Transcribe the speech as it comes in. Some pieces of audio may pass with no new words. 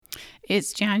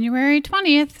It's January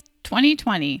 20th,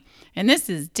 2020, and this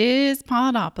is Diz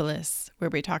Podopolis, where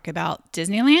we talk about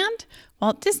Disneyland,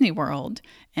 Walt Disney World,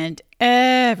 and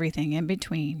everything in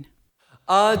between.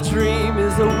 A dream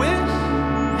is a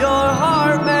wish your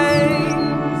heart makes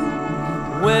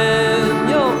when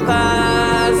you're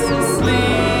fast asleep.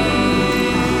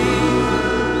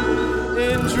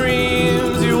 In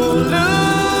dreams you will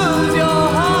lose your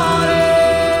heartaches.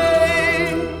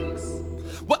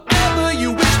 Whatever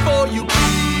you wish for you keep.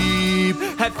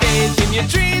 Have faith in your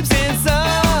dreams and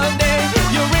someday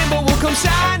your rainbow will come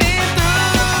shining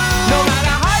through. No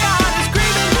matter how your heart is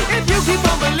screaming, if you keep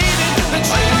on believing, the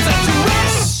dreams that you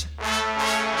wish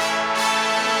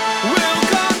will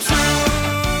come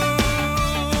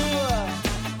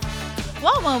true.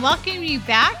 Well, we'll welcome you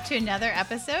back to another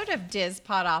episode of Diz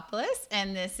Podopolis,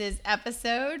 and this is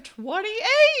episode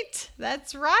 28.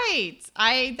 That's right.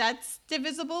 That's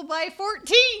divisible by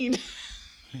 14.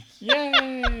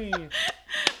 Yay!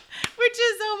 Which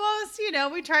is almost,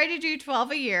 we try to do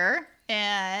 12 a year,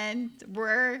 and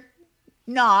we're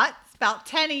not. It's about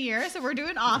 10 a year, so we're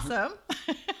doing awesome.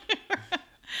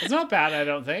 It's not bad, I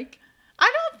don't think. I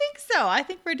don't think so. I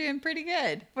think we're doing pretty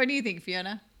good. What do you think,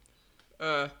 Fiona?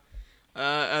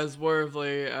 As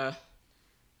worthily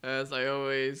as I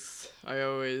always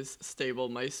stable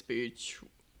my speech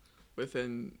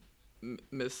within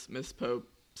Miss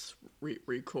Pope's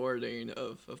recording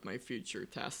of my future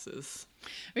tasks.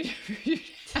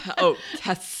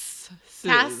 Tasks.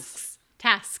 Yeah.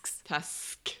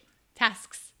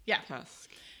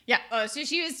 Task. Yeah. Oh, so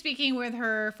she was speaking with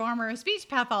her former speech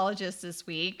pathologist this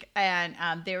week, and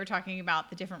they were talking about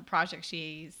the different projects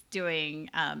she's doing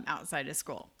outside of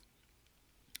school.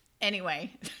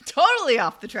 Anyway, totally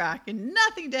off the track and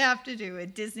nothing to have to do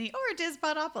with Disney or Diz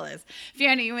Podopolis.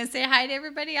 Fiona, you want to say hi to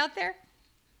everybody out there?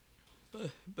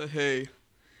 But hey,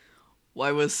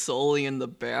 why was Sully in the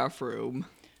bathroom?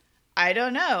 I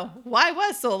don't know. Why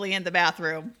was Sully in the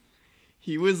bathroom?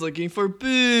 He was looking for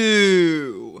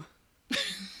Boo.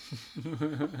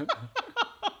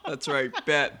 That's right.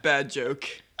 Bad joke.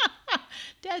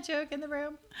 Dad joke in the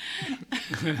room.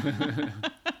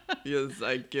 Because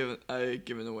I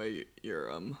given away your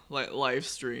live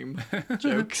stream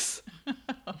jokes.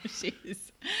 Oh,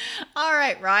 jeez. All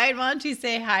right, Ryan, why don't you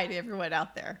say hi to everyone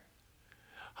out there?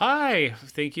 Hi!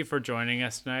 Thank you for joining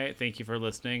us tonight. Thank you for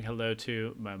listening. Hello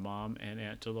to my mom and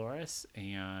Aunt Dolores.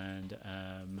 And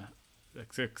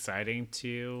it's exciting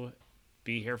to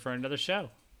be here for another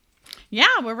show. Yeah,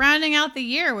 we're rounding out the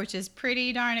year, which is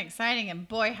pretty darn exciting. And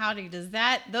boy, howdy,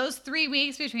 those 3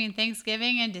 weeks between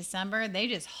Thanksgiving and December, they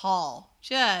just haul.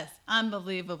 Just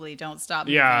unbelievably don't stop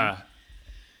moving. Yeah.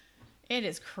 It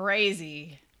is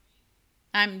crazy.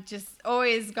 I'm just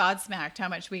always godsmacked how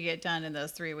much we get done in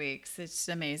those 3 weeks. It's just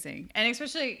amazing. And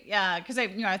especially, because I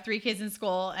have 3 kids in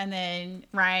school, and then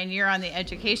Ryan, you're on the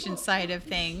education side of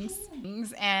things.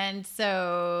 And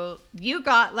so you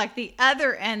got like the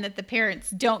other end that the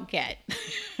parents don't get.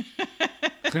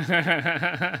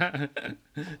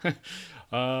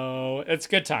 Oh, it's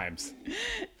good times.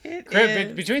 It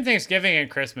is. Between Thanksgiving and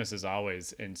Christmas is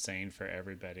always insane for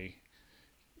everybody.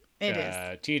 It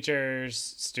is. Teachers,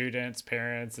 students,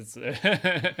 parents. It's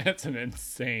it's an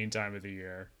insane time of the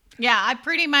year. Yeah, I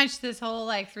pretty much this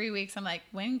whole 3 weeks, I'm like,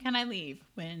 when can I leave?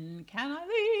 When can I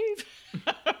leave?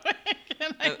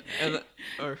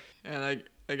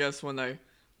 I guess when I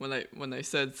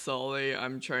said Sully,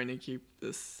 I'm trying to keep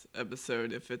this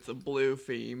episode if it's a blue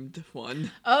themed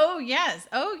one. Oh yes.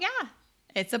 Oh yeah.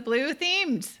 It's a blue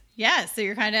themed. Yes. So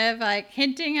you're kind of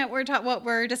hinting at what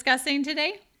we're discussing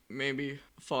today. Maybe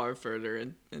far further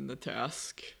in the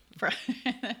task.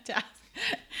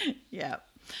 Yeah.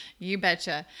 You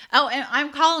betcha. Oh, and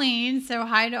I'm Colleen. So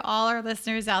hi to all our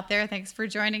listeners out there. Thanks for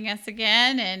joining us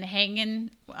again and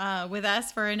hanging with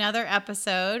us for another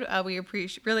episode. We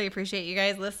really appreciate you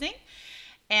guys listening.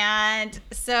 And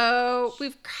so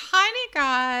we've kind of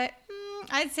got,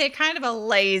 I'd say, kind of a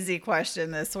lazy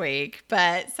question this week,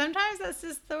 but sometimes that's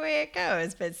just the way it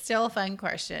goes. But still a fun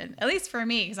question, at least for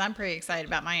me, because I'm pretty excited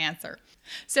about my answer.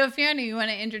 So Fiona, you want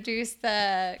to introduce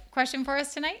the question for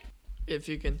us tonight? If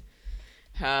you can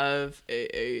have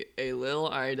a little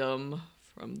item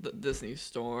from the Disney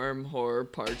Storm Horror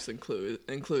Parks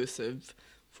inclusive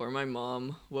for my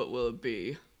mom, what will it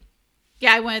be?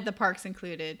 Yeah, I wanted the parks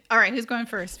included. All right, who's going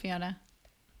first, Fiona?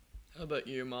 How about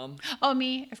you, Mom? Oh,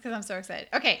 me? It's because I'm so excited.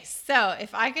 Okay, so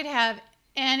if I could have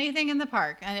anything in the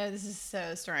park, I know this is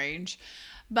so strange,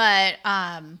 but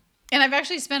and I've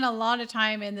actually spent a lot of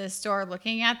time in this store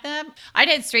looking at them. I'd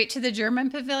head straight to the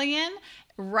German Pavilion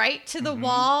right to the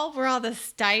wall where all the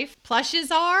Steiff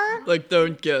plushes are. Like,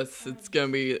 don't guess. It's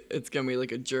gonna be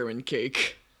like a German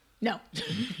cake. No.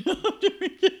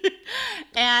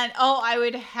 And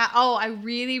I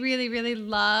really, really, really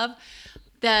love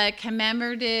the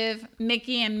commemorative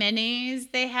Mickey and Minnie's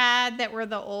they had that were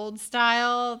the old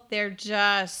style. They're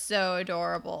just so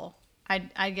adorable.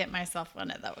 I'd get myself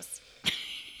one of those.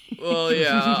 Well,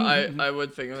 yeah, I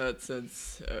would think of that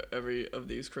since every of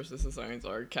these Christmas designs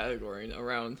are categorized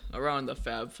around the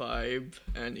Fab Five,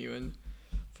 and even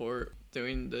for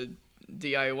doing the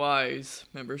DIYs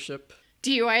membership.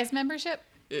 DUI's membership?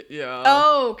 Yeah.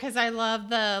 Oh, because I love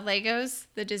the Legos,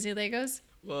 the Disney Legos.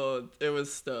 Well, it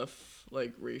was stuff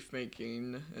like wreath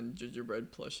making and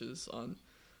gingerbread plushes on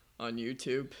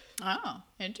YouTube. Oh,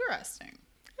 interesting.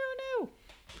 Who knew?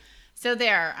 So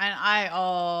there, and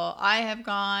I have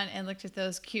gone and looked at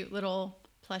those cute little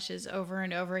plushes over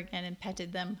and over again and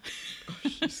petted them.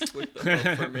 Just look them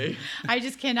up for me. I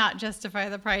just cannot justify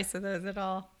the price of those at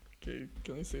all. Okay,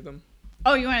 can I see them?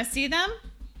 Oh, you want to see them?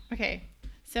 Okay.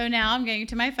 So now I'm getting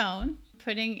to my phone,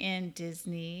 putting in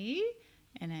Disney,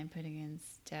 and I'm putting in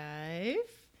Steiff.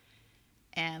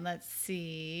 And let's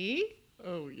see.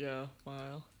 Oh yeah,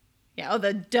 wow. Yeah, oh,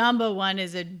 the Dumbo one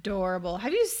is adorable.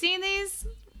 Have you seen these,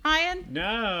 Ryan?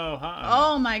 No.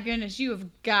 Oh my goodness, you have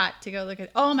got to go look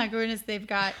at. Oh my goodness, they've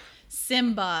got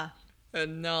Simba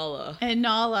And Nala. and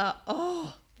Nala.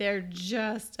 Oh, they're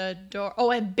just adorable.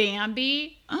 Oh, and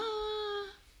Bambi.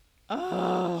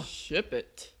 Oh, Ship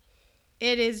it.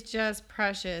 it is just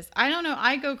precious. I don't know.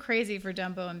 I go crazy for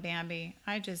Dumbo and Bambi.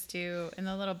 I just do. And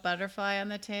the little butterfly on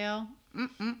the tail.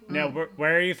 Now,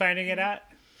 where are you finding it at?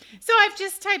 So I've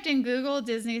just typed in Google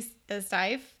Disney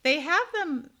Steiff. They have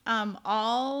them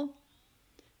all.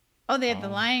 Oh, they have the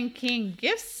Lion King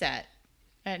gift set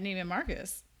at Neiman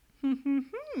Marcus.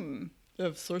 They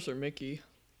have Sorcerer Mickey.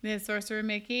 They have Sorcerer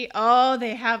Mickey. Oh,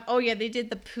 they have. Oh, yeah, they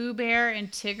did the Pooh Bear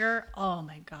and Tigger. Oh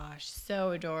my gosh, so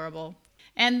adorable.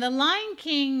 And the Lion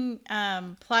King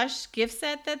plush gift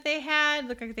set that they had,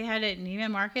 looked like they had it at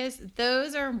Neiman Marcus.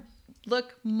 Those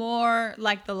look more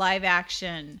like the live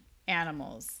action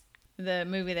animals, the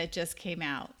movie that just came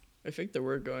out. I think they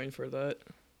were going for that.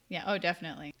 Yeah, oh,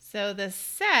 definitely. So the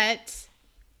set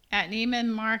at Neiman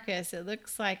Marcus, it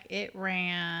looks like it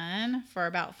ran for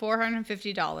about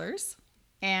 $450.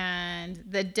 And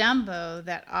the Dumbo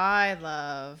that I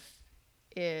love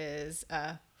is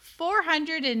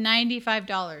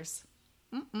 $495.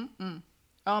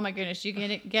 Oh my goodness, you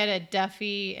can get a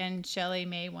Duffy and Shelley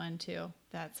May one too.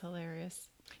 That's hilarious.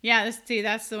 Yeah,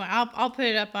 that's the one. I'll put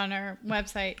it up on our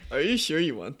website. Are you sure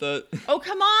you want that? Oh,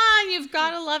 come on, you've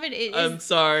got to love it. I'm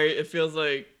sorry. It feels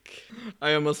like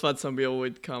I almost thought some people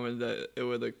would comment that it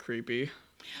would look creepy.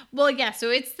 Well, yeah, so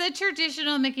it's the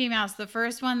traditional Mickey Mouse, the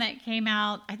first one that came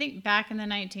out, I think, back in the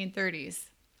 1930s.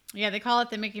 Yeah, they call it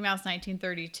the Mickey Mouse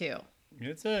 1932.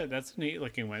 That's a neat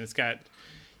looking one.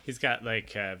 He's got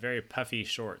like very puffy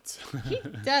shorts. He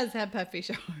does have puffy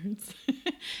shorts.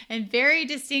 And very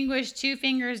distinguished 2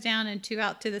 fingers down and 2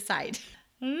 out to the side.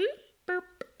 Burp.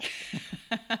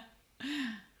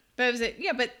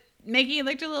 But Mickey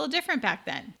looked a little different back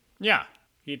then. Yeah,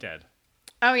 he did.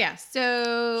 Oh, yeah.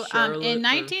 So in Charlotte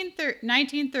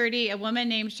 1930, a woman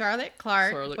named Charlotte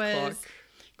Clark was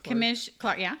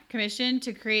commissioned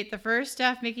to create the first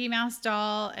stuffed Mickey Mouse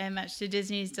doll, and much to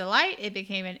Disney's delight, it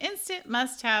became an instant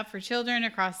must-have for children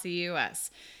across the U.S.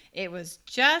 It was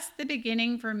just the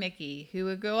beginning for Mickey, who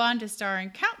would go on to star in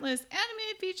countless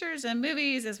animated features and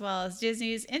movies, as well as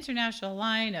Disney's international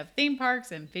line of theme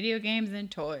parks and video games and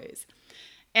toys.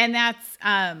 And that's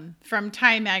from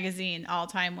Time Magazine,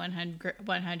 all-time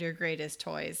 100 greatest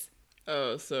toys.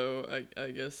 Oh, so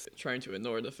I guess trying to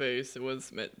ignore the face, it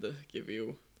was meant to give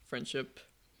you friendship.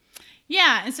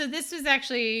 Yeah, and so this was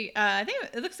actually, I think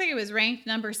it looks like it was ranked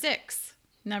number 6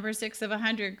 of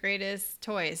 100 greatest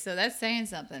toys. So that's saying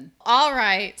something. All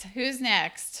right, who's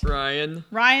next? Ryan.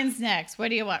 Ryan's next. What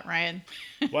do you want, Ryan?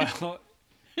 Well,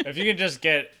 if you could just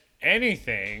get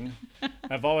anything,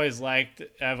 I've always liked the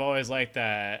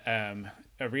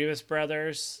Arribas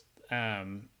Brothers,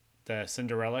 the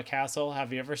Cinderella Castle.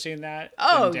 Have you ever seen that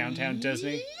in downtown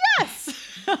Disney? Yes.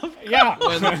 Yeah.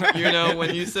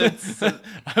 When you said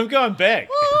I'm going big.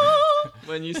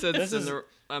 when you said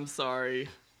I'm sorry.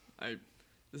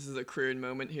 This is a crude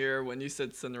moment here. When you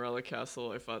said Cinderella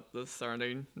Castle, I thought the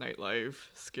Saturday Night Live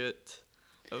skit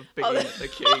of baking the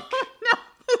cake. No,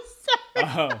 sorry.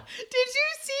 Oh. Did you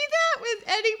see that with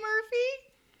Eddie Murphy?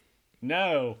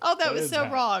 No. Oh, that What was is so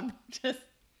that? wrong. Just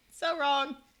so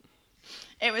wrong.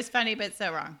 It was funny, but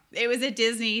so wrong. It was a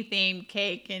Disney-themed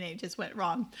cake, and it just went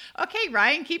wrong. Okay,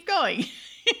 Ryan, keep going.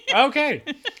 Okay.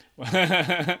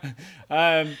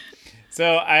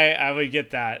 So I would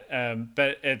get that,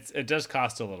 but it does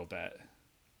cost a little bit.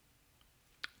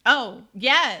 Oh,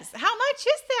 yes. How much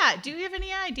is that? Do you have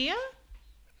any idea?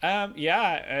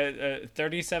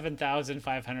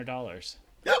 $37,500.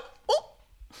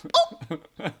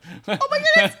 Oh my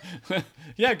goodness.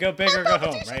 Yeah, go big or go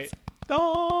home, right?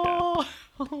 Oh,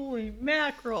 holy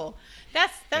mackerel.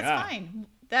 That's Yeah. fine.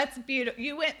 That's beautiful.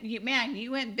 You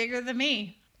went bigger than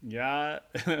me. Yeah.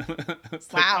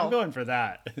 It's Wow. I'm going for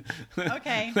that.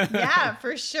 Okay. Yeah,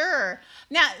 for sure.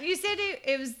 Now, you said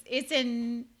it's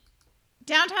in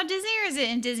downtown Disney, or is it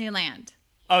in Disneyland?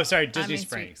 Oh, sorry, Disney Main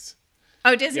Street. Springs.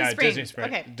 Oh, Disney Yeah, Springs. Disney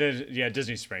Springs. Okay.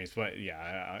 Disney Springs. But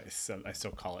yeah, I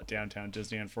still call it downtown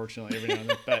Disney, unfortunately, every now and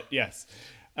then. But yes,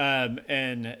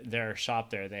 in their shop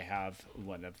there, they have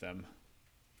one of them.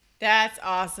 That's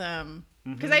awesome.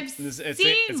 Because I've It's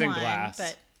seen in one, glass.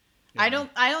 but I don't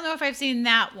know if I've seen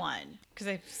that one because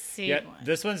I've seen Yeah, one.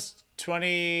 this one's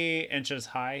 20 inches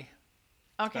high.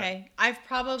 Okay, I've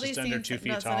probably just seen under 2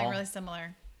 feet something tall. really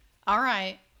similar. All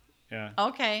right. Yeah.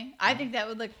 Okay, I think that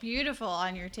would look beautiful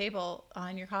on your table,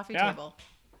 on your coffee Yeah. table.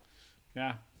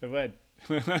 Yeah, it would.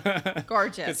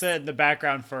 Gorgeous. It's in the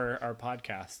background for our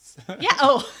podcasts. Yeah.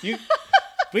 Oh,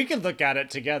 We can look at it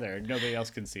together. Nobody else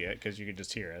can see it because you can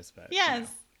just hear us. But yes.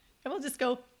 And we'll just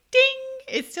go ding.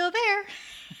 It's still there.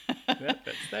 Yep,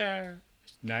 it's there.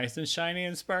 Nice and shiny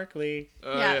and sparkly.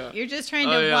 Oh, Yeah, you're just trying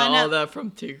to Oh yeah, one all up. that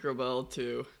from Tinkerbell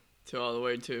to all the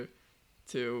way to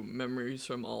memories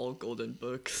from all golden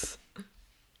books.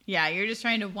 Yeah, you're just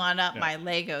trying to one up Yeah. my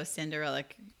Lego Cinderella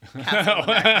castle. in the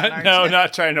background, aren't No, you?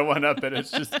 not trying to one up it. It's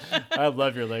just I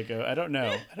love your Lego. I don't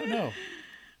know.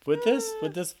 Would this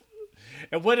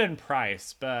it would in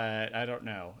price, but I don't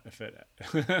know if it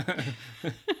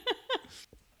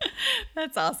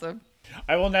That's awesome.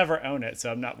 I will never own it,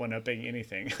 so I'm not one upping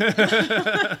anything.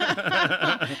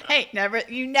 Hey,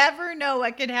 you never know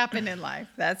what could happen in life.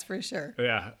 That's for sure.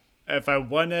 Yeah. If I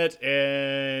won it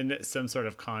in some sort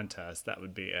of contest, that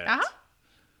would be it. Uh-huh.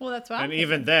 Well, that's what And I'm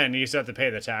even then, you still have to pay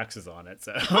the taxes on it.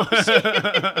 So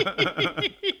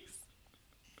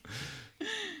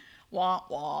wah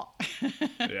wah.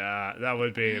 yeah, that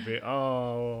would be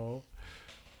oh,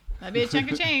 That'd be a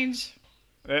chunk of change.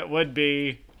 it would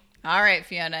be. All right,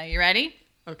 Fiona, you ready?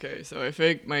 Okay, so I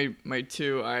think my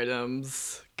two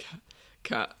items,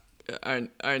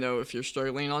 I know if you're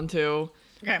struggling on two,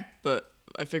 Okay. but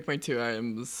I think my two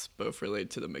items both relate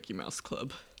to the Mickey Mouse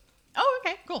Club. Oh,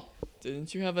 okay, cool.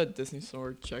 Didn't you have a Disney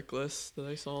Store checklist that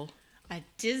I saw? A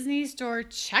Disney Store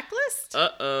checklist?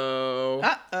 Uh-oh.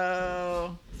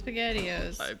 Uh-oh.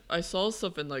 SpaghettiOs. I saw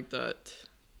something like that.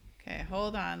 Okay,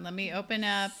 hold on. Let me open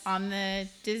up on the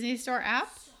Disney Store app.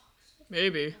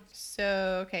 Maybe.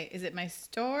 So, okay, is it my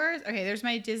stores? Okay, there's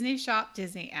my Disney Shop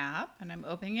Disney app, and I'm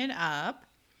opening it up.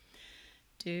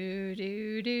 Do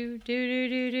do do do do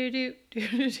do do do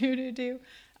do do do do.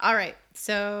 All right.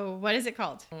 So, what is it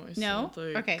called? Oh, it No. sounds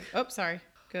like- Okay. Oh, sorry.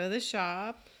 Go to the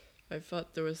shop. I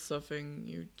thought there was something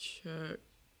you check.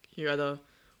 You had a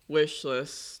wish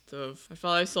list of. I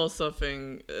thought I saw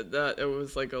something that it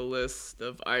was like a list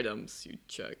of items you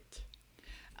checked.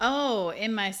 Oh,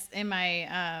 in my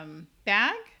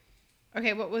bag.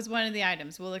 Okay, what was one of the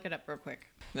items? We'll look it up real quick.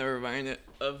 Never mind it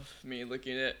of me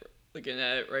looking at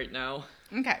it right now.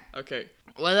 Okay. Okay.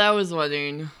 What I was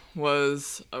wanting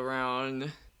was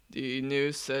around the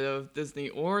new set of Disney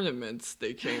ornaments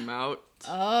they came out.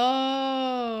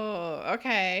 Oh,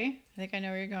 okay. I think I know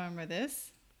where you're going with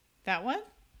this. That one?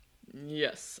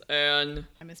 Yes, and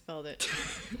I misspelled it.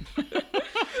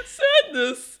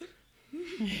 sadness.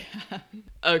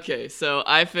 Okay, so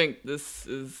I think this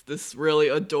is this really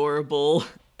adorable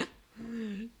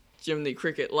Jiminy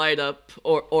Cricket light up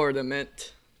or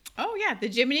ornament. Oh, yeah. The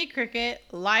Jiminy Cricket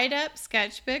light up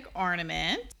sketchbook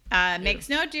ornament. Makes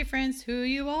no difference who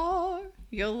you are.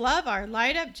 You'll love our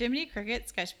light up Jiminy Cricket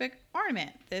sketchbook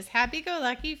ornament. This happy go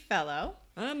lucky fellow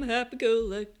I'm a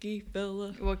happy-go-lucky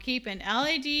fella. will keep an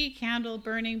LED candle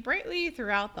burning brightly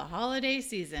throughout the holiday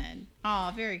season.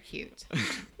 Oh, very cute.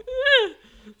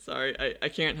 Sorry, I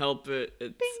can't help it.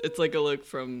 It's like a look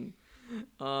from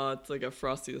it's like a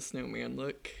Frosty the Snowman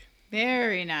look.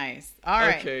 Very nice. All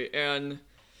right. Okay,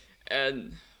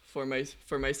 and for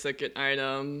my second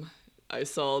item, I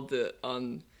saw that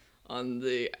on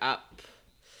the app,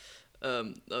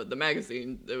 the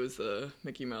magazine, there was a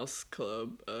Mickey Mouse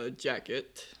Club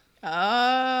jacket.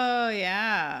 Oh,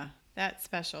 yeah. That's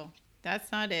special.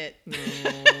 That's not it. No,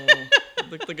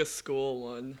 it looked like a school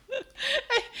one.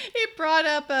 It brought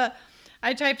up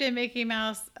I typed in Mickey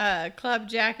Mouse Club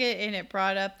jacket, and it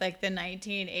brought up like the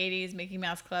 1980s Mickey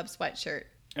Mouse Club sweatshirt.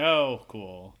 Oh,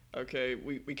 cool. Okay,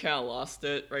 we kind of lost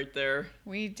it right there.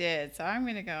 We did. So I'm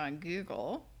going to go on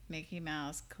Google. Mickey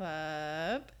Mouse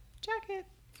Club jacket.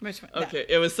 Which one? No. Okay,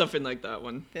 it was something like that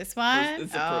one. This one?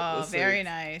 It's a Oh, very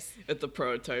nice. It's a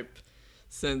prototype.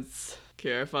 Since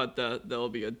I thought that there'll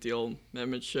be a deal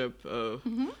membership of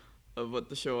what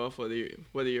to show off what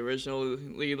the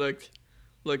originally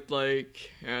looked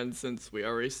like, and since we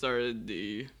already started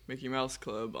the Mickey Mouse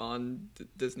Club on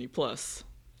Disney Plus,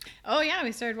 Oh, yeah.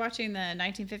 We started watching the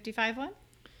 1955 one.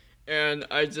 and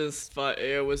I just thought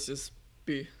it was just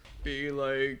be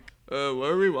like, what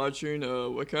are we watching?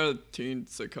 What kind of teen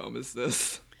sitcom is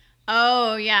this?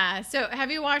 Oh, yeah. So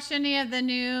have you watched any of the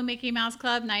new Mickey Mouse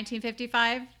Club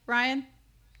 1955, Ryan?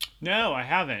 No, I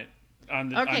haven't.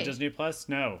 On Okay. Disney Plus?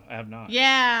 No, I have not.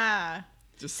 Yeah.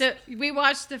 Just So we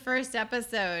watched the first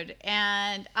episode,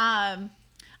 and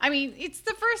I mean, it's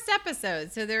the first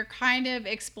episode, so they're kind of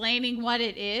explaining what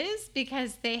it is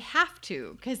because they have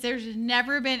to, because there's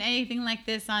never been anything like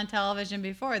this on television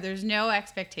before. There's no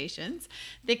expectations.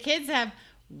 The kids have,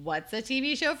 what's a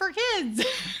TV show for kids?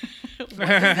 What does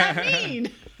that mean?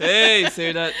 hey,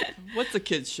 say that. What's a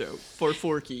kids show for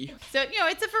Forky? So,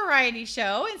 it's a variety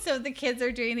show. And so the kids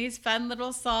are doing these fun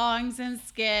little songs and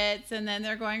skits. And then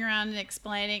they're going around and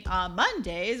explaining, on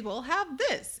Mondays, we'll have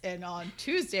this. And on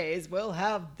Tuesdays, we'll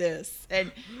have this.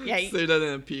 And yeah, Say that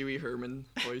in a Pee Wee Herman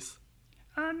voice.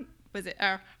 was it?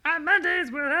 On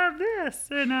Mondays we'll have this,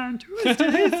 and on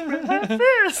Tuesdays we'll have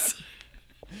this.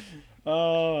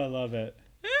 Oh, I love it.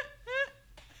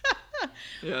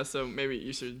 Yeah, so maybe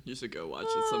you should go watch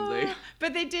it someday.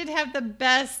 But they did have the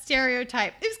best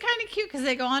stereotype. It was kind of cute because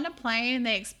they go on a plane and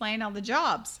they explain all the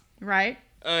jobs, right?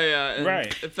 Oh yeah, and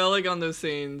Right. it felt like on those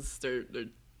scenes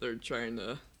they're trying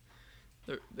to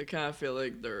they kind of feel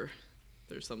like they're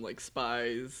some like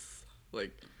spies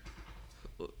like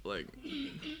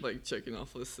checking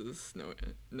off lists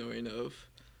knowing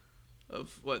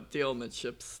of what dealment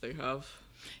ships they have,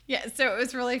 Yeah, so it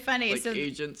was really funny. like so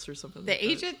agents or something. the like that.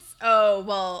 agents, oh,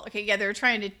 well, okay, yeah, they were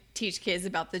trying to teach kids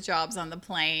about the jobs on the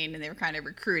plane and they were kind of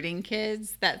recruiting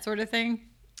kids, that sort of thing.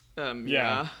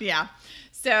 Yeah. Yeah.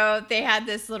 So they had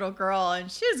this little girl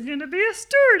and she's going to be a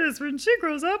stewardess when she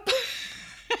grows up.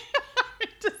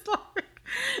 Just like-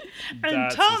 and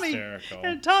That's Tommy hysterical.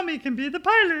 and Tommy can be the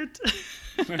pilot.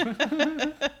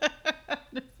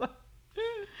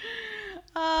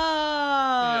 Oh,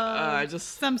 I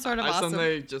just some sort of I awesome.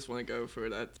 someday just want to go for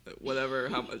that. Whatever,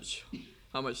 how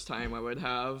much time I would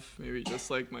have, maybe just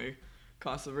like my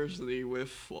controversy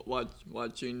with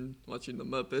watching the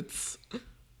Muppets,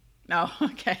 Oh,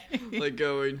 okay.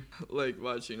 like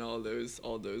watching all those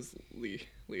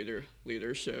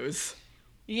leader shows.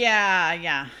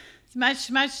 Yeah. It's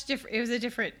much different. It was a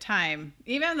different time.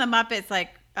 Even the Muppets, like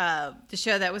the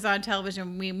show that was on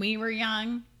television when we were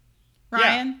young,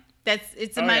 Ryan.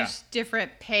 It's a Oh, much yeah.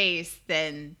 different pace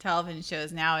than television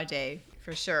shows nowadays,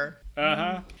 for sure.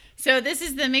 Uh-huh. So this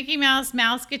is the Mickey Mouse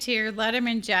Mouseketeer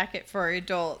Letterman jacket for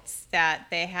adults that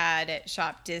they had at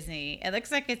Shop Disney. It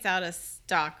looks like it's out of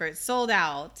stock or it's sold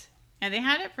out. And they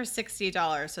had it for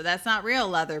 $60. So that's not real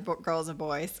leather, girls and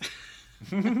boys.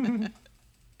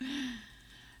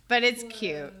 But it's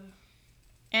cute.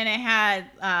 And it had,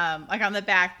 like on the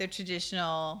back, the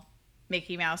traditional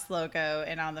Mickey Mouse logo.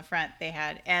 And on the front, they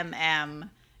had MM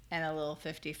and a little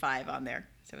 55 on there.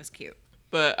 So it was cute.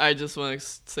 But I just want to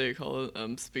say,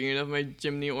 speaking of my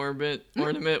Jiminy ornament,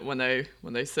 when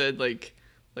I said like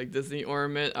Disney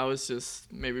ornament, I was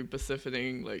just maybe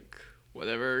specifying like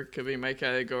whatever could be my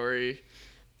category.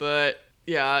 But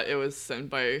yeah, it was sent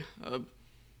by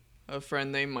a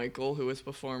friend named Michael, who was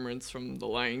performance from the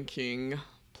Lion King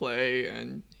play,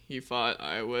 and he thought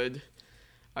I would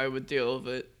deal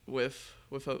with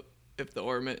if the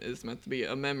ornament is meant to be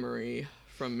a memory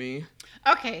from me.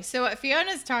 Okay, so what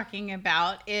Fiona's talking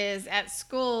about is at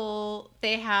school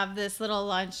they have this little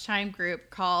lunchtime group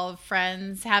called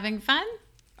Friends Having Fun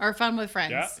or Fun with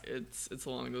Friends. Yeah. It's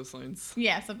along those lines.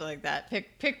 Yeah, something like that.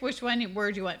 Pick which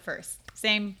word you want first.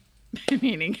 Same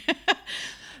meaning.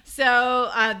 So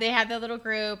they had the little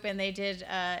group and they did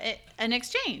an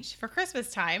exchange for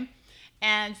Christmas time.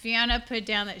 And Fiona put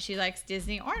down that she likes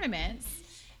Disney ornaments.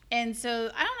 And so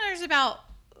I don't know, there's about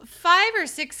 5 or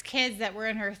 6 kids that were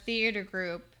in her theater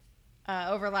group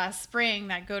over last spring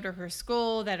that go to her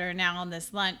school that are now in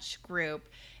this lunch group.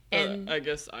 And I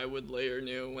guess I would layer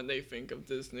new when they think of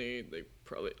Disney. They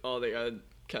probably all they had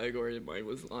category in mind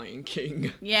was Lion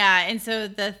King. yeah, and so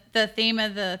the theme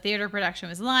of the theater production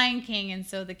was Lion King, and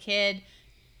so the kid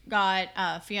got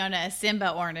Fiona a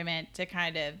Simba ornament to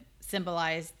kind of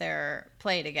symbolize their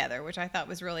play together, which I thought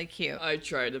was really cute. I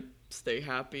try to stay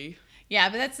happy. Yeah,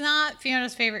 but that's not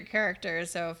Fiona's favorite character,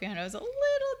 so Fiona's a little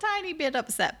tiny bit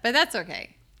upset, but that's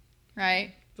okay,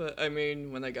 right? But I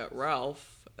mean, when I got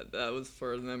Ralph, that was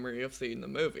for the memory of seeing the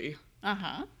movie.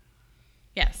 Uh-huh.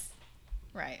 Yes.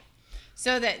 Right.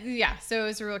 So so it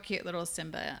was a real cute little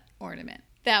Simba ornament.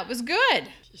 That was good.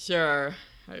 Sure.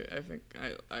 I think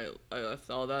I left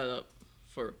all that up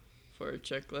for a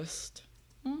checklist.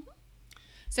 Mm-hmm.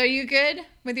 So you good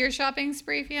with your shopping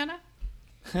spree, Fiona?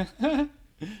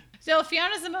 So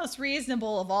Fiona's the most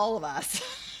reasonable of all of us.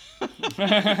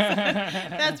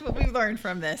 That's what we've learned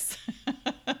from this.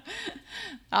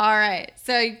 All right.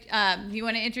 So you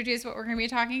want to introduce what we're going to be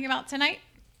talking about tonight?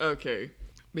 Okay.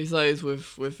 Besides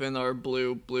within our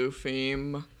blue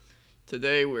theme,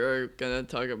 today we're gonna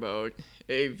talk about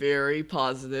a very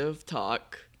positive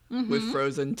talk with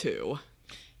Frozen 2.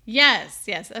 Yes,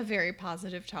 a very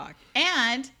positive talk.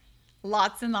 And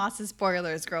lots and lots of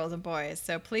spoilers, girls and boys.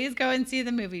 So please go and see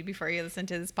the movie before you listen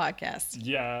to this podcast.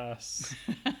 Yes.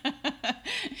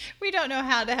 We don't know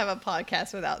how to have a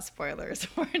podcast without spoilers.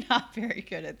 We're not very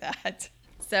good at that.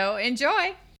 So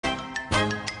enjoy.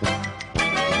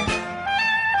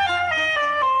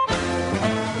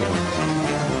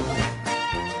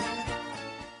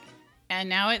 And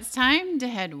now it's time to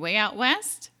head way out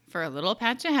west for a little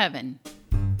patch of heaven.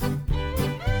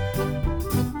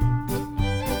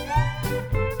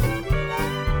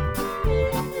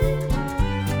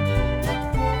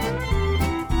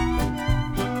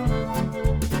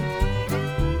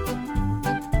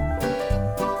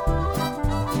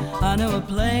 I know a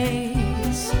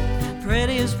place,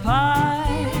 pretty as pie,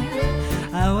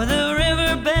 where the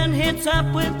river bend hits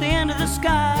up with the end of the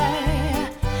sky.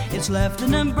 It's left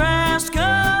in Nebraska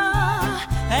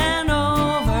and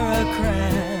over a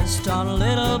crest on a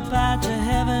little patch of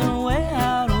heaven way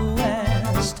out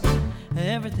west.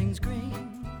 Everything's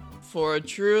green. For a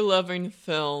true loving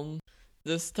film,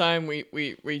 this time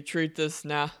we treat this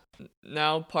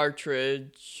now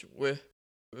partridge with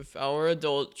our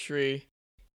adultery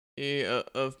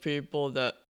of people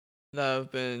that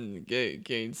have been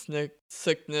gained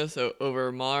sickness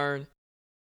over modern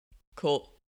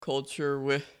culture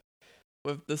with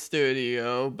the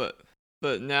studio, but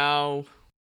now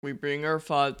we bring our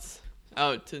thoughts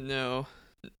out to know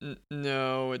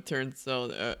it turns out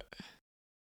that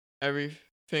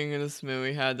everything in this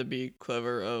movie had to be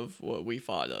clever of what we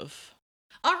thought of.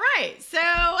 All right, so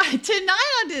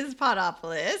tonight on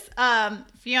Dispodopolis,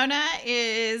 Fiona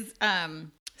is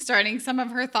starting some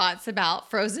of her thoughts about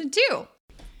Frozen 2.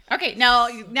 Okay, now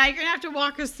you're gonna have to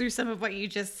walk us through some of what you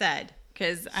just said,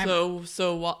 because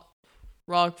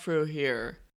walk through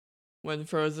here. When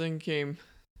Frozen came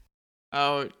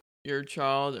out, your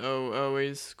child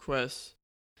always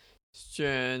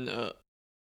question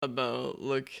about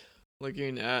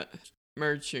looking at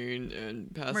merching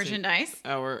and passing merchandise.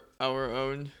 Our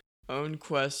own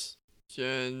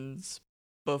questions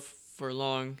before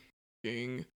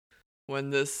longing.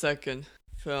 When this second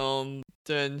film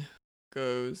then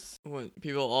goes, when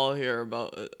people all hear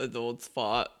about adults'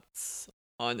 thoughts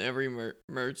on every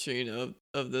merching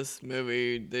of this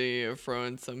movie, they have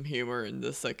thrown some humor in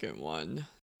the second one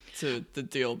to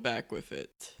deal back with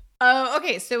it. Oh,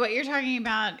 okay. So what you're talking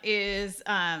about is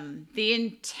the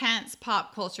intense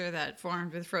pop culture that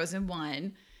formed with Frozen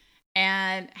 1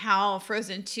 and how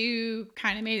Frozen 2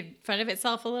 kind of made fun of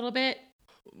itself a little bit.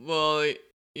 Well,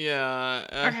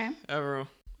 yeah. Okay.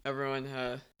 Everyone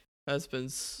has been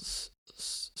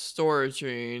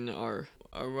storaging our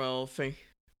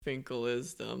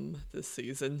Finkelism this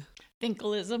season.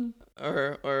 Finkelism?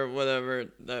 Or whatever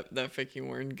that freaking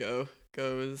word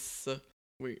goes.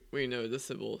 We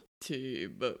noticeable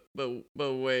but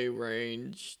way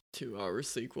range to our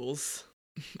sequels.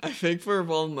 I think for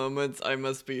all moments I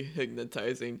must be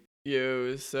hypnotizing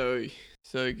you, so you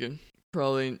can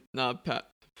probably not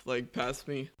pass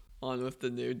me on with the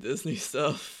new Disney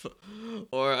stuff,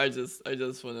 or I just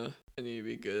wanna I need to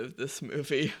be good at this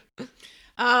movie.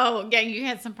 Oh, yeah, you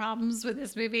had some problems with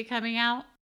this movie coming out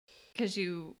because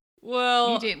you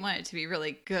didn't want it to be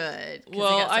really good.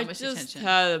 Well, it got so I much just attention.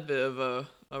 had a bit of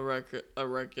a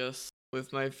ruckus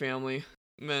with my family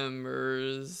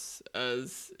members,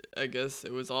 as I guess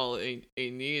it was all a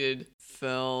needed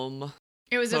film.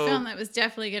 It was a film that was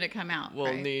definitely going to come out. Well,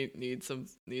 right? need some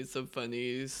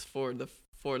funnies for the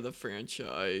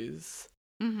franchise.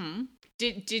 Mm-hmm.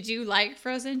 Did you like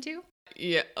Frozen 2?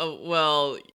 Yeah.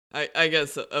 Well, I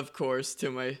guess of course to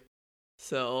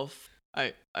myself,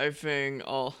 I think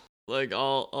all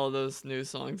those new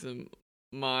songs in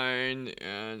mine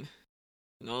and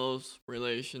all those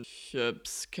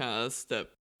relationships kind of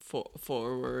step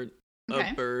forward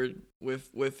Okay. a bird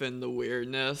within the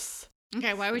weirdness.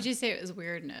 Okay, why would you say it was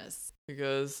weirdness?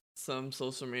 Because some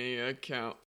social media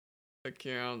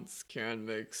accounts can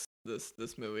mix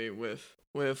this movie with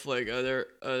like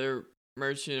other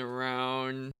merchant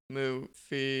around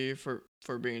movie for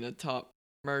being a top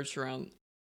merch around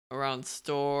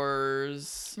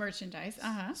stores. Merchandise.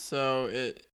 Uh-huh.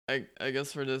 So I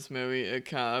guess for this movie it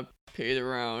kind of paid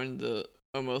around to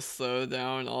almost slow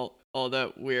down all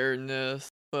that weirdness.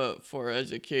 But for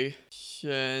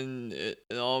education, it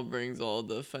all brings all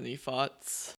the funny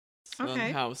thoughts on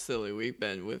Okay. how silly we've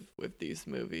been with these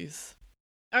movies.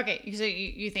 Okay, so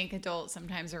you think adults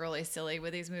sometimes are really silly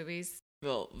with these movies?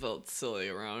 Felt silly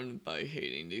around by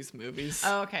hating these movies.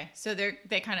 Oh, okay. So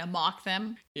they kind of mock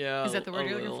them. Yeah. Is that the word a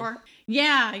you're looking little. for?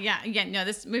 Yeah. No,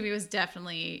 this movie was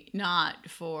definitely not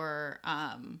for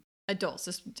adults.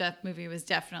 This movie was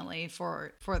definitely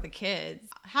for the kids.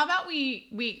 How about we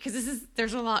because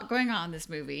there's a lot going on in this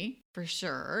movie for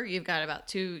sure. You've got about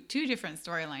two different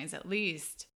storylines at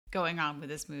least going on with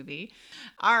this movie.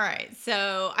 All right.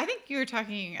 So I think you were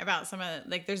talking about some of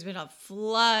there's been a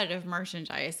flood of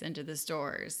merchandise into the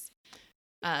stores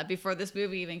before this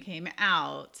movie even came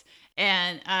out.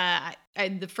 And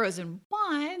the Frozen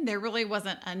 1, there really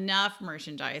wasn't enough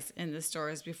merchandise in the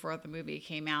stores before the movie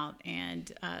came out. And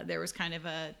there was kind of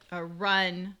a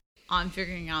run on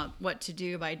figuring out what to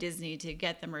do by Disney to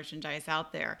get the merchandise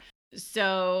out there.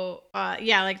 So,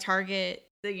 like Target,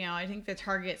 I think the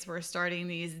Targets were starting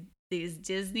these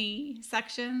Disney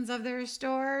sections of their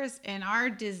stores. And our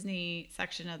Disney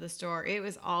section of the store, it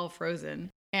was all Frozen.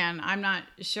 And I'm not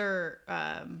sure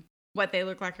what they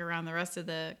look like around the rest of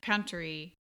the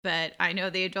country, but I know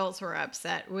the adults were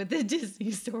upset with the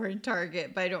Disney store and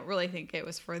Target, but I don't really think it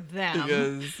was for them.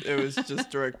 Because it was just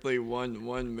directly one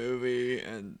movie,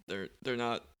 and they're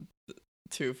not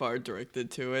too far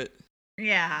directed to it.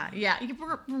 Yeah,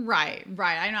 right.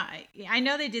 I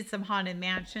know they did some Haunted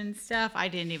Mansion stuff. I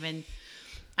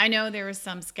know there was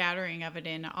some scattering of it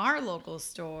in our local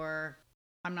store.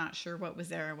 I'm not sure what was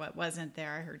there and what wasn't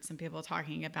there. I heard some people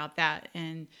talking about that,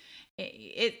 and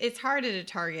it's hard at a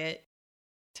Target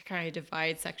to kind of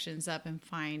divide sections up and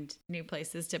find new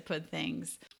places to put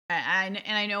things. And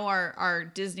I know our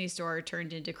Disney store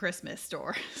turned into Christmas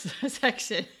store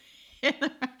section.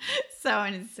 So,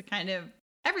 and it's kind of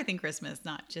everything Christmas,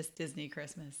 not just Disney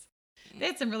Christmas. They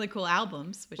had some really cool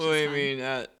albums, which What do is you fun. mean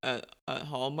at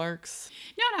Hallmarks?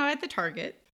 No, at the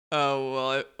Target.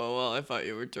 Oh well, I thought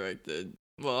you were directed.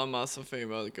 Well, I'm also thinking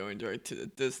about going direct to the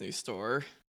Disney store.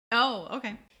 Oh,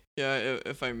 okay. Yeah,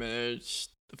 if I manage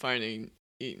finding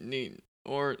neat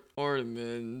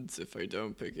ornaments, if I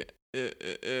don't pick it,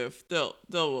 if there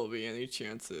will be any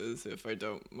chances if I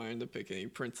don't mind to pick any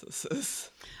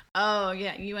princesses. Oh,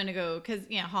 yeah. You want to go because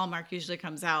Hallmark usually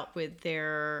comes out with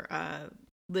their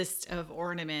list of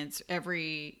ornaments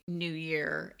every new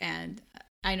year, and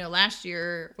I know last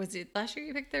year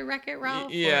you picked the Wreck-It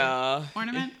Ralph? Yeah.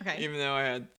 Ornament? Okay. Even though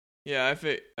I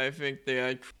think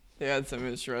they had some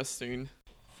interesting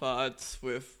thoughts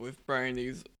with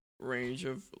Bryony's range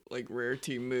of like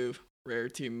rarity movies.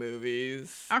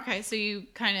 Okay, so you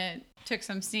kind of took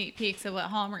some sneak peeks of what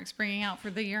Hallmark's bringing out for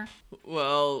the year?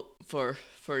 Well, for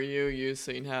you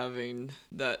using having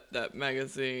that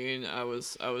magazine, I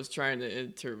was trying to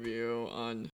interview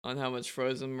on how much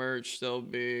Frozen merch there'll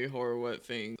be, or what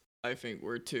things I think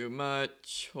were too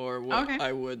much, or what Okay.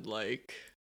 I would like.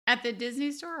 At the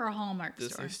Disney store or Hallmark Disney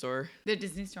store? store. The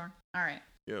Disney store. All right.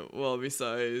 Yeah. Well,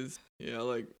 besides,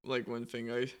 like one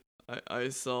thing I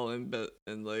saw in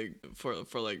like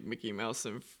for like Mickey Mouse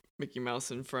and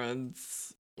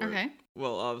Friends. Okay.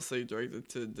 Well, obviously directed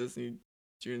to Disney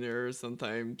Junior.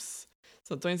 Sometimes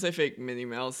I think Minnie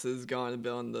Mouse has gone a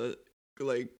bit on the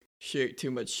like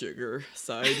too much sugar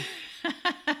side.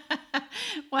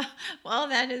 well,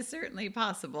 that is certainly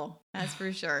possible. That's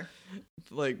for sure.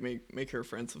 Like make her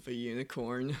friends with a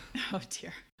unicorn. Oh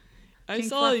dear. I Pink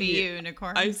saw fluffy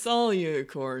unicorn. I saw a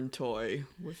unicorn toy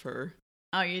with her.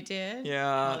 Oh, you did?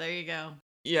 Yeah. Oh, there you go.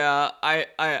 Yeah,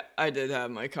 I did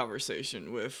have my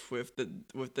conversation with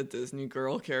the Disney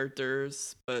girl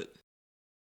characters, but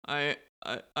I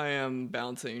am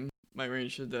bouncing my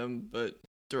range to them, but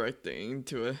directing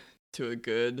to a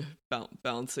good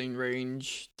bouncing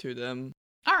range to them.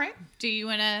 All right. Do you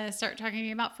want to start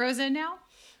talking about Frozen now?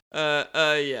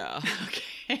 Yeah.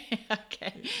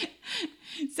 Okay.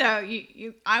 So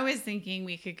you I was thinking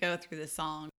we could go through the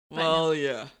song. but no. Well,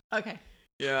 yeah. Okay.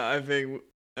 Yeah, I think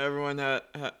everyone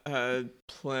had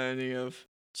plenty of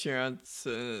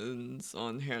chances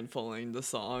on handfuling the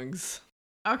songs.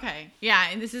 Okay. Yeah,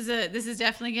 and this is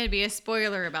definitely going to be a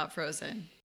spoiler about Frozen.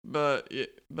 But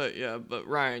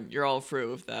Ryan, you're all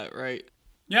through with that, right?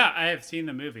 Yeah, I have seen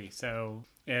the movie, so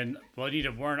and we'll need to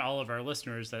warn all of our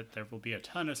listeners that there will be a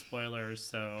ton of spoilers.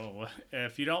 So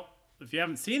if you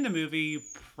haven't seen the movie, you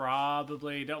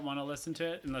probably don't want to listen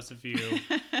to it unless if you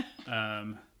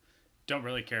don't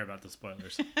really care about the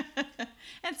spoilers.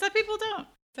 And some people don't,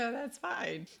 so that's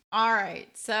fine. All right,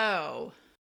 so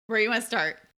where do you want to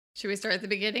start? Should we start at the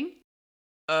beginning?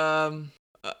 Or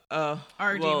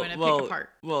Or do you want to pick apart?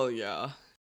 Well, yeah.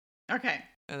 Okay.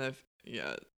 And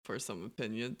for some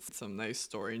opinions, some nice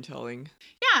storytelling.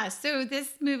 Yeah, so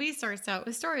this movie starts out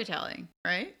with storytelling,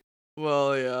 right?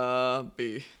 Well, yeah,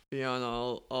 beyond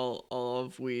all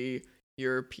of we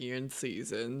European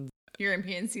seasons,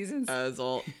 European seasons. as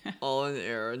all in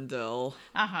Arendelle.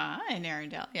 In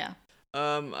Arendelle, yeah.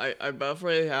 I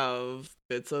definitely have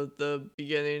bits of the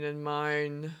beginning in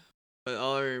mind, but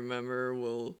all I remember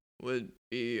would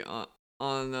be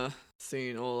on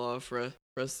seeing Olaf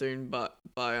resting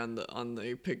by on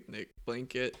the picnic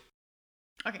blanket.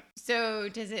 Okay, so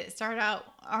does it start out?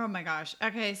 Oh my gosh.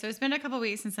 Okay, so it's been a couple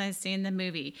weeks since I've seen the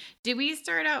movie. Did we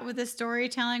start out with the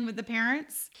storytelling with the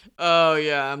parents? Oh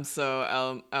yeah, I'm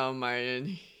so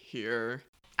Almighty here.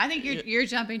 I think you're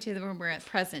jumping to the when we're at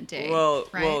present day. Well,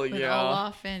 right? well, With yeah.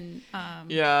 Olaf and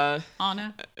Yeah,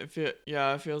 Anna. it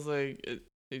feels like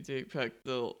they take back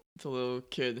the little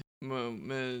kid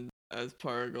moment as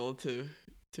particle to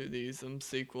these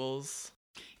sequels.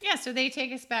 Yeah, so they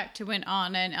take us back to when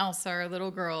Anna and Elsa are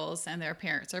little girls and their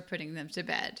parents are putting them to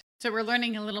bed. So we're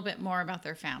learning a little bit more about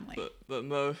their family. But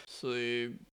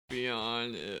mostly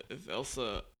beyond, if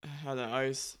Elsa had an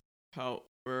ice power,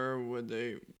 would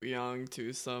they belong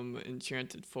to some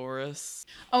enchanted forest?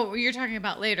 Oh, you're talking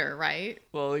about later, right?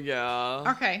 Well, yeah.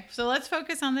 Okay, so let's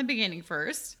focus on the beginning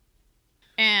first.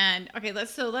 And okay,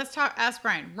 let's talk. Ask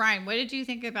Ryan. Ryan, what did you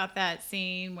think about that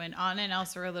scene when Anna and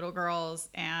Elsa are little girls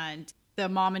and the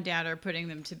mom and dad are putting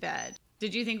them to bed?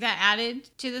 Did you think that added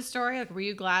to the story? Like, were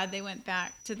you glad they went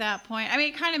back to that point? I mean,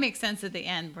 it kind of makes sense at the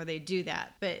end where they do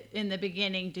that, but in the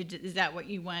beginning, is that what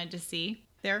you wanted to see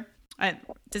there?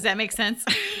 Does that make sense?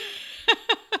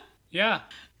 Yeah.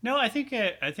 No, I think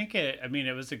it. I mean,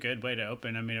 it was a good way to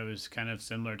open. I mean, it was kind of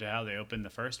similar to how they opened the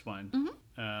first one. Mm-hmm.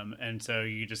 And so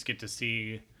you just get to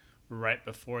see right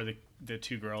before the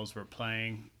two girls were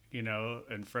playing,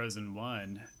 in Frozen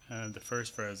 1, the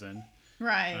first Frozen.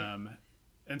 Right.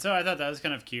 And so I thought that was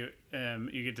kind of cute.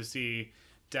 You get to see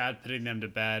Dad putting them to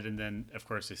bed, and then of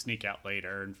course they sneak out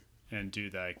later and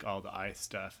do all the ice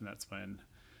stuff, and that's when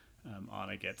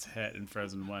Anna gets hit in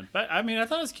Frozen 1. But I mean, I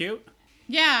thought it was cute.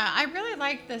 Yeah, I really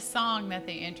like the song that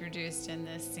they introduced in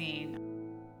this scene.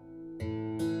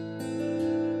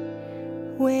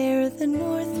 Where the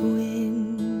north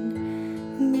wind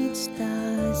meets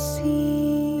the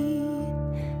sea,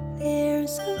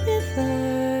 there's a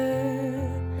river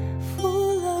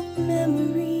full of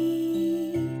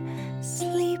memory.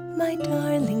 Sleep, my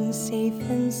darling, safe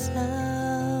and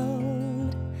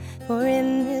sound, for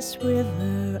in this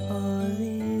river all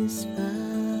is found.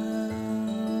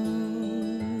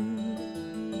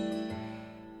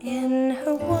 In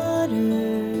her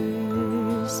waters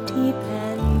deep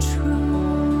and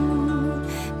true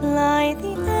lie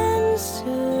the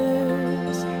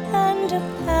answers and a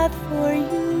path for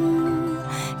you.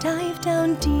 Dive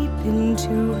down deep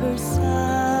into her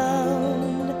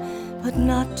sound, but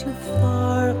not too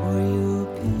far or you'll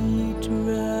be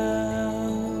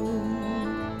drowned.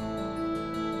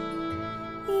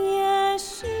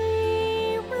 Yes,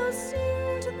 she will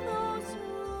sing to those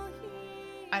who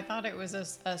hear. I thought it was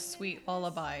a sweet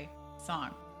lullaby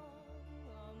song.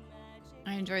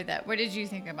 I enjoyed that. What did you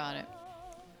think about it?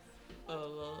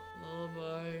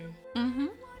 Lullaby. Mm-hmm.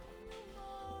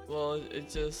 Well, it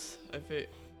just, I think,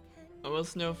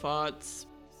 almost no thoughts,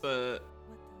 but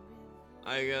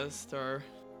I guess there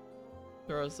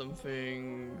are some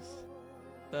things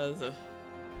that is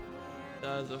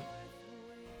a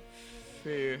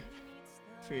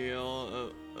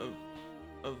feel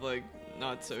of like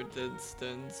not so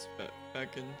distance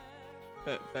back in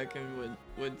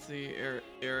woodsy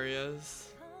areas.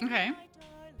 Okay.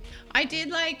 I did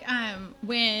like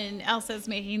when Elsa's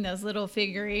making those little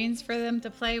figurines for them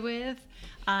to play with.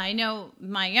 I know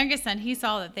my youngest son, he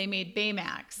saw that they made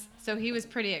Baymax, so he was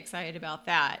pretty excited about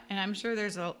that. And I'm sure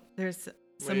there's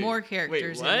some more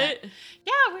characters. Wait, what? In that.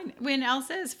 Yeah, when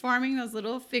Elsa is forming those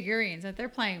little figurines that they're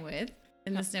playing with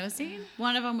in the snow scene,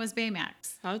 one of them was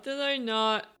Baymax. How did I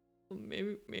not?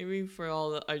 Maybe for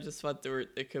all that, I just thought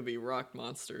they could be rock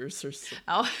monsters or something.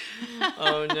 Oh.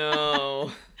 Oh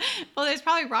no. Well, there's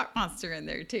probably Rock Monster in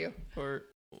there too. Or,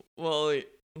 well,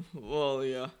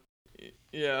 yeah.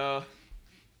 Yeah,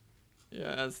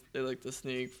 as they like to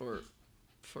sneak for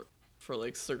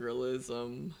like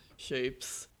surrealism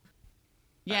shapes.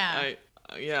 Yeah.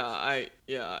 When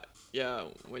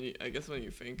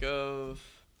you think of,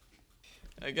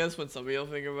 when some people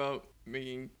think about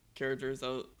making characters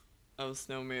out of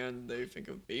Snowman, they think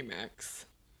of Baymax.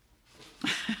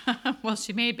 Well,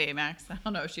 she made Baymax. I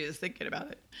don't know if she was thinking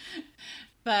about it.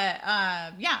 But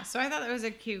yeah, so I thought that was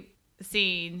a cute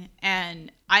scene.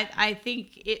 And I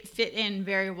think it fit in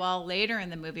very well later in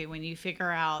the movie when you figure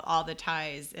out all the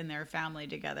ties in their family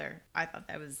together. I thought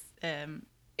that was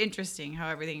interesting how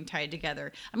everything tied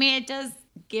together. I mean, it does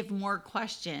give more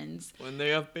questions. When they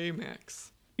have Baymax.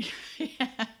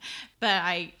 Yeah. But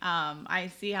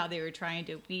I see how they were trying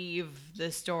to weave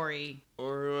the story.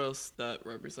 Or who else that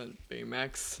represent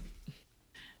Baymax?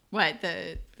 What,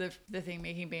 the thing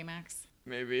making Baymax?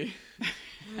 Maybe.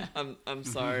 I'm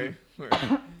sorry.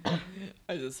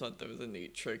 I just thought that was a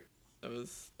neat trick. That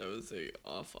was a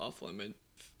off limit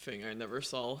thing I never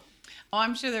saw. Oh,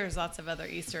 I'm sure there's lots of other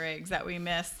Easter eggs that we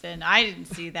missed, and I didn't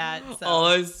see that. So. All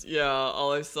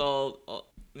I saw.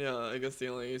 I guess the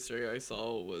only Easter egg I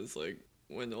saw was like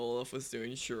when Olaf was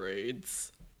doing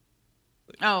charades.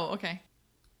 Oh, okay.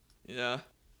 Yeah,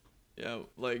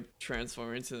 like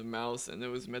transforming into the mouse, and it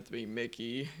was meant to be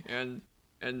Mickey, and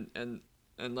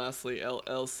lastly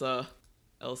Elsa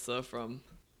from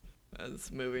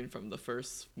as moving from the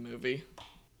first movie.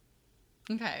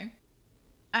 Okay.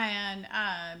 And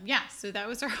yeah, so that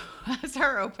was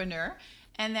our opener,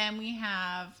 and then we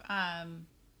have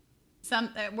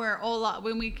where Olaf,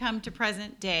 when we come to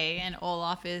present day, and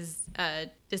Olaf is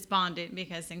despondent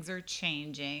because things are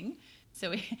changing.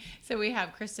 So we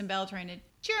have Kristen Bell trying to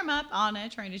cheer him up, Anna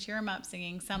trying to cheer him up,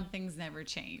 singing "Some Things Never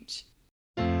Change."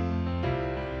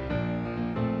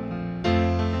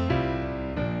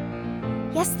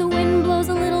 Yes, the wind blows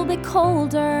a little bit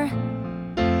colder,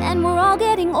 and we're all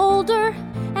getting older,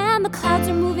 and the clouds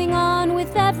are moving on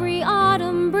with every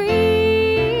autumn breeze.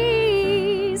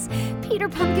 Peter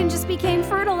Pumpkin just became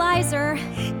fertilizer,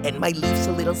 and my leaf's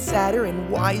a little sadder and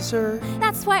wiser.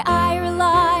 That's why I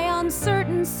rely on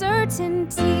certain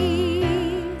certainties.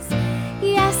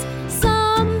 Yes,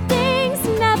 some things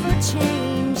never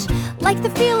change, like the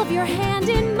feel of your hand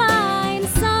in mine.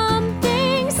 Some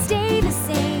things stay the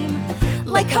same,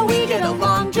 like how we get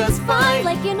along just fine,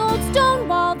 like an old stone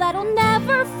wall that'll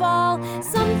never fall.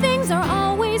 Some things are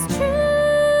always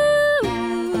true.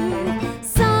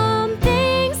 Some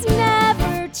things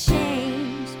never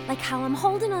change, like how I'm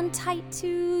holding on tight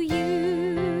to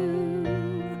you.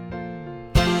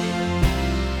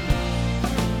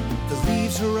 The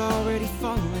leaves are already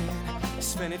falling.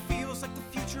 Sven, it feels like the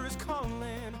future is calling.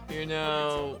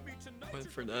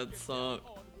 For that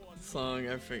song,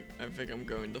 I think I'm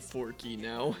going to Forky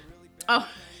now. Oh,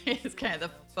 it's kind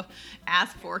of the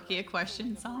Ask Forky a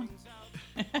Question song.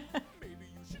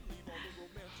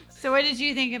 So what did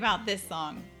you think about this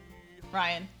song,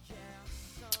 Ryan?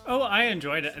 Oh, I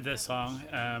enjoyed this song.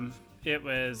 It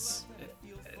was,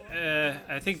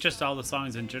 I think just all the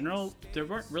songs in general, there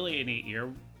weren't really any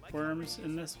earworms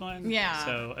in this one. Yeah.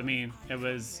 So,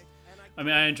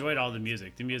 I enjoyed all the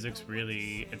music. The music's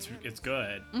really, it's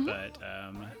good, but,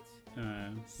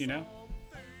 I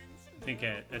think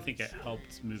it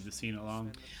helped move the scene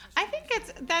along. I think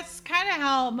that's kind of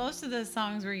how most of the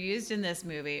songs were used in this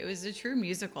movie. It was a true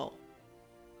musical.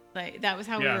 Like that was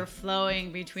how we were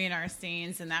flowing between our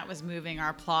scenes, and that was moving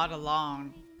our plot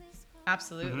along.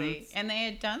 Absolutely. And they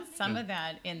had done some of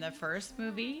that in the first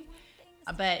movie,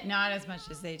 but not as much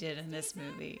as they did in this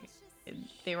movie.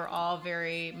 They were all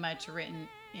very much written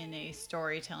in a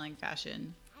storytelling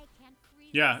fashion.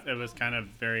 Yeah, it was kind of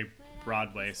very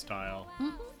Broadway style.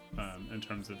 In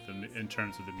terms of the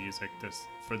music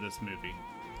for this movie.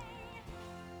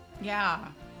 Yeah,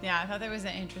 I thought that was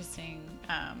an interesting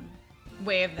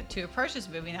way to approach this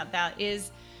movie. Now that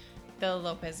is the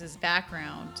Lopez's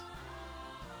background,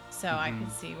 so I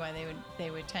could see why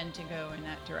they would tend to go in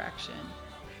that direction.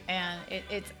 And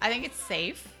I think it's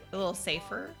safe, a little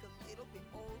safer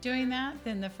doing that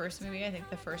than the first movie. I think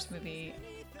the first movie,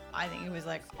 it was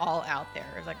like all out there.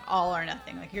 It was like all or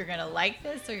nothing. Like you're gonna like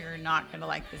this or you're not gonna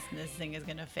like this, and this thing is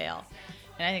gonna fail.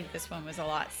 And I think this one was a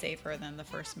lot safer than the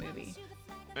first movie.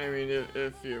 I mean,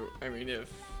 if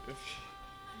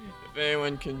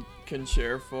anyone can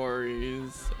share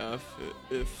Forey's,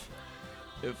 if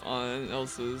Anna and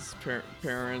Elsa's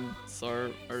parents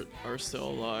are still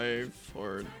alive,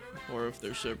 or if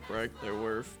they're shipwrecked, they're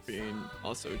worth being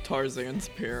also Tarzan's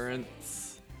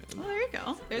parents. Well, there you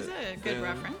go. There's a good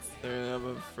reference. They're gonna have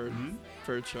a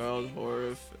third child, or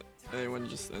if anyone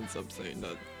just ends up saying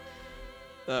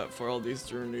that for all these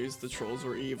journeys the trolls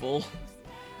were evil.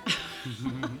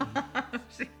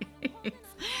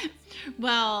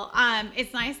 Well,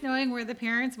 it's nice knowing where the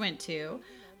parents went to.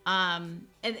 An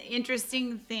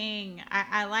interesting thing,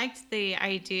 I liked the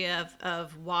idea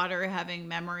of water having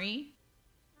memory.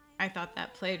 I thought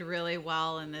that played really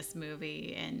well in this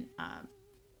movie and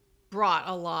brought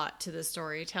a lot to the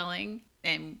storytelling.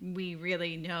 And we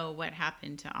really know what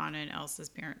happened to Anna and Elsa's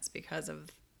parents because of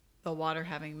the water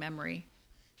having memory.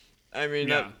 I mean,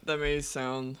 Yeah. that may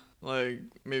sound like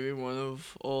maybe one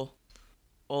of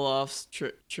Olaf's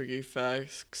tricky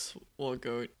facts while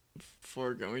going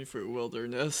through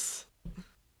wilderness.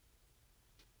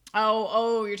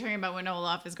 Oh, you're talking about when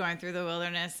Olaf is going through the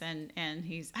wilderness and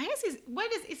he's, I guess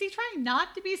is he trying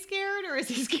not to be scared or is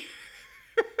he scared?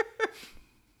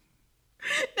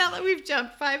 Now that we've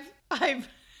jumped five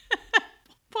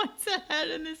points ahead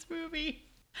in this movie.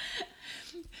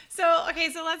 So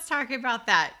let's talk about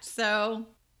that. So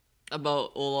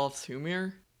About Olaf's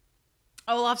humor?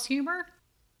 Olaf's humor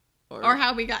or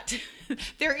how we got to,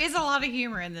 there is a lot of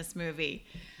humor in this movie.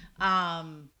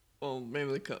 Well,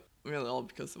 mainly all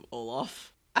because of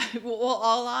Olaf. Well,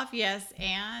 Olaf, yes,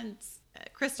 and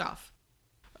Kristoff.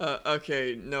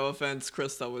 Okay, no offense,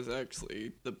 Kristoff was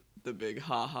actually the big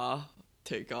haha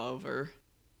takeover.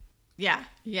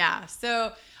 Yeah.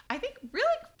 So I think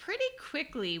really pretty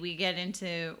quickly we get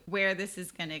into where this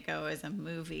is going to go as a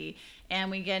movie, and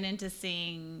we get into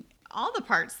seeing all the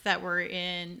parts that were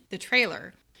in the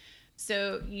trailer.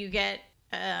 So you get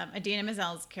Idina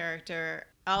Menzel's character,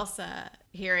 Elsa,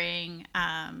 hearing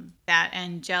that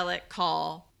angelic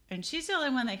call, and she's the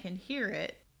only one that can hear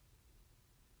it,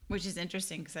 which is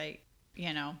interesting because I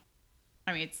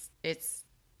mean, it's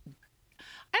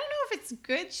I don't know if it's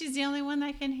good she's the only one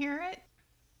that can hear it.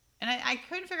 And I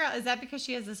couldn't figure out, is that because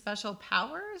she has the special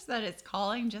powers that it's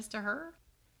calling just to her?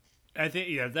 I think,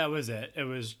 yeah, that was it. It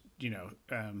was, it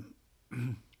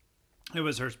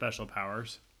was her special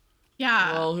powers.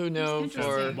 Yeah. Well, who It's knows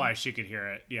interesting. Why she could hear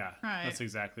it. Yeah. Right. That's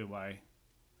exactly why.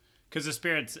 Because the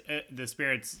spirits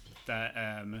that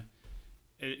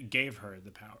it gave her the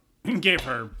power, gave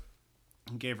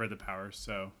her the power.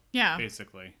 So Yeah.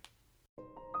 basically.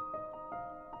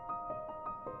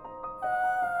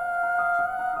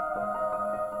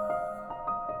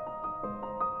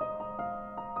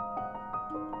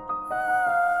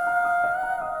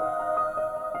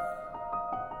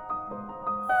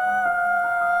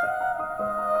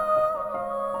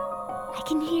 I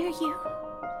can hear you,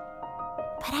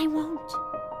 but I won't.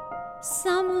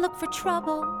 Some look for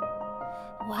trouble,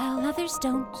 while others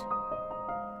don't.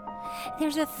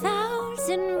 There's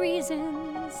 1,000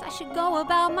 reasons I should go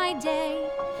about my day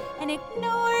and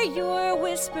ignore your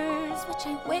whispers, which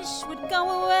I wish would go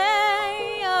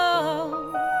away.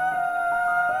 Oh.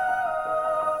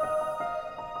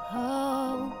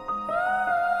 Oh.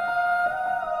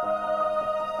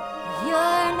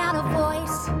 You're not a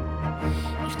voice,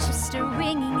 you're just a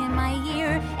ringing in my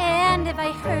ear. And if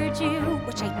I heard you,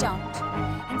 which I don't,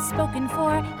 and spoken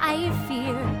for, I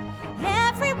fear.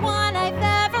 Everyone I've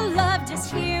ever loved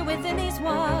is here within these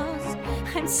walls.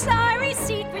 I'm sorry,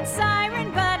 secret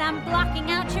siren, but I'm blocking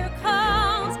out your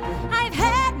calls. I've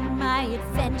had my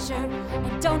adventure,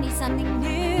 I don't need something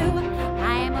new.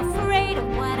 I am afraid of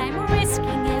what I'm risking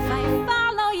if I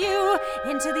follow you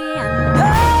into the unknown.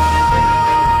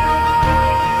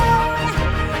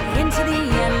 Into the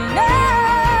unknown.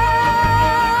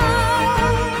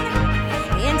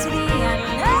 Into the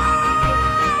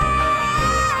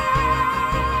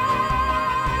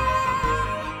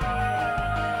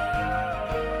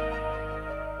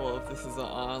Well, if this is an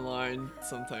online,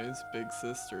 sometimes big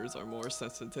sisters are more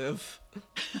sensitive.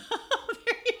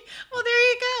 Well,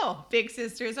 there you go. Big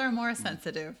sisters are more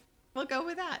sensitive. We'll go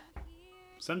with that.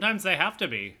 Sometimes they have to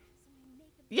be.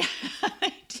 Yeah,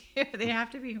 they do. They have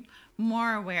to be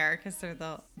more aware because they're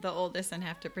the oldest and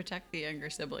have to protect the younger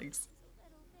siblings.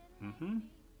 Mm-hmm.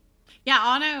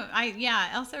 Yeah,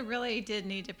 Elsa really did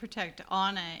need to protect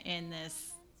Anna in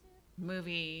this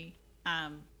movie.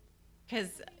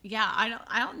 Because I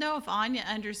don't know if Anya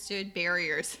understood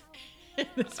barriers. In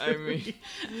this I movie.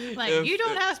 mean, Like, if- you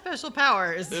don't have special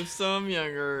powers. If some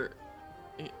younger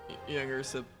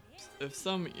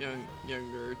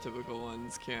typical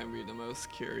ones can be the most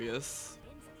curious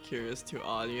to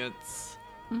audience.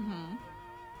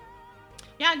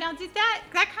 Yeah, now did that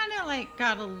kind of like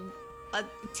got a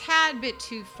tad bit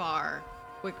too far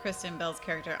with Kristen Bell's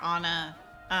character Anna,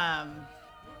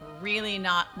 really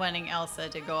not wanting Elsa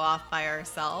to go off by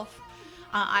herself.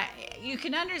 You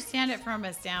can understand it from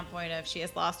a standpoint of she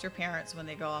has lost her parents when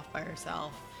they go off by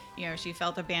herself. You know, she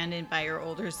felt abandoned by her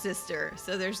older sister.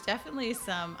 So there's definitely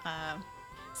some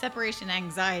separation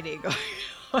anxiety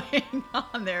going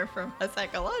on there from a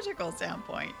psychological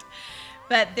standpoint.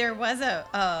 But there was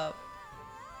a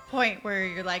point where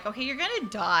you're like, okay, you're gonna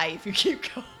die if you keep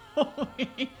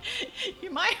going.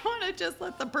 You might want to just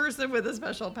let the person with the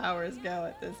special powers go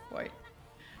at this point.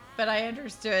 But I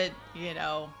understood,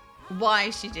 why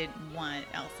she didn't want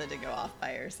Elsa to go off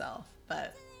by herself.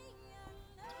 But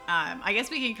I guess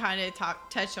we can kind of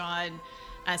touch on.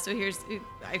 So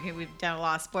we've done a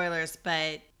lot of spoilers,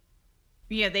 but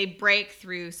they break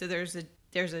through. So there's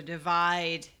a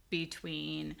divide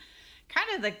between kind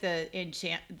of like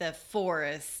the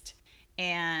forest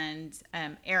and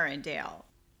Arendelle.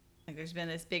 Like there's been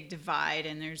this big divide,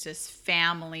 and there's this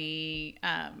family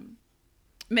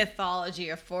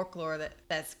mythology or folklore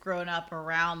that's grown up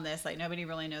around this. Like nobody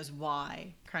really knows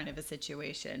why, kind of a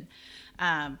situation.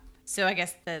 So I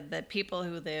guess the people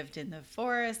who lived in the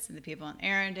forest and the people in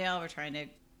Arendelle were trying to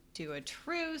do a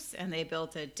truce, and they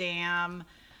built a dam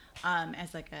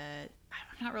as like I'm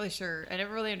not really sure. I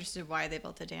never really understood why they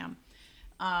built a dam.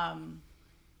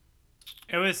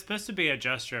 It was supposed to be a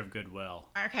gesture of goodwill.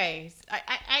 Okay,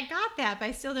 I got that, but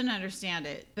I still didn't understand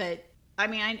it. But I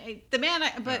mean, the man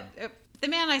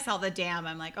I saw the dam,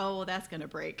 I'm like, oh, well, that's gonna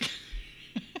break.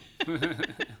 We'll see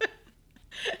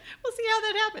how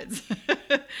that happens.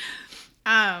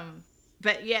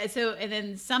 But yeah, and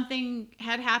then something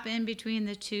had happened between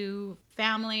the two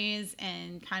families,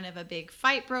 and kind of a big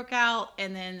fight broke out,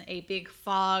 and then a big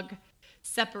fog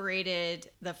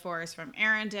separated the forest from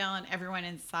Arendelle, and everyone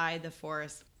inside the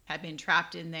forest had been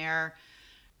trapped in there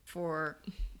for,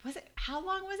 how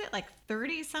long was it? Like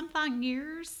 30 something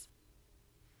years?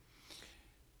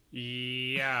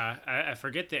 Yeah, I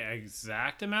forget the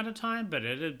exact amount of time, but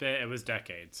it was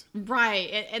decades.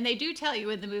 Right, and they do tell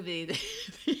you in the movie.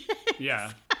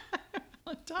 Yeah.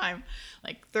 Time,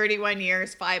 like 31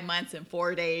 years, 5 months, and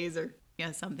 4 days, or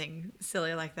something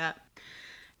silly like that.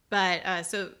 But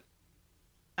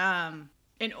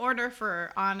in order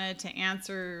for Anna to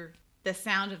answer the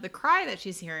sound of the cry that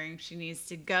she's hearing, she needs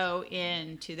to go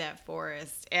into that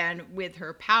forest, and with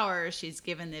her power, she's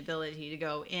given the ability to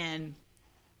go in.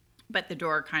 But the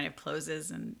door kind of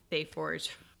closes, and they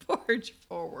forge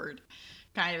forward,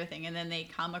 kind of a thing. And then they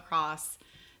come across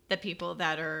the people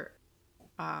that are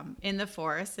in the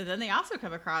forest. And then they also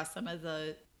come across some of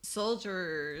the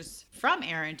soldiers from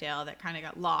Arendelle that kind of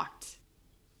got locked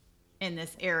in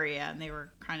this area, and they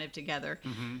were kind of together.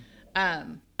 Mm-hmm.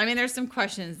 I mean, there's some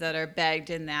questions that are begged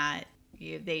in that.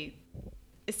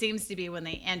 It seems to be when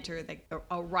they enter,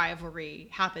 a rivalry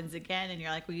happens again, and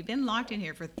you're like, well, you've been locked in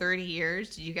here for 30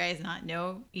 years. Did you guys not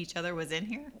know each other was in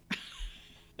here?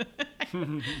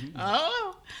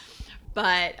 Oh,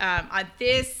 but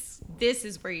this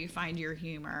is where you find your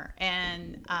humor,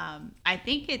 and I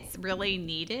think it's really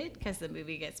needed because the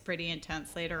movie gets pretty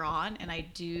intense later on, and I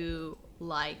do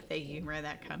like the humor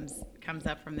that comes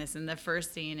up from this. And the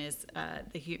first scene is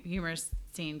the humor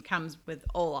scene comes with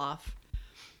Olaf.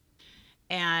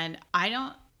 And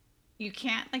you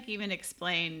can't even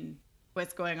explain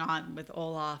what's going on with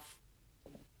Olaf.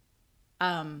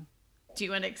 Do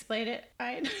you want to explain it,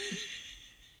 Ryan?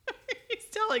 He's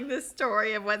telling this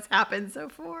story of what's happened so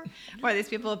far, why these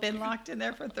people have been locked in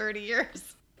there for 30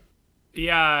 years.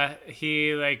 Yeah, he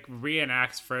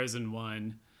reenacts Frozen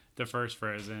 1, the first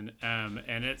Frozen,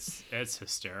 and it's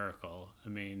hysterical. I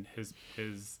mean, his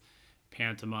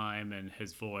pantomime and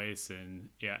his voice, and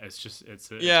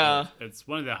it's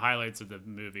one of the highlights of the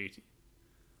movie.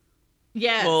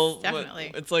 Yes, well,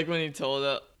 definitely. It's like when he told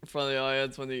it in front of the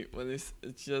audience,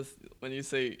 it's just when you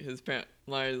say his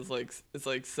line is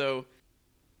it's so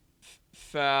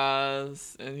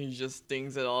fast, and he just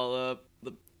stings it all up.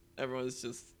 Everyone's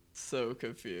just so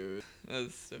confused,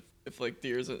 as if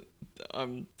deers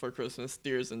for Christmas,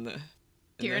 deers in the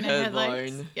Deer in the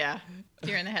headlights. Yeah,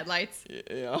 deer in the headlights.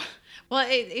 Yeah. Well,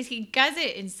 he does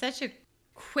it in such a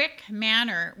quick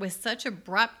manner with such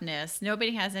abruptness.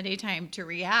 Nobody has any time to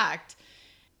react.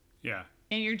 Yeah.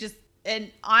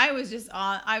 And I was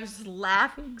just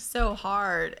laughing so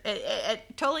hard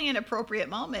at totally inappropriate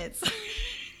moments.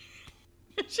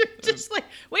 You're just like,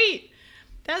 wait,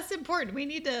 that's important. We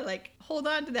need to hold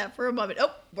on to that for a moment.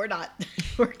 Oh, we're not.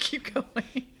 We're keep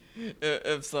going.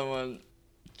 If someone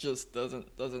just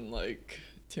doesn't like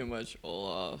too much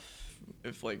Olaf,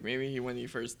 if maybe when he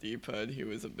first debuted, he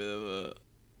was a bit of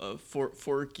a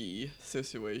forky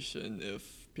situation.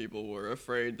 If people were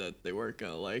afraid that they weren't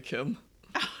gonna like him.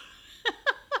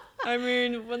 I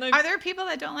mean, are there people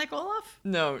that don't like Olaf?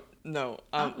 No.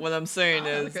 What I'm saying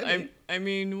is,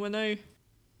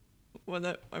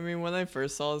 when I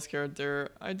first saw his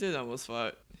character, I did almost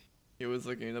thought he was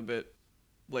looking a bit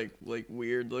like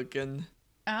weird looking.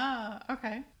 Oh,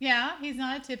 okay. Yeah, he's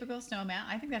not a typical snowman.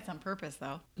 I think that's on purpose,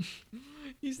 though.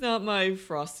 He's not my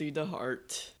Frosty the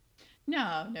Heart.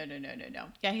 No.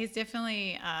 Yeah, he's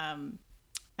definitely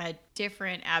a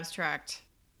different abstract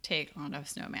take on a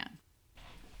snowman.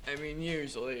 I mean,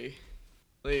 usually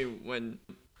when,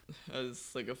 as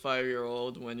like a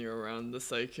 5-year-old, when you're around the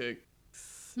psychics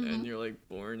and you're like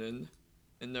born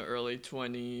in the early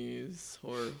 20s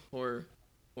or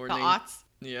The aughts?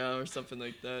 yeah, or something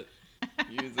like that.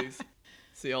 You usually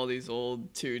see all these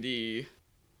old 2D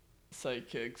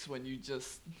sidekicks when you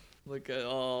just look at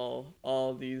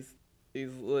all these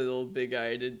little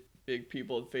big-eyed, big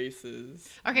people faces.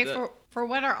 Okay, that- for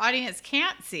what our audience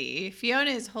can't see,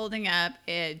 Fiona is holding up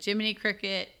a Jiminy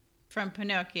Cricket from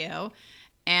Pinocchio,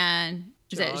 and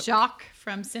is it Jacques. Jacques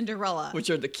from Cinderella? which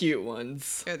are the cute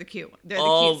ones. They're the cute one. They're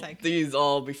all the cute sidekicks. these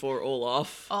all before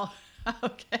Olaf, Oh,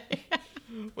 okay.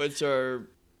 which are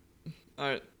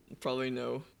probably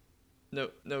no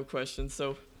question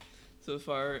so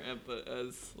far, but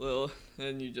as little,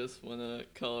 and you just want to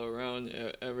color around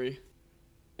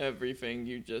everything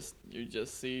you just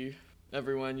see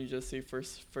everyone you just see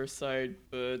first sight,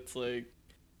 but it's like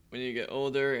when you get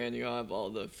older and you have all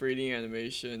the 3D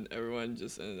animation, everyone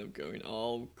just ended up going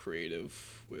all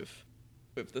creative with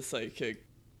the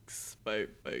sidekicks by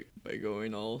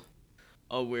going all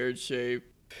weird shape.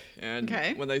 And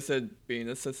Okay. when I said being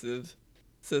a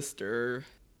sister,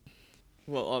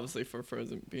 well, obviously for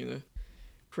Frozen being a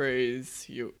craze,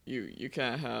 you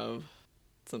can't have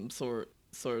some sort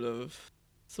of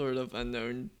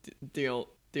unknown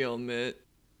dealment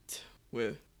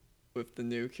with the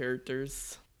new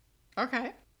characters.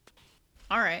 Okay.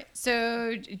 All right.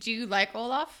 So, do you like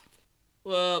Olaf?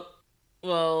 Well,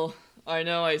 I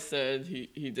know I said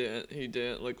he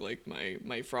didn't look like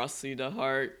my Frosty the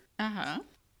Heart, Uh-huh.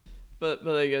 but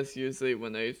I guess usually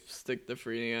when I stick the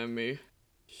 3D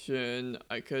animation,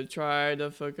 I could try to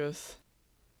focus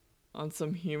on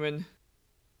some human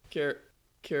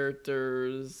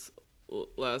characters.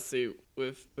 Lastly,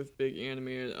 with big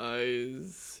animated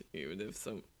eyes, even if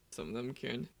some of them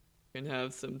can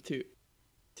have some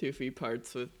toothy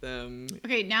parts with them.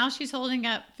 Okay, now she's holding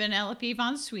up Vanellope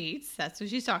von Sweets. That's what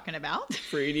she's talking about.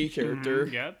 3D character.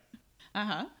 Yep.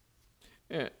 Uh-huh.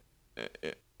 Yeah,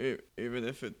 even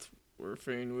if it's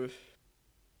working with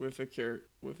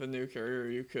a new character,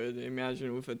 you could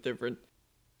imagine with a different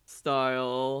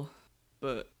style.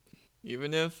 But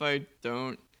even if I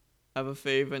don't have a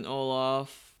fave in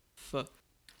Olaf,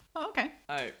 Oh, okay.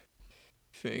 I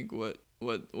think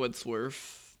what's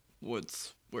worth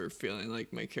feeling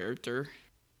like my character.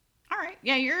 All right.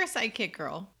 Yeah, you're a sidekick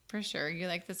girl for sure. You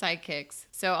like the sidekicks.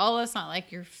 So Olaf's not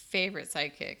like your favorite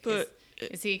sidekick. But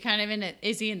is he kind of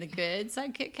is he in the good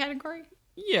sidekick category?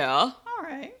 yeah, All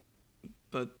right.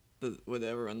 but would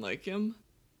everyone like him?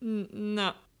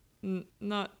 Not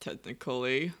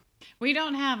technically. We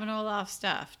don't have an Olaf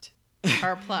stuffed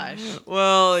or plush.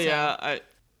 Well, So- yeah, I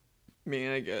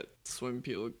get when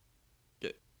people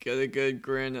get a good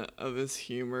grin of his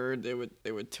humor, they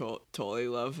would totally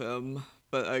love him.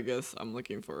 But I guess I'm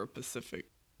looking for a specific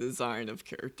design of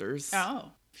characters.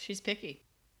 Oh, she's picky.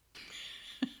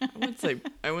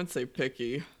 I wouldn't say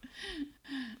picky.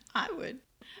 I would.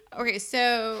 Okay,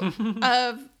 so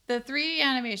of the 3D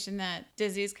animation that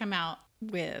Disney's come out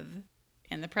with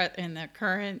in the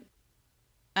current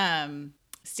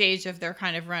stage of their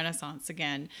kind of renaissance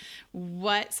again,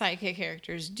 what sidekick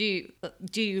characters do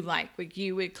you like? Like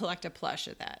you would collect a plush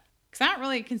of that? Because I don't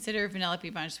really consider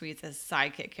Vanellope von Sweets a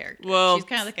sidekick character. Well, she's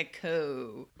kind of like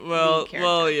a Well,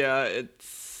 character. yeah,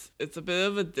 it's a bit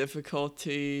of a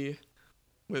difficulty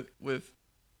with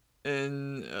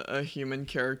in a human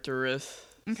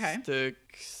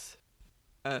characteristics.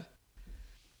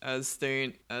 As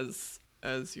staying as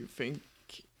you think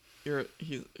as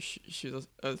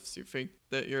you think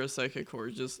that you're a psychic or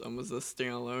just almost a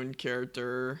standalone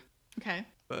character, Okay.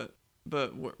 but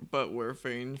we're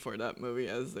famed for that movie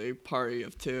as a party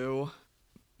of two.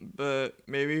 But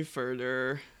maybe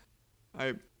further,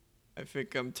 I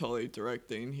think I'm totally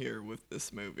directing here with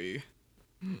this movie.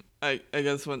 I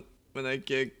guess when I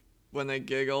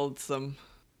giggled some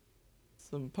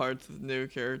parts of new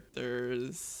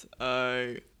characters,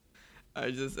 I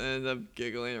just ended up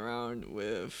giggling around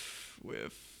with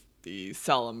the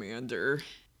salamander.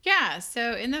 Yeah,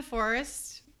 so in the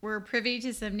forest, we're privy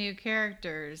to some new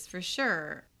characters for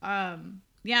sure.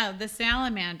 Yeah, the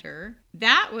salamander,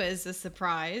 that was a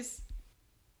surprise.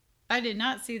 I did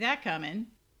not see that coming.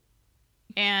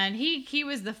 And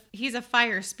he's a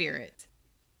fire spirit.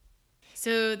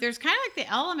 So there's kind of like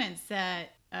the elements that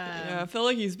Yeah, I feel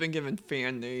like he's been given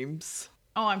fan names.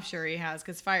 Oh, I'm sure he has,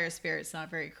 because Fire Spirit's not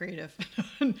very creative.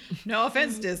 No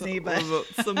offense, Disney, but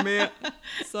What about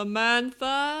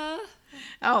Samantha?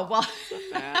 oh well.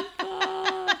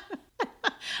 Samantha.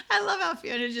 I love how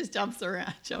Fiona just jumps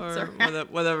around. Or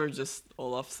whatever just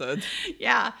Olaf said.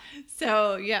 Yeah.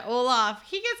 So yeah, Olaf,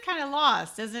 he gets kind of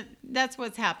lost, doesn't? That's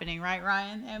what's happening, right,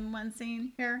 Ryan? In one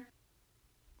scene here.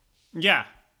 Yeah,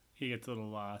 he gets a little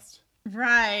lost.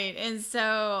 Right, and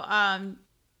so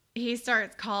he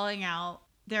starts calling out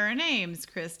their names: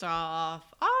 Kristoff,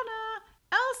 Anna,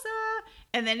 Elsa,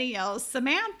 and then he yells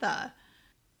Samantha.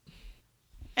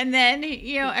 And then,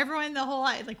 everyone, the whole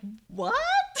night, like, what?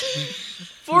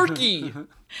 Forky. And then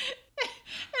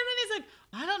he's like,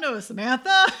 I don't know,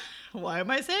 Samantha. Why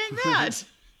am I saying that?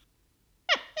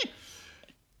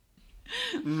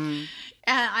 And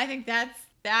I think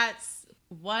that's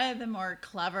one of the more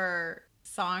clever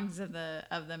songs of the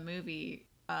movie,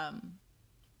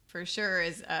 for sure,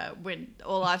 is when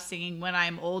Olaf's singing "When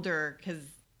I'm Older," because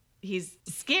he's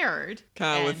scared.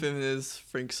 Kind of and- within his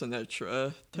Frank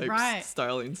Sinatra type Right.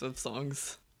 stylings of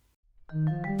songs.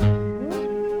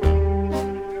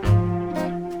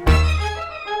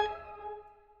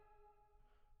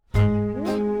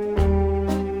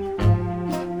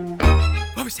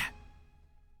 What was that?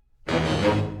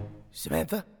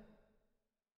 Samantha?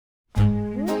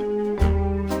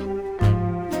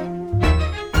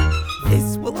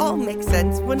 This will all make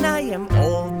sense when I am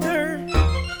older.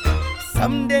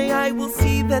 Someday I will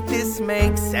see that this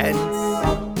makes sense.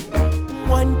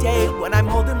 One day when I'm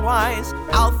old and wise,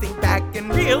 I'll think back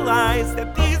and realize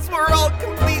that these were all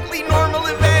completely normal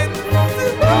events.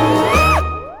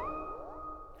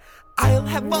 I'll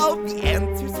have all the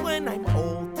answers when I'm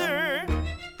older.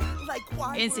 Like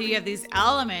why And so you have these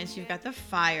elements. You've got the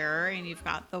fire, and you've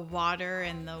got the water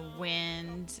and the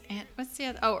wind, and what's the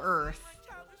other? Oh, earth,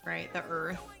 right? The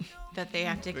earth that they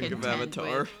have to Think of contend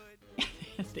Avatar. with.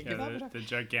 Think of Yeah, Avatar. the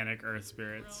gigantic earth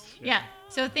spirits. Yeah.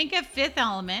 So think of Fifth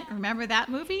Element. Remember that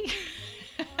movie?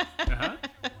 Uh-huh.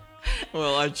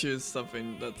 Well, I choose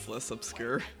something that's less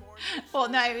obscure. Well,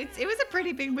 no, it was a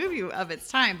pretty big movie of its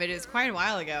time, but it was quite a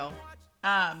while ago.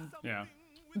 Yeah.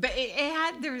 But it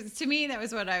had, to me, that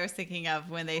was what I was thinking of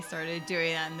when they started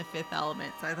doing that in the Fifth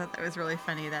Element. So I thought that was really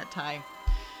funny that time.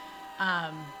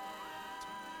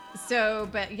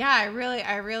 But yeah, I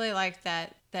really liked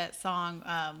that song,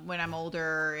 When I'm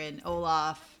Older, and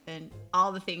Olaf and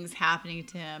all the things happening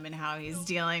to him and how he's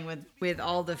dealing with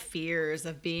all the fears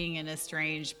of being in a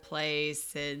strange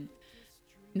place and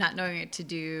not knowing what to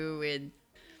do and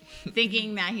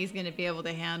thinking that he's going to be able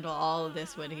to handle all of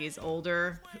this when he's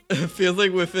older. It feels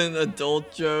like within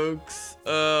adult jokes.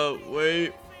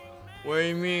 Wait, what do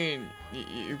you mean?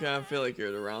 You kind of feel like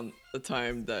you're around the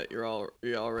time that you're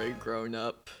already grown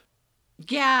up.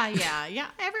 Yeah.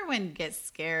 Everyone gets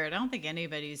scared. I don't think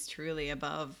anybody's truly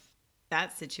above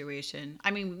that situation.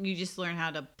 I mean, you just learn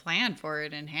how to plan for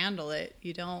it and handle it.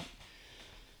 You don't,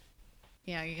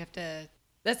 you have to,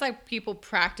 that's like people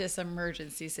practice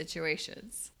emergency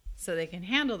situations so they can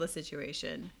handle the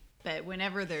situation. But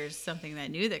whenever there's something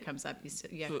that new that comes up, you still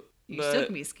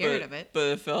can be scared of it. But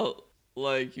it felt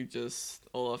like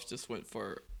Olaf just went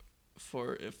for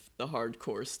if the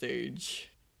hardcore stage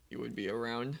you would be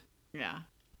around. Yeah.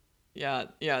 Yeah,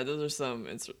 those are some,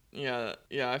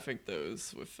 I think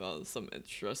those with some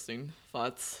interesting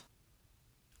thoughts.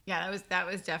 Yeah, that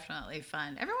was definitely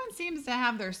fun. Everyone seems to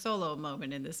have their solo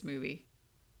moment in this movie.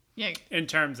 Yeah. In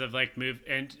terms of like move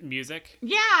and music.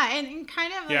 Yeah, and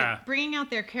kind of like bringing out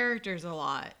their characters a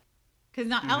lot.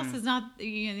 Because Elsa's not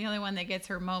the only one that gets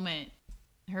her moment,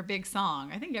 her big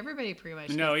song. I think everybody pretty much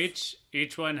No, gets...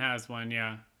 each one has one,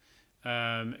 yeah.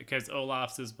 Because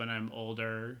Olaf's is When I'm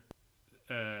Older.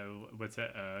 What's it?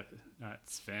 Not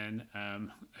Sven.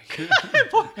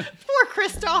 Poor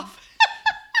Kristoff.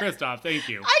 Kristoff, thank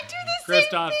you. I do the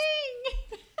Kristoff, same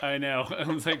thing. I know. I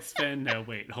was like, Sven. No,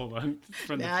 wait, hold on.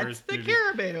 From the That's first the movie.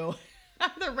 caribou.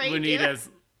 The reindeer. When he does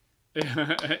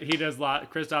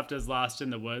Kristoff does Lost in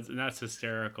the Woods, and that's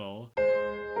hysterical.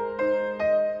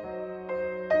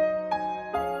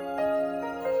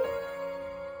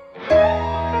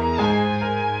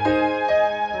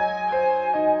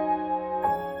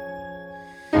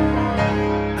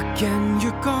 Again,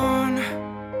 you're gone,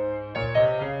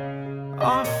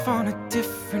 off on a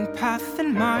different path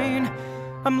than mine.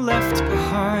 I'm left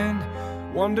behind,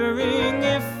 wondering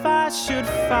if I should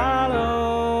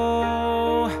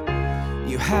follow.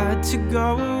 You had to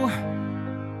go,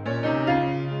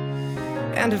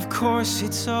 and of course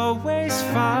it's always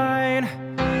fine.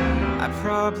 I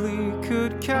probably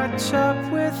could catch up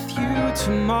with you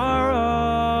tomorrow.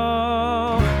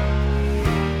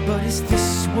 But is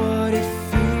this what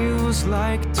it feels like?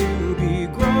 like to be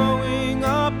growing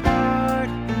apart?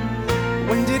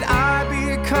 When did I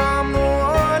become the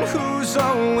one who's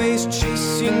always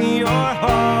chasing your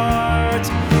heart?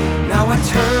 Now I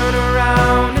turn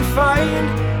around and find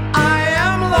I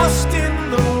am lost in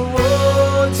the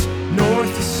woods.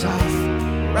 North is south,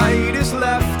 right is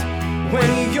left.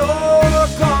 When you're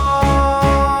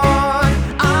gone,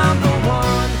 I'm the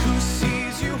one who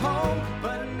sees you home,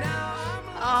 but now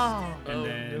I'm Oh, And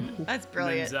then that's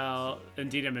brilliant.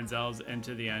 Idina Menzel's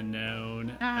Into the Unknown.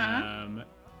 Uh-huh.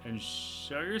 And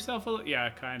Show Yourself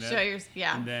kind of. Show yours,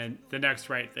 yeah. And then the next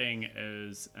right thing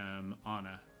is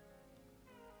Anna.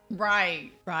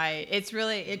 Right. It's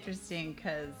really interesting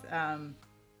because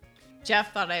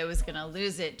Jeff thought I was gonna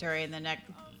lose it during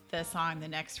the song "The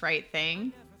Next Right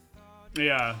Thing."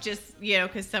 Yeah. Just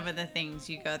because some of the things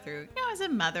you go through, as a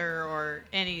mother or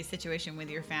any situation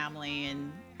with your family,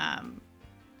 and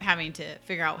having to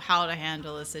figure out how to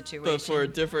handle a situation. But for a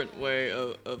different way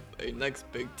of a next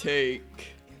big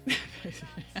take.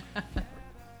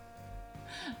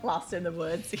 Lost in the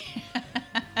woods.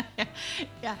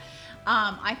 Yeah.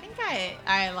 I think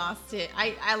I lost it.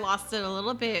 I lost it a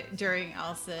little bit during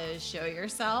Elsa's Show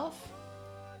Yourself.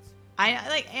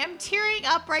 I am tearing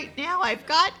up right now. I've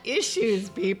got issues,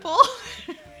 people.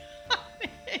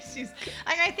 Issues.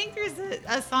 I think there's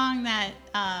a song that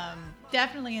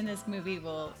definitely in this movie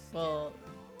will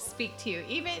speak to you.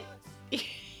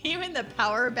 Even the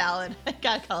power ballad. I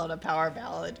gotta call it a power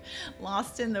ballad.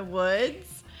 Lost in the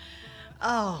Woods.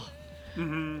 Oh.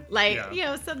 Mm-hmm.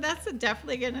 So that's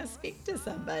definitely gonna speak to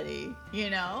somebody,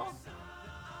 No,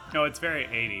 it's very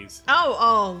 80s.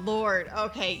 Oh, Lord.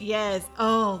 Okay, yes.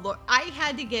 Oh, Lord. I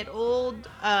had to get old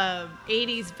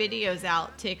 80s videos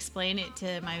out to explain it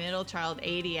to my middle child,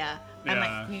 Adia. Yeah. I'm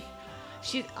like,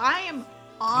 I am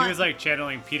on. He was like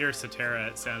channeling Peter Cetera,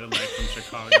 it sounded like, from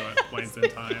Chicago at points in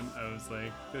time. I was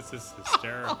like, this is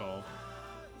hysterical.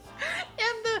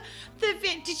 And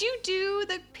did you do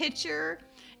the picture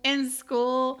in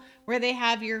school where they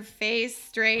have your face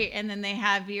straight and then they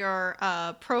have your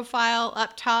profile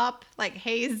up top, like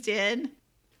hazed in?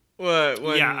 What?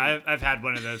 Yeah, I've had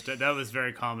one of those. That was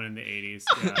very common in the 80s.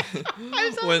 Yeah.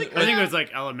 I When- I think it was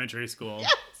like elementary school.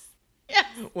 Yes.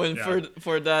 When Yeah.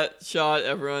 for that shot,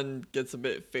 everyone gets a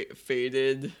bit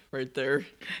faded right there.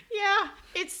 Yeah.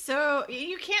 It's so,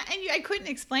 you can't, and I couldn't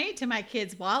explain it to my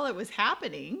kids while it was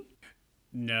happening.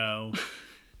 No.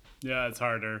 Yeah, it's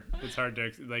harder. It's hard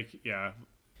to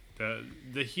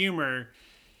the humor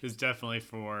is definitely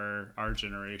for our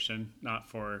generation, not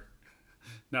for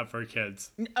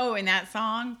kids. Oh, in that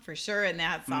song? For sure in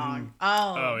that song.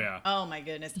 Oh, yeah. Oh, my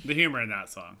goodness. The humor in that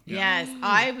song. Yeah. Yes,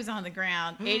 I was on the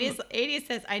ground. 80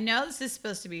 says, I know this is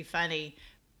supposed to be funny,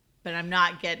 but I'm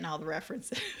not getting all the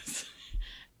references.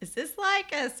 Is this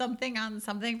like something from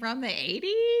the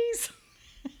 80s?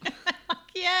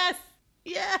 Yes.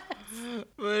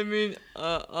 But I mean,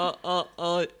 I'll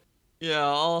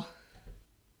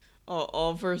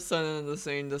first send in the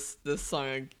same this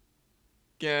song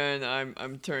again.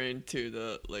 I'm turning to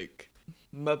the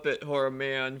Muppet Horror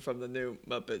Man from the new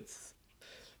Muppets,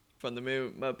 film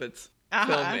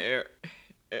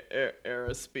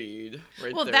era speed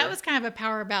right Well, there. that was kind of a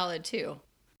power ballad too.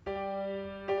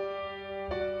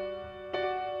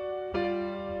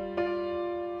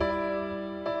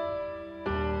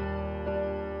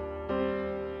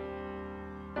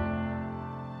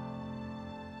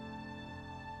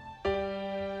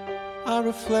 I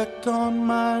reflect on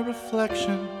my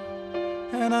reflection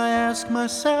and I ask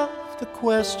myself the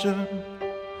question,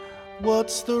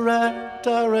 what's the right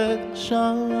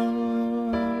direction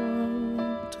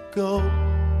to go?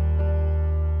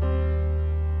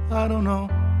 I don't know.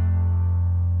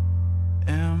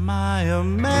 Am I a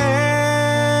man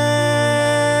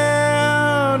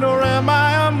or am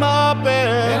I a Muppet?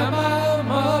 Am I a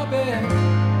Muppet?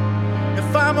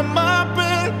 If I'm a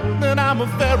Muppet, then I'm a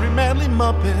very manly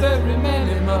Muppet. Very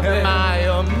manly Muppet. Am I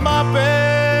a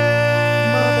Muppet?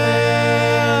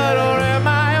 Or am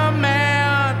I a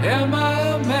man? Am I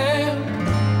a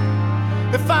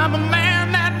man? If I'm a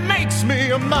man, that makes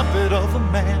me a Muppet of a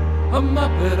man. A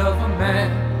Muppet of a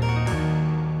man.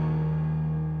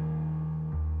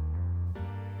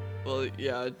 Well,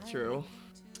 yeah, true.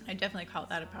 I definitely call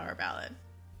that a power ballad.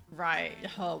 Right.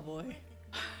 Oh, boy.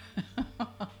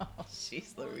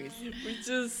 Jeez Louise. We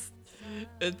just,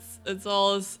 it's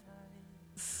all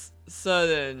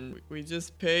sudden. We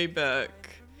just pay back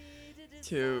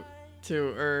to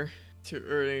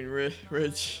earning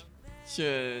rich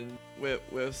with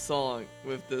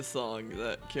this song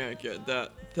that can't get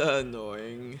that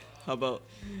annoying. How about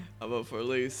for at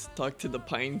least talk to the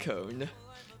pine cone?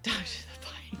 Dr. the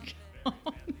Pine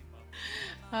Cone.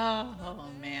 Oh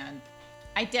man.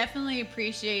 I definitely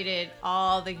appreciated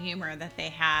all the humor that they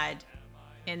had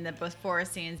in the before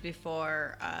scenes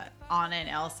before Anna and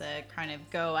Elsa kind of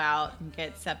go out and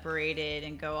get separated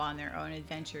and go on their own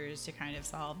adventures to kind of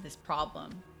solve this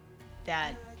problem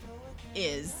that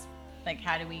is like,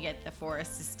 how do we get the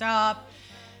forest to stop?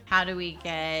 How do we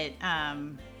get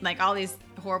like all these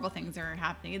horrible things are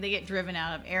happening? They get driven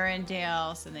out of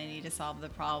Arendelle, so they need to solve the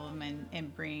problem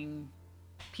and bring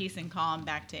peace and calm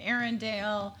back to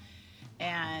Arendelle.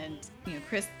 And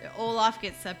Olaf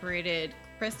gets separated,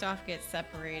 Kristoff gets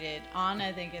separated,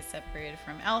 Anna then gets separated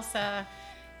from Elsa,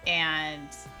 and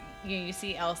you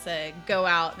see Elsa go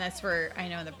out, and that's where I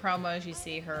know in the promos you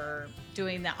see her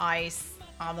doing the ice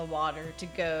on the water to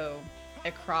go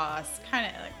across, kind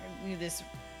of like this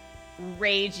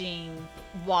raging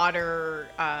water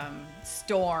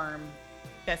storm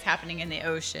that's happening in the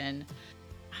ocean.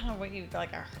 I don't know what you like,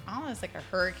 almost like a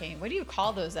hurricane. What do you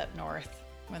call those up north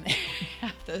when they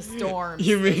have those storms?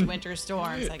 You mean those winter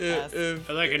storms, I guess.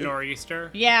 Like a nor'easter?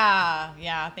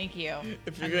 Yeah. Thank you.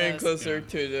 If you're And getting those- closer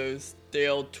to those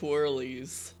Dale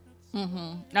twirlies.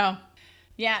 No.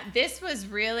 Yeah, this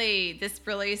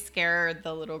really scared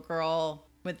the little girl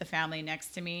with the family next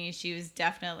to me. She was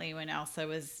definitely, when Elsa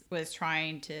was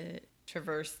trying to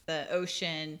traverse the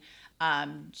ocean,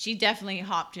 she definitely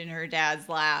hopped in her dad's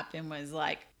lap and was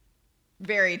like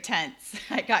very tense.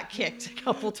 I got kicked a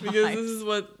couple times. Because this is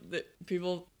what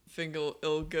people think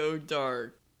it'll go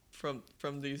dark from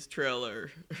these trailers.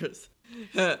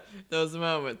 Those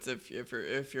moments, if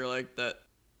you're like that,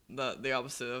 the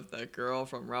opposite of that girl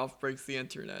from Ralph Breaks the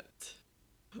Internet.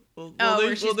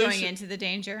 Where she's going into the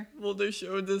danger. Will they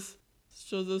show this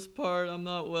part? I'm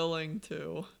not willing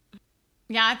to.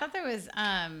 Yeah, I thought that was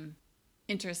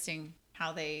interesting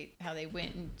how they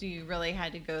went and you really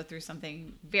had to go through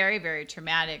something very, very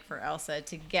traumatic for Elsa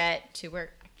to get to where,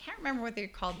 I can't remember what they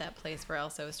called that place where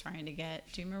Elsa was trying to get.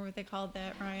 Do you remember what they called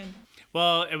that, Ryan?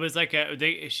 Well, it was like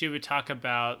she would talk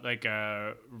about like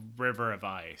a river of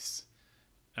ice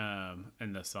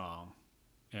in the song,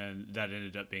 and that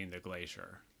ended up being the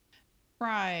glacier.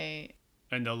 Right.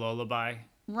 And the lullaby.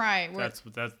 Right.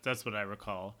 That's what I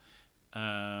recall.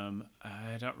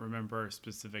 I don't remember a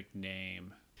specific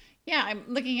name. Yeah, I'm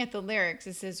looking at the lyrics.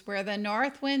 It says, "Where the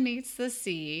north wind meets the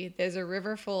sea, there's a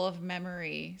river full of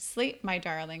memory. Sleep, my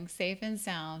darling, safe and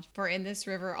sound, for in this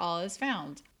river all is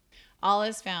found. All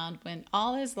is found. When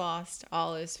all is lost,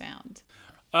 all is found."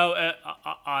 Oh,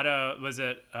 Otto, was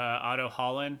it Otto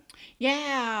Holland?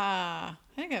 Yeah,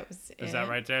 I think that was it. Is that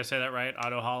right? Did I say that right?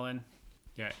 Otto Holland?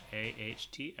 Yeah,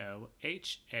 AHTOHALLAN.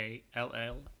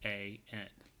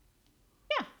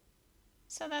 Yeah.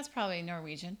 So that's probably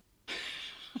Norwegian.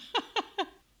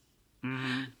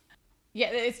 Mm-hmm.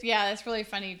 Yeah, that's really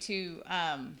funny too.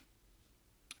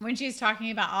 When she's talking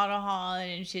about Otto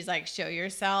Holland and she's like, "Show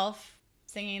yourself,"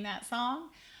 singing that song.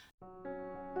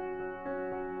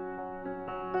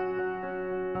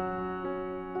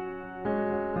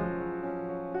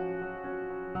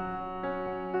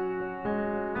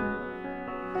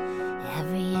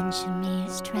 Every inch of me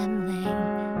is trembling,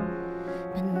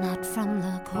 but not from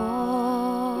the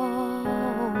cold.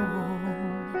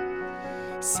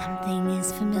 Something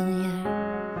is familiar,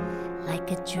 like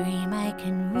a dream I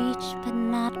can reach, but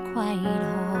not quite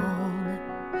hold.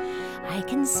 I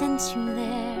can sense you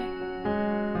there,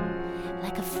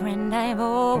 like a friend I've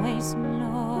always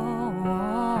known.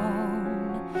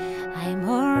 I'm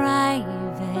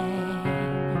arriving,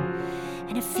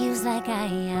 and it feels like I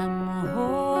am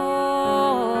home.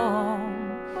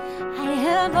 I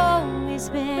have always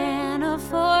been a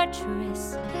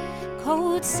fortress,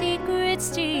 cold secrets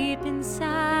deep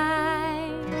inside.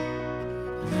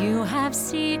 You have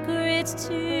secrets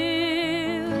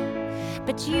too,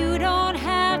 but you don't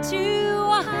have to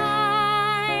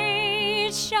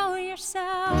hide. Show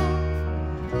yourself,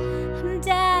 I'm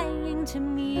dying to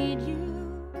meet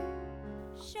you.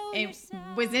 Show It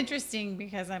yourself. was interesting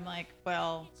because I'm like,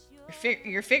 well,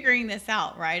 you're figuring this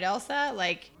out, right, Elsa?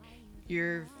 Like,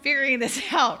 you're figuring this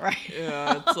out, right?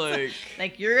 Yeah, it's like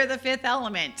Like, you're the fifth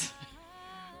element.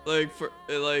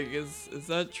 is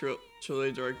that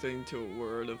truly directing to a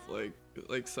word of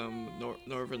like some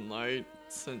northern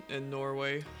lights in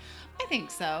Norway? I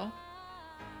think so.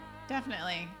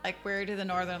 Definitely. Like, where do the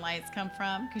northern lights come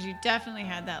from? Because you definitely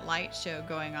had that light show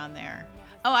going on there.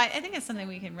 Oh, I think it's something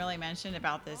we can really mention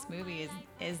about this movie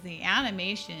is the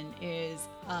animation is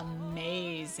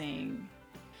amazing.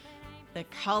 The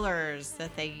colors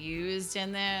that they used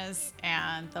in this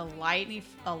and the light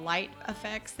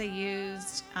effects they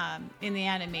used in the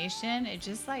animation, it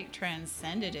just like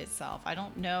transcended itself. I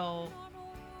don't know.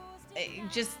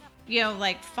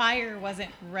 like fire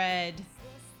wasn't red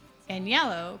and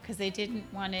yellow because they didn't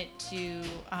want it to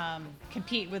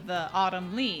compete with the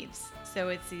autumn leaves. So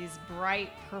it's these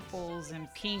bright purples and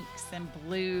pinks and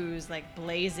blues like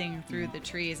blazing through the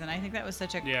trees. And I think that was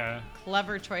such a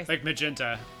clever choice. Like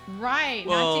magenta. Right.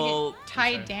 Well, not to get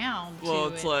tied down to Well,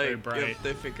 it's it. Very like bright. if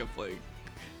they think of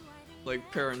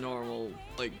like paranormal,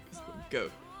 like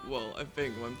goat. Well, I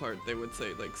think one part they would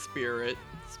say like spirit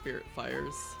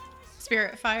fires.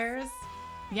 Spirit fires.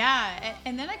 Yeah,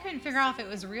 and then I couldn't figure out if it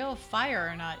was real fire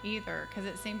or not either, because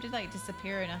it seemed to like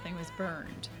disappear and nothing was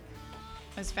burned.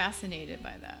 I was fascinated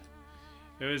by that.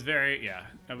 It was very,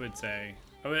 I would say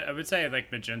like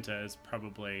magenta is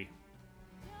probably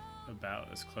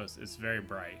about as close. It's very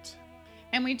bright.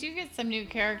 And we do get some new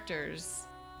characters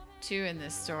too in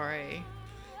this story.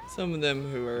 Some of them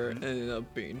who are ended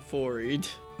up being forried.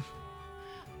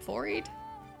 Forried?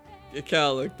 It kind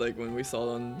of looked like when we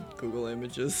saw it on Google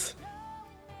Images.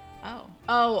 Oh.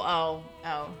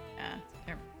 Yeah.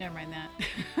 Never mind that.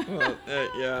 Well,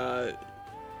 yeah,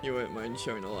 you wouldn't mind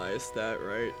showing Elias that,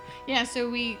 right? Yeah, so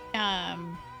we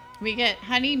get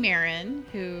Honey Marin,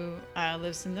 who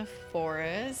lives in the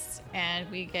forest, and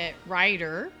we get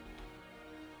Ryder,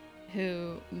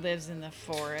 who lives in the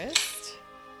forest.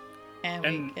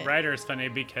 And Ryder's funny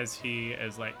because he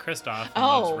is like Kristoff and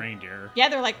Oh. loves reindeer. Yeah,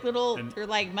 they're like little, And- they're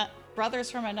like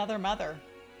brothers from another mother.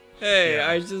 Hey, Yeah,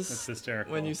 I that's just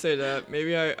hysterical. when you say that,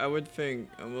 maybe I would think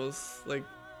almost like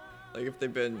if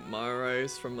they've been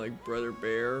modernized from like Brother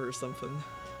Bear or something.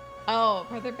 Oh,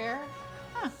 Brother Bear?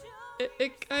 Huh.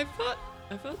 I thought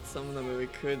some of the movie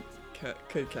could kind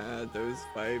of add those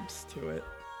vibes to it.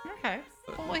 Okay.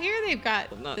 Well, here they've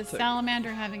got Well, not the technically.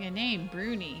 salamander having a name,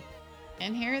 Bruni.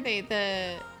 And here they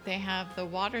have the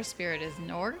water spirit as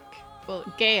Nork. Well,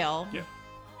 Gale. Yeah.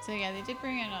 So yeah, they did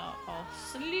bring in a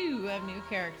slew of new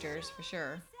characters for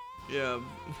sure. Yeah,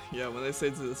 when they say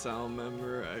to the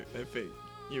salamander, I think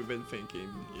you've been thinking,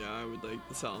 yeah, I would like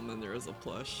the salamander as a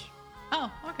plush.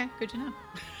 Oh, okay. Good to know.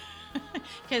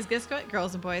 Because guess what,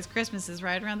 girls and boys? Christmas is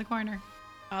right around the corner.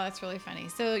 Oh, that's really funny.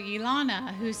 So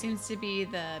Yelana, who seems to be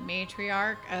the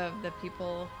matriarch of the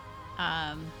people,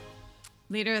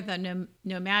 leader of the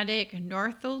nomadic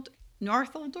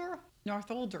Northuldra?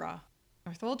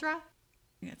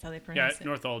 I think that's how they Yeah, pronounce it.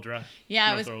 Northuldra.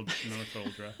 Yeah, it was-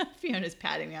 Northuldra. Fiona's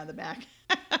patting me on the back.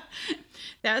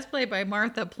 That was played by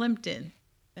Martha Plimpton.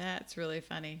 That's really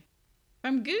funny.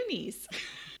 From Goonies.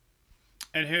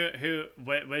 And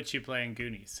what'd she play in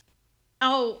Goonies?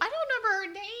 Oh, I don't remember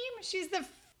her name. She's the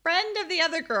friend of the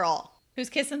other girl who's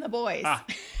kissing the boys. Ah,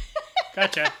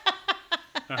 gotcha.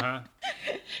 Uh-huh.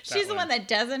 She's the one. one that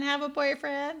doesn't have a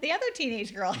boyfriend. The other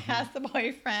teenage girl has the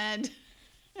boyfriend.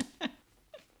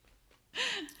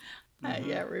 I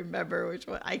can't remember which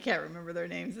one. I can't remember their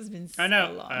names. It's been so I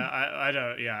know. long. I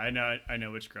don't. Yeah, I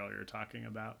know which girl you're talking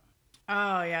about.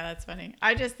 Oh, yeah, that's funny.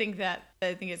 I think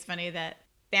it's funny that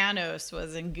Thanos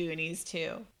was in Goonies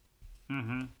too.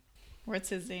 Mm-hmm. What's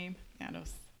his name?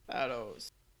 Thanos.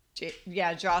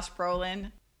 Yeah, Josh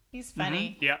Brolin. He's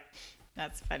funny. Yeah.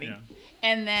 That's funny. Yeah.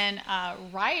 And then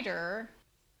Ryder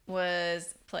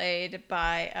was played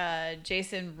by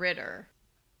Jason Ritter,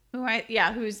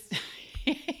 who's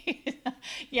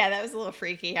yeah, that was a little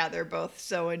freaky how they're both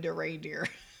so into reindeer.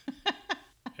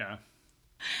 Yeah.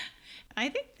 I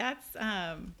think that's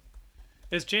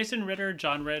Is Jason Ritter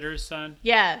John Ritter's son?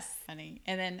 yes, funny.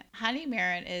 And then Honey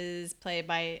Marin is played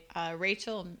by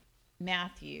Rachel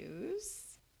Matthews.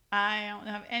 I don't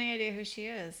have any idea who she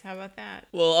is. How about that?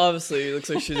 Well, obviously, it looks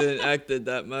like she didn't act it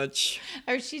that much.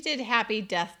 Or she did Happy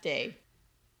Death Day.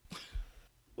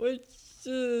 Which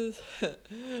is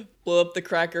blow up the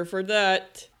cracker for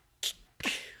that.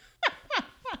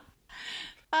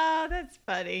 Oh, that's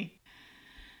funny.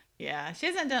 Yeah, she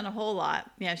hasn't done a whole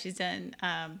lot. Yeah, she's done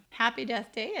Happy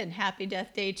Death Day and Happy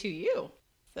Death Day to You.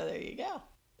 So there you go.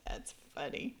 That's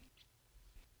funny.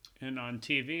 And on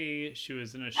TV, she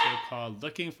was in a show called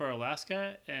Looking for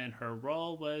Alaska, and her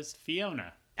role was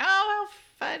Fiona. Oh, how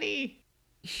funny.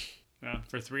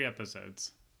 For 3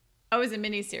 episodes. Oh, it was a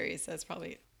miniseries. So that's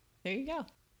probably, there you go.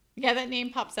 Yeah, that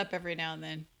name pops up every now and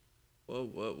then. Whoa.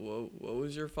 What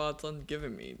was your thoughts on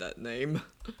giving me that name?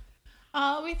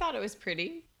 We thought it was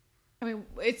pretty. I mean,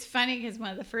 it's funny because one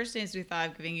of the first names we thought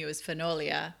of giving you was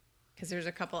Finolia, because there's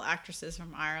a couple actresses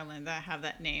from Ireland that have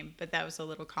that name, but that was a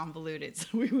little convoluted, so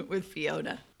we went with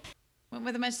Fiona. Went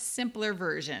with a much simpler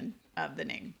version of the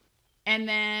name. And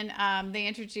then they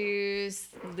introduced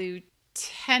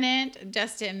Lieutenant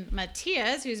Justin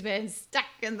Matias, who's been stuck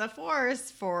in the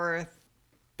forest for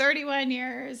 31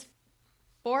 years,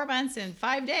 4 months, and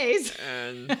 5 days.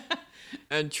 And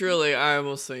And truly, I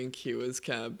almost think he was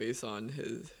kind of based on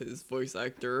his voice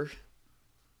actor.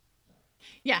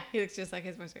 Yeah, he looks just like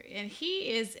his voice. And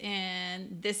he is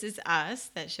in This Is Us,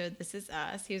 that showed This Is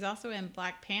Us. He was also in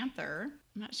Black Panther.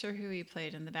 I'm not sure who he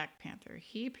played in the Black Panther.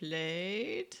 He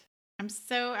played... I'm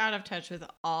so out of touch with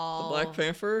all... The Black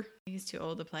Panther? He's too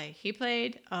old to play. He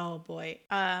played, oh boy,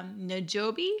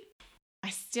 Najobi. I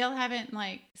still haven't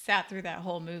sat through that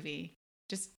whole movie.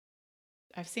 Just,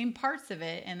 I've seen parts of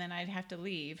it and then I'd have to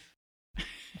leave.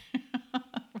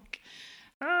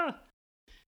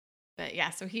 But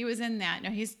yeah, so he was in that. No,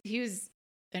 he was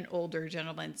an older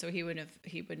gentleman, so he would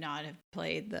not have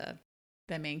played the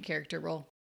main character role.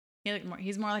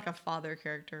 He's more like a father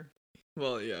character.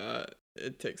 Well, yeah,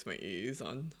 it takes my ease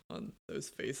on those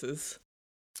faces.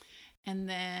 And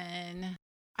then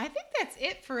I think that's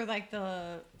it for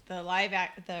the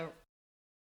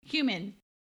human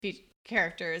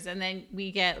characters. And then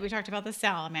we talked about the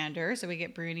salamander, so we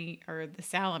get Bruni, or the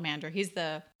salamander. He's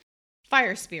the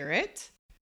fire spirit.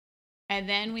 And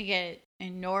then we get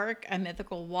in Norik, a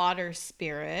mythical water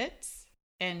spirit,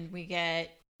 and we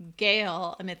get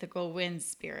Gale, a mythical wind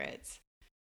spirit.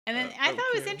 And then I thought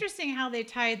it was interesting how they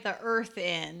tied the earth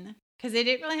in, because they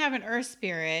didn't really have an earth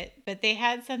spirit, but they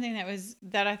had something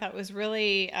that I thought was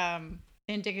really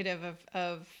indicative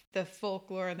of the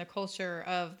folklore and the culture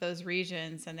of those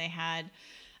regions. And they had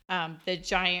the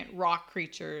giant rock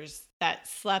creatures that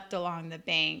slept along the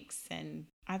banks, and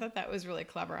I thought that was really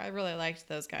clever. I really liked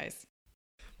those guys.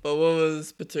 But what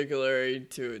was particular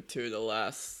to the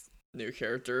last new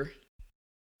character?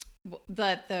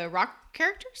 The rock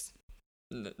characters?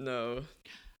 No.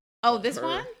 Oh, this Her.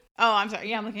 one? Oh, I'm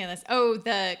sorry. Yeah, I'm looking at this. Oh,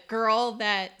 the girl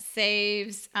that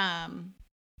saves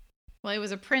well, he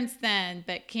was a prince then,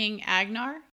 but King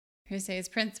Agnar, who saves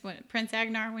Prince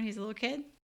Agnar when he's a little kid.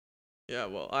 Yeah,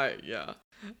 well, I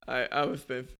was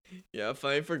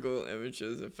funny for Google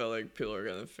Images. It felt like people are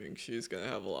gonna think she's gonna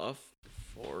have a lot of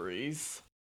theories.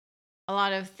 A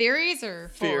lot of theories or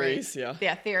Theories, yeah.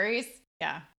 Yeah, theories.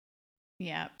 Yeah.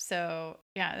 Yeah. So,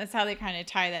 yeah, that's how they kind of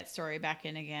tie that story back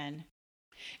in again.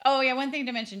 Oh, yeah, one thing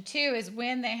to mention too is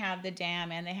when they have the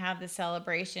dam and they have the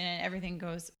celebration and everything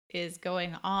is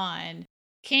going on,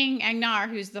 King Agnar,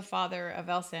 who's the father of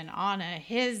Elsa and Anna,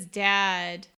 his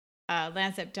dad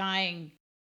lands up dying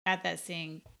at that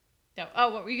scene. So,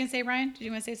 what were you going to say, Ryan? Did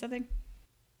you want to say something?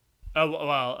 Oh,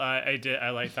 well, I did.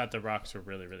 I thought the rocks were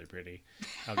really, really pretty.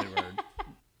 How they were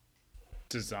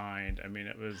designed. I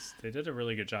mean, they did a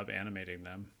really good job animating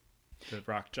them. The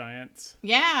rock giants.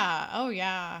 Yeah. Oh,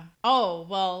 yeah. Oh,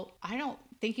 well, I don't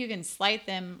think you can slight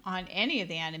them on any of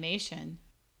the animation.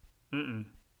 It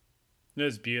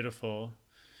was beautiful.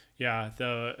 Yeah,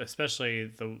 though,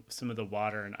 especially some of the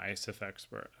water and ice effects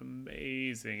were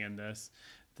amazing in this.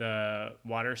 The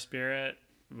water spirit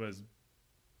was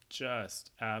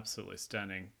just absolutely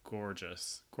stunning.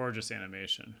 Gorgeous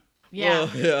animation. Yeah. Well,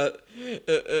 yeah.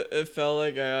 It felt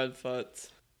like I had thoughts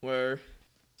where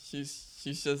she's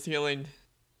just healing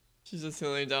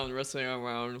down, wrestling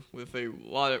around with a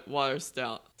water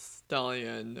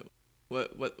stallion.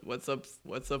 What's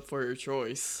up for your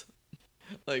choice?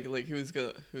 Like who's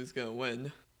gonna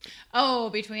win? Oh,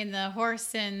 between the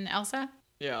horse and Elsa?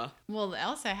 Yeah. Well,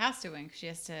 Elsa has to win because she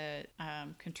has to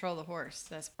control the horse.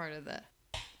 That's part of the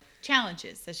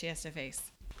challenges that she has to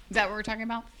face. Is that what we're talking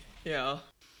about? Yeah.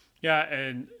 Yeah,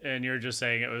 and you're just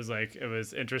saying it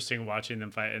was interesting watching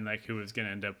them fight and who was gonna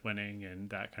end up winning and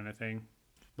that kind of thing.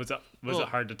 Was it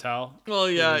hard to tell? Well,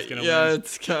 yeah, win?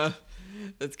 it's kind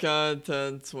of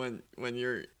intense when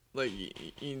you're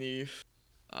you need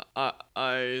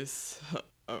eyes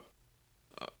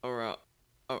around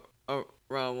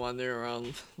wandering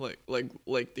around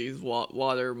like these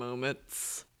water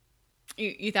moments.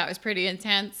 You thought it was pretty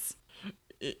intense?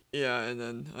 Yeah, and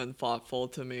then unthoughtful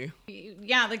to me.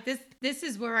 Yeah, this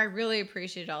is where I really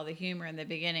appreciated all the humor in the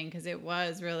beginning, because it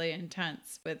was really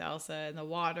intense with Elsa and the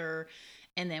water,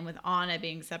 and then with Anna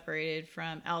being separated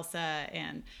from Elsa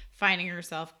and finding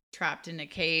herself trapped in a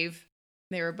cave.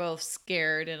 They were both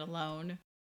scared and alone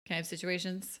kind of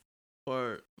situations.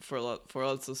 For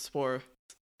lots of sport.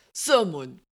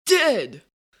 Someone dead!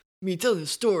 Me tell the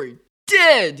story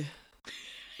dead!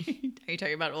 Are you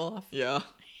talking about Olaf? Yeah.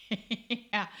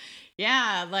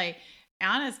 Yeah,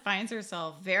 Anna finds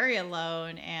herself very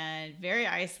alone and very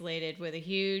isolated with a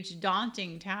huge,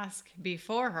 daunting task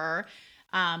before her,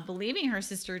 believing her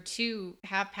sister to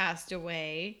have passed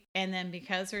away. And then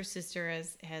because her sister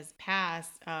has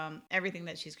passed, everything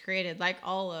that she's created, like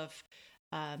Olaf,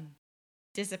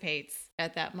 dissipates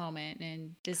at that moment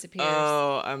and disappears.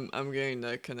 Oh, I'm getting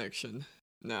that connection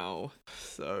now.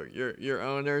 So your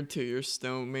owner to your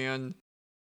snowman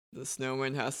the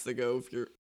snowman has to go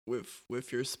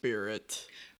with your spirit.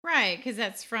 Right, because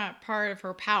that's part of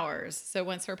her powers. So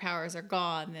once her powers are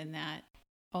gone, then that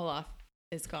Olaf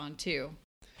is gone too.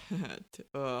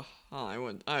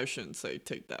 I shouldn't say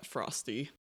take that, Frosty.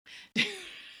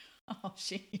 Oh,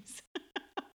 jeez.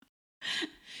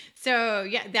 So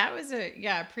yeah, that was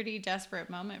a pretty desperate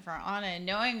moment for Anna,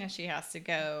 knowing that she has to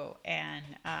go, and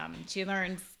she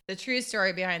learns the true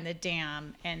story behind the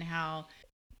dam and how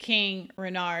King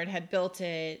Renard had built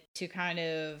it to kind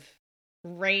of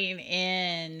rein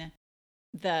in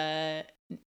the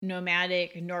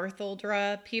nomadic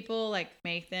Northuldra people, like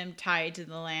make them tied to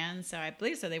the land. So I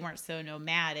believe so they weren't so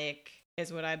nomadic,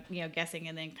 is what I'm guessing,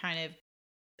 and then kind of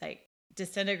like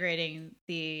disintegrating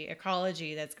the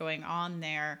ecology that's going on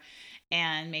there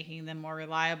and making them more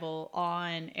reliable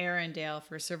on Arendelle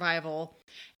for survival.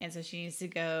 And so she needs to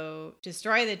go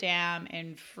destroy the dam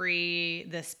and free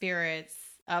the spirits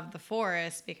of the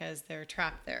forest because they're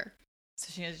trapped there.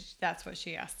 So that's what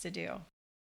she has to do.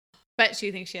 But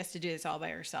she thinks she has to do this all by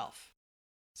herself.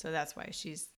 So that's why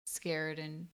she's scared,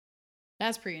 and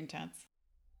that's pretty intense.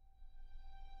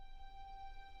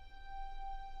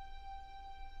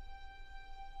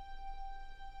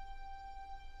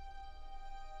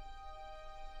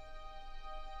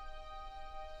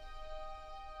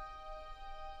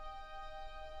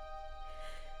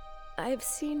 I've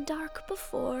seen dark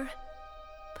before,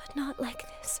 but not like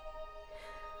this.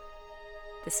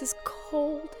 This is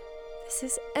cold. This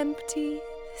is empty.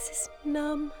 This is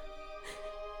numb.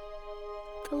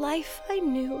 The life I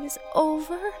knew is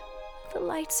over. The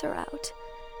lights are out.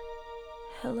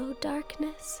 Hello,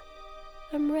 darkness.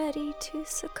 I'm ready to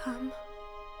succumb.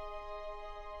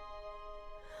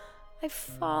 I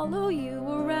follow you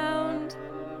around.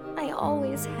 I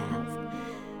always have.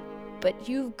 But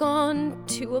you've gone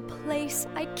to a place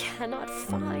I cannot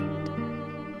find.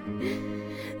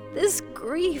 This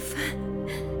grief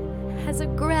has a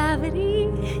gravity,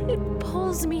 it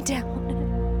pulls me down.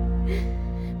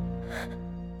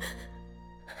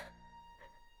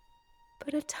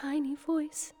 But a tiny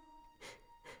voice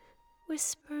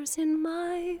whispers in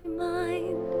my mind.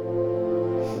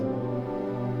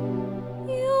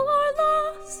 You are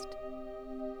lost,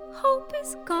 hope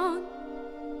is gone.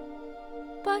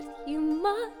 But you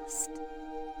must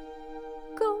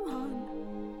go on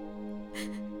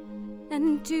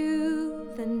and do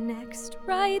the next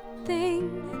right thing.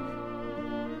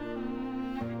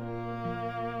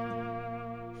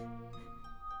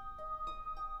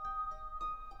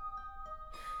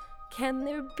 Can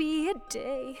there be a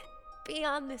day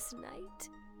beyond this night?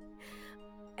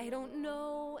 I don't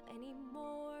know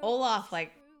anymore. Olaf,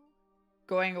 like,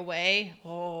 going away.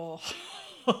 Oh.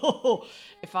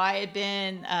 If I had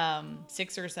been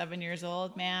 6 or 7 years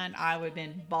old, man, I would have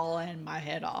been bawling my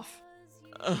head off.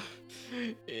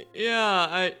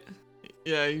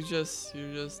 You just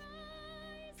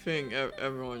think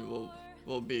everyone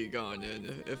will be gone,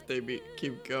 and if they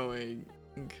keep going,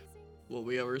 will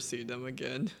we ever see them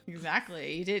again?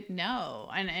 Exactly. You didn't know.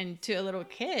 And to a little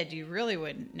kid, you really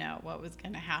wouldn't know what was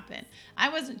going to happen. I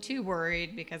wasn't too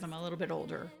worried because I'm a little bit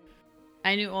older.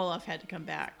 I knew Olaf had to come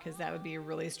back because that would be a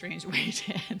really strange way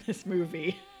to end this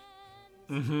movie.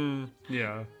 Mm-hmm.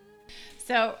 Yeah.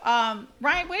 So,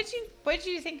 Ryan, what did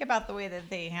you think about the way that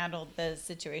they handled the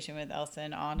situation with Elsa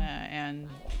and Anna and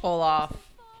Olaf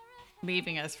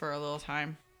leaving us for a little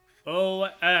time? Oh,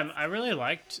 I really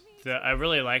liked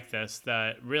this.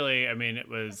 That really, I mean, it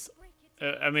was.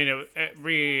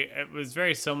 It was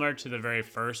very similar to the very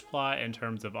first plot in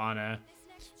terms of Anna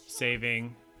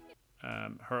saving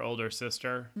her older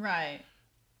sister, right?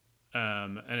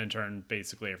 And in turn,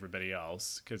 basically everybody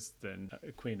else, because then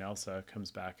Queen Elsa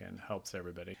comes back and helps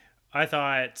everybody. I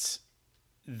thought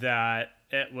that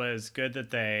it was good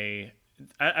that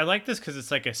I like this because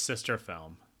it's like a sister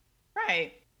film,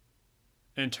 right?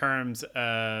 In terms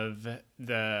of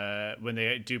when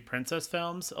they do princess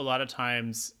films, a lot of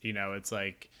times, it's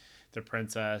like the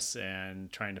princess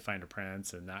and trying to find a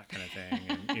prince and that kind of thing,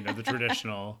 and the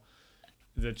traditional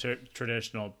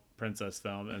princess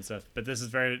film and stuff. But this is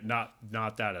very not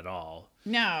that at all.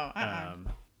 No.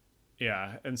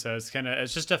 Yeah, and so it's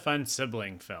just a fun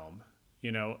sibling film.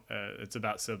 It's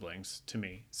about siblings to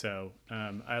me. So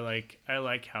I like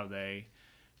how they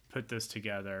put this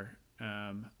together.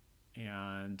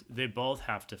 And they both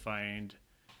have to find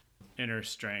inner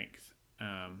strength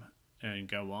and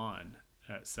go on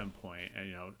at some point,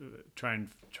 and try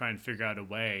and figure out a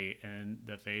way in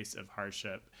the face of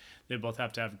hardship. They both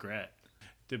have to have grit.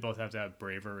 They both have to have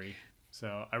bravery.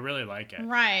 So I really like it.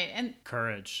 Right, and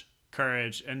courage,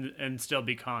 and still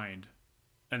be kind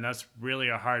And that's really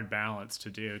a hard balance to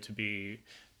do, to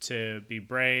be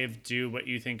brave, do what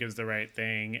you think is the right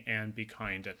thing, and be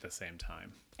kind at the same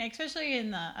time. Especially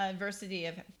in the adversity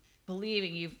of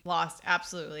believing you've lost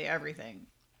absolutely everything.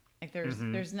 Like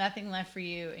there's nothing left for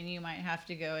you, and you might have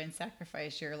to go and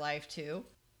sacrifice your life too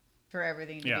for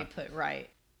everything to be put right.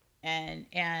 And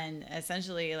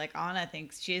essentially, like, Anna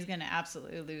thinks she's going to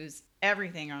absolutely lose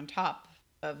everything on top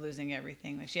of losing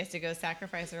everything. Like, she has to go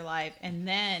sacrifice her life, and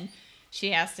then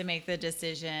she has to make the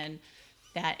decision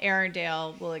that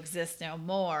Arendelle will exist no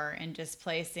more, and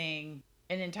displacing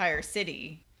an entire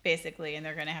city, basically. And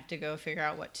they're going to have to go figure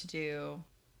out what to do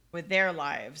with their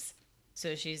lives.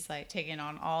 So she's like taking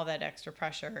on all that extra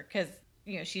pressure because,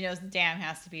 you know, she knows the dam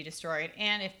has to be destroyed.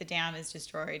 And if the dam is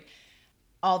destroyed,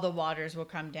 all the waters will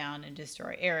come down and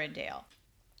destroy Arendelle.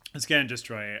 It's going to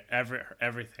destroy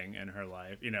everything in her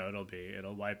life. You know,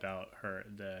 it'll wipe out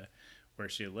where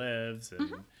she lives,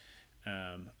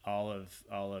 and all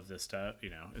of this stuff. You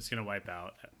know, it's going to wipe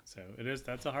out. So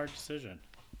that's a hard decision.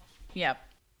 Yep.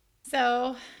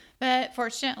 So, but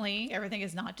fortunately, everything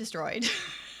is not destroyed.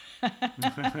 Because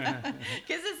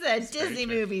it's a Disney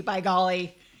movie, by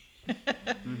golly.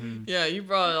 Yeah, you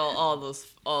brought all those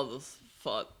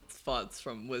thoughts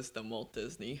from Wisdom Walt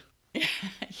Disney.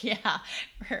 Yeah,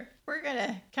 we're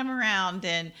gonna come around,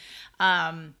 and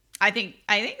I think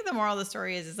the moral of the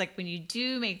story is like, when you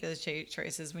do make those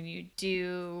choices, when you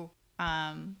do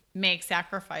make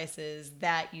sacrifices,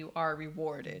 that you are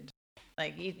rewarded.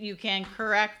 Like, you can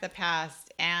correct the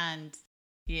past and,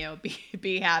 you know,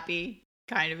 be happy,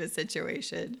 kind of a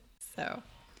situation. So,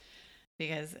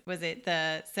 because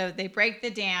so they break the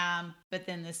dam, but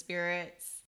then the spirits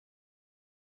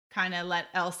kind of let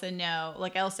Elsa know,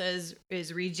 like, Elsa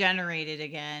is regenerated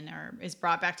again, or is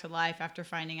brought back to life after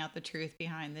finding out the truth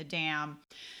behind the dam.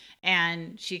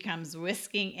 And she comes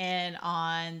whisking in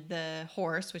on the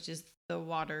horse, which is the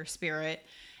water spirit,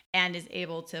 and is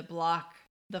able to block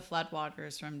the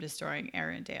floodwaters from destroying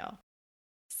Arendelle.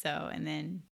 So, and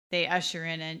then they usher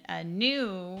in a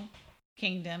new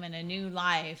kingdom and a new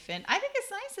life. And I think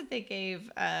it's nice that they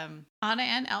gave Anna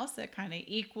and Elsa kind of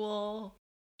equal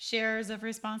shares of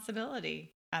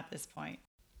responsibility at this point.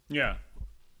 Yeah.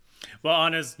 Well,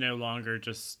 Anna's no longer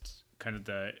just kind of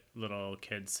the little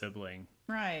kid sibling.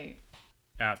 Right.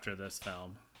 After this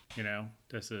film, you know,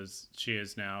 she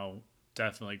is now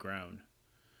definitely grown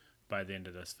by the end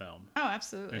of this film. Oh,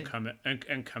 absolutely.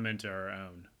 And come into her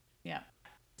own. Yeah.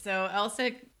 So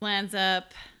Elsa lands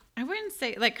up, I wouldn't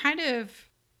say, like, kind of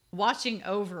watching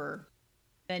over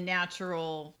the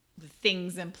natural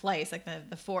things in place, like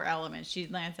the four elements. She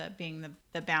lands up being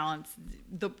the balance,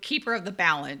 the keeper of the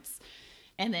balance.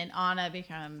 And then Anna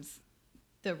becomes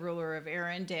the ruler of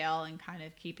Arendelle and kind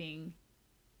of keeping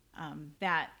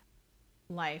that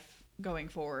life going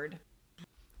forward.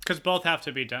 Because both have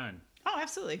to be done. Oh,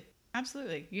 absolutely.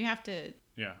 Absolutely. You have to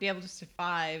be able to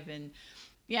survive. And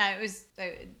yeah, it was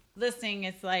listening.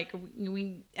 It's like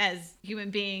we, as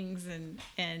human beings,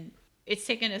 and it's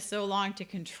taken us so long to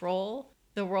control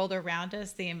the world around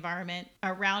us, the environment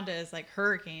around us, like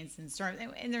hurricanes and storms.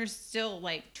 And there's still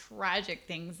like tragic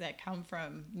things that come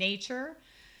from nature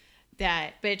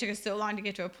but it took us so long to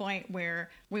get to a point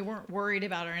where we weren't worried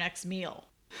about our next meal.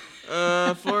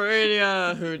 For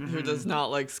Adia, who does not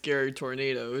like scary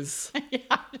tornadoes.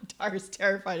 Yeah, Tara's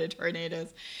terrified of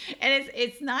tornadoes. And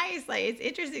it's nice, like, it's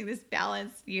interesting, this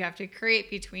balance you have to create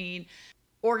between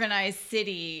organized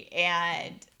city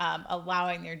and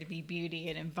allowing there to be beauty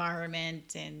and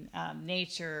environment and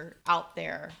nature out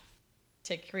there.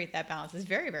 To create that balance is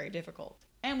very, very difficult.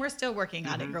 And we're still working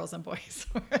on it, girls and boys.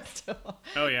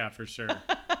 Oh, yeah, for sure.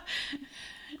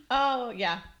 Oh,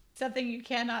 yeah. Something you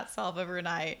cannot solve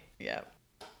overnight. Yep.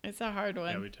 It's a hard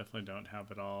one. Yeah, we definitely don't have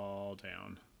it all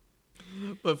down.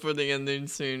 But for the ending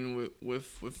scene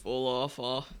with Olaf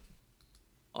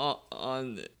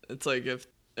on, it's like if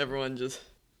everyone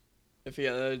if he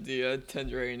had the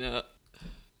tendering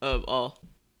of all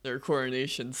their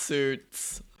coronation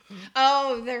suits.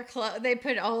 Oh, they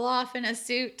put Olaf in a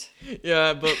suit.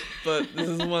 Yeah, but this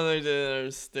is one I didn't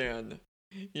understand.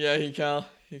 Yeah, he kind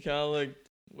of like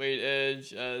Wade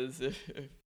Edge as if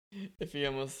he's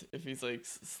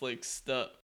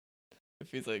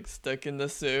stuck in the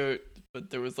suit. But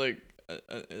there was like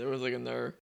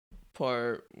another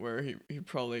part where he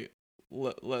probably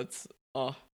lets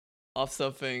off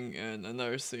something, and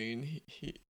another scene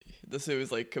the suit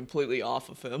was like completely off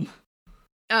of him.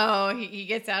 Oh, he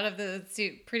gets out of the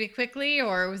suit pretty quickly,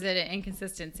 or was it an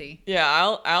inconsistency? Yeah,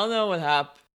 I don't know what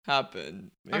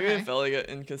happened. Maybe it felt like an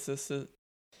inconsistency,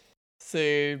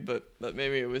 but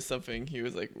maybe it was something he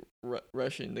was like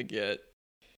rushing to get.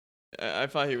 I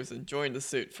thought he was enjoying the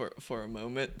suit for a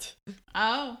moment.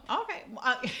 Oh, okay. Well,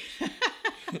 I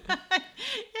don't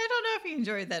know if he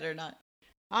enjoyed that or not.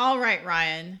 All right,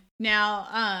 Ryan.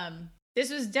 Now, this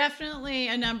was definitely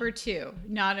a number 2,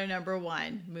 not a number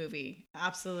 1 movie.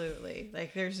 Absolutely.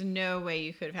 Like, there's no way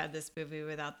you could have had this movie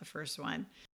without the first one.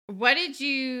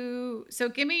 So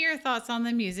give me your thoughts on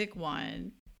the music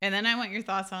one, and then I want your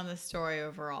thoughts on the story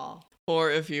overall.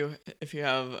 Or if you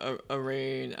have a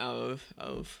rating out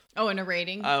of Oh, and a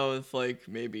rating? out of like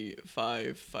maybe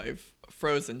five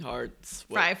frozen hearts.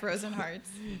 5 Frozen Hearts.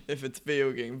 If it's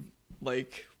video game,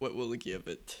 like, what will it give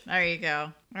it? There you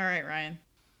go. All right, Ryan.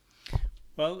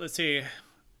 Well, let's see.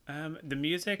 The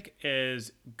music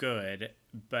is good,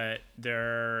 but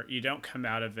you don't come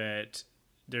out of it.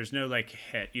 There's no like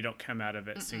hit. You don't come out of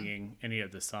it singing any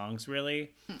of the songs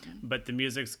really, but the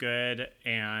music's good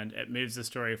and it moves the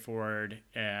story forward.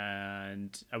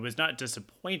 And I was not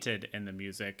disappointed in the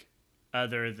music,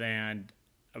 other than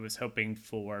I was hoping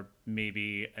for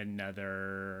maybe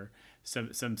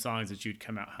some songs that you'd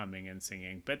come out humming and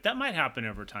singing. But that might happen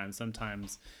over time.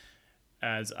 Sometimes,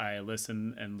 as I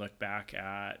listen and look back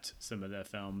at some of the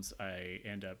films, I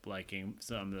end up liking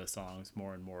some of the songs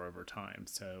more and more over time.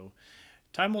 So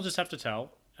time will just have to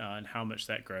tell on how much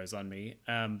that grows on me.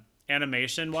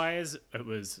 Animation wise, it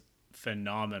was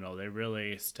phenomenal. They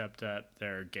really stepped up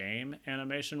their game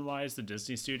animation wise. The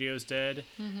Disney Studios did.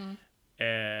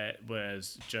 It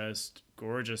was just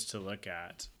gorgeous to look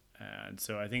at. And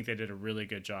so I think they did a really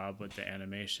good job with the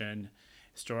animation.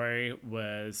 Story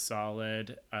was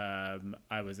solid.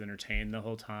 I was entertained the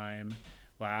whole time,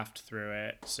 laughed through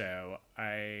it. So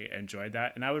I enjoyed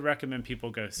that. And I would recommend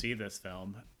people go see this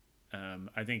film.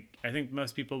 I think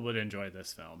most people would enjoy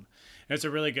this film. And it's a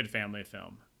really good family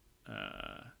film.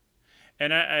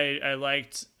 And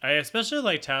I especially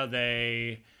liked how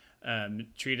they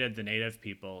treated the native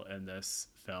people in this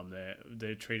film.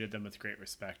 They treated them with great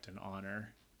respect and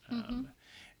honor.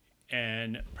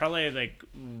 And probably like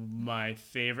my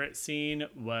favorite scene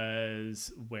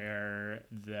was where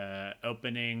the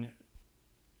opening,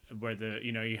 where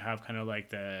you have kind of like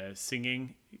the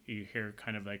singing, you hear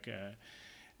kind of like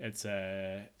it's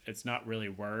not really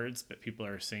words, but people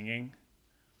are singing,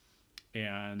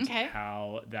 and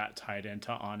how that tied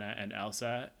into Anna and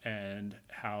Elsa and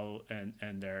how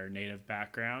and their native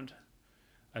background.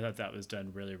 I thought that was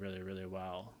done really, really, really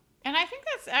well. And I think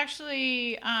that's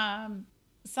actually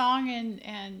song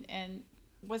and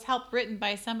was helped written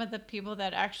by some of the people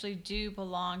that actually do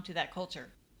belong to that culture.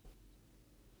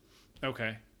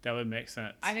 Okay, that would make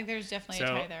sense. I think there's definitely a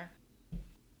tie there.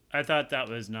 I thought that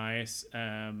was nice.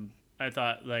 I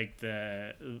thought like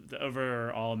the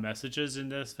overall messages in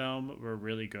this film were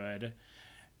really good,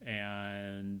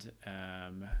 and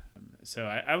so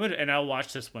I would, and I'll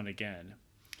watch this one again,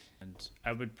 and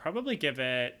I would probably give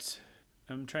it.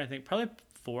 I'm trying to think, probably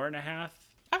 4.5.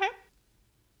 Okay.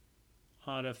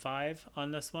 Out of 5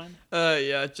 on this one.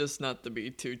 Yeah, just not to be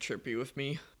too trippy with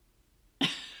me.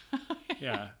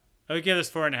 Yeah, I would give this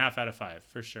 4.5 out of 5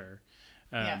 for sure.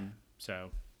 Yeah. So,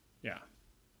 yeah.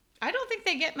 I don't think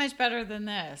they get much better than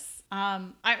this. I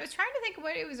was trying to think of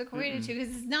what it was equated to,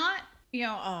 because it's not,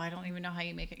 I don't even know how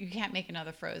you make it. You can't make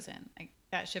another Frozen. Like,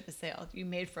 that ship has sailed. You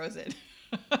made Frozen.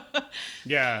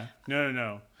 Yeah.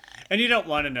 No. And you don't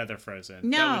want another Frozen.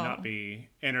 No. That would not be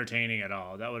entertaining at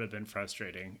all. That would have been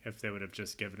frustrating if they would have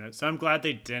just given it. So I'm glad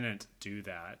they didn't do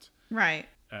that. Right.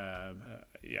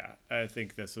 Yeah. I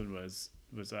think this one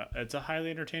it's a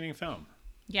highly entertaining film.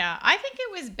 Yeah, I think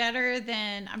it was better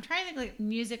than, I'm trying to think like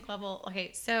music level.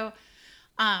 Okay, so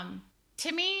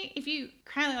to me, if you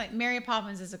kind of like Mary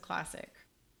Poppins is a classic,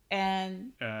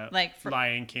 and like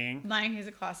Lion King is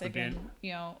a classic, and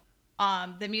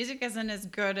the music isn't as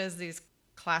good as these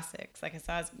classics. Like I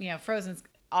saw, Frozen's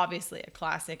obviously a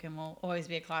classic and will always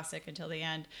be a classic until the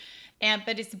end,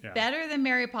 but it's better than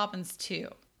Mary Poppins 2.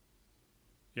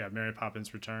 Yeah, Mary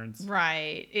Poppins Returns.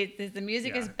 Right. The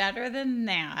music is better than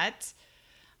that.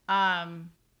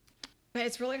 But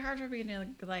it's really hard for me to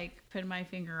like put my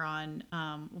finger on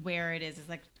where it is. It's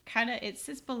like it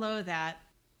sits below that.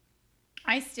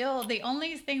 The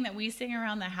only thing that we sing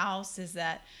around the house is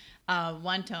that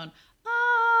one tone.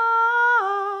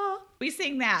 Ah, we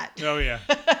sing that. Oh yeah.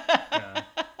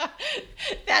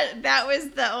 That was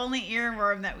the only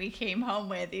earworm that we came home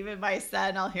with. Even my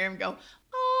son, I'll hear him go,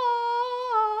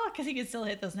 oh, because he can still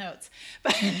hit those notes.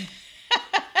 But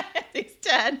he's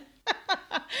 10.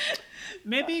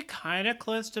 Maybe kind of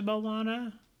close to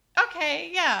Moana.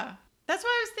 Okay, yeah. That's what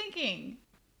I was thinking.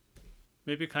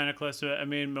 Maybe kind of close to it. I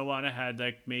mean, Moana had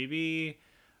like maybe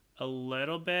a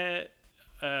little bit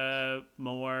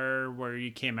more where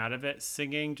you came out of it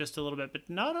singing just a little bit, but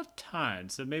not a ton.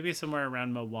 So maybe somewhere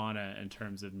around Moana in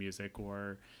terms of music,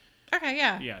 or Okay,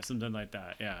 yeah. yeah, something like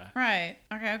that. Yeah. Right.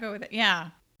 Okay, I'll go with it.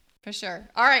 Yeah, for sure.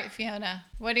 All right, Fiona,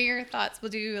 what are your thoughts?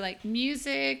 We'll do like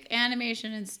music,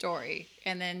 animation, and story,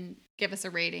 and then give us a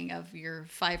rating of your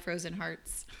 5 Frozen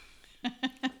hearts.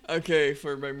 Okay,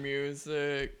 for my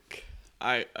music,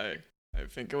 I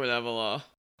think I would have a lot of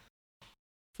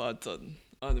thoughts on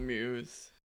the music.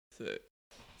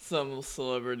 Some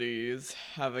celebrities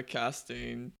have a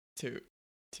casting to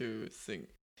singing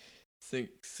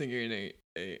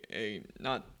a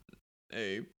not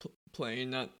a plain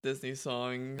not Disney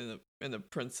song in a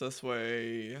princess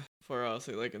way, for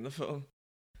also like in the film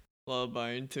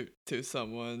lullaby to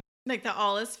someone. Like the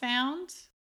All Is Found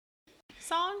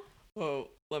song? Oh,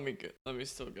 let me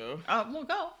still go. Oh, well,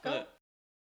 go. But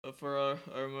for our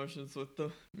emotions with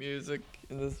the music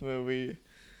in this movie,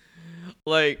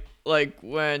 like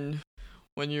when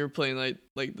you're playing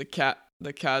like the cat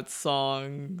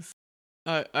songs,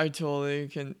 I totally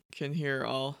can hear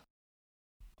all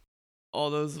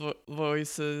those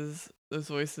voices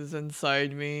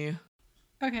inside me.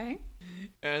 Okay.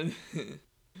 And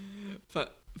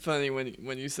funny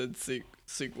when you said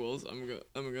sequels, I'm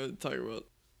gonna talk about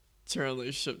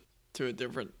translation to a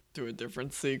different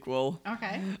sequel.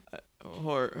 Okay.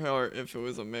 Or if it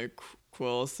was a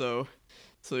midquel. So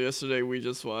yesterday we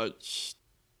just watched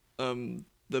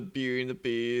the Beauty and the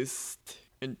Beast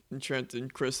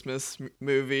Enchanted Christmas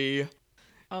movie.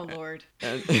 Oh Lord.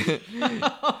 And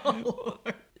Oh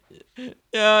Lord.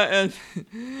 yeah, and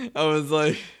I was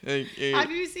like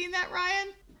Have you seen that, Ryan?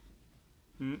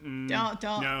 Mm-mm.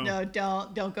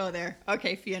 Don't go there.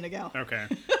 Okay, Fiona, go. Okay.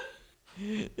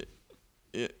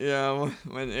 yeah,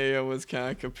 when Aya was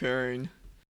kind of comparing,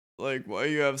 like, why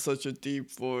you have such a deep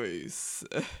voice,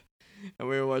 and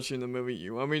we were watching the movie.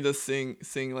 You want me to sing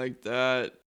like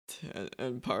that,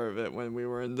 and part of it when we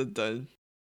were in the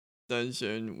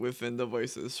dungeon within the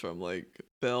voices from like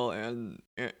Belle and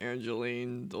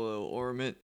Angeline, the little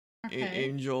ornament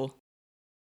angel.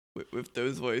 With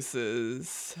those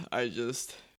voices, I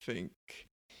just think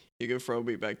you could throw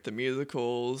me back to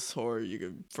musicals, or you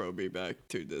could throw me back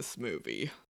to this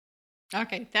movie.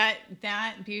 Okay, that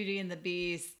Beauty and the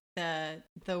Beast, the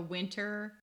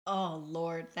winter. Oh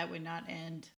Lord, that would not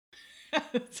end.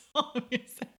 That's all I'm gonna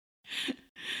say.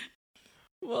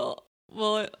 Well,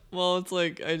 it's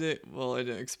like I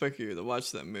didn't expect you to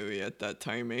watch that movie at that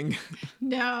timing.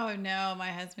 No, my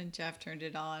husband Jeff turned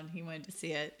it on. He wanted to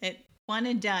see it. It one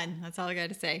and done. That's all I got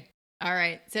to say. All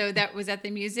right. So that was that the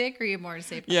music, or you have more to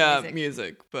say about Yeah,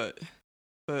 music? but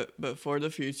for the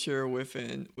future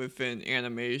within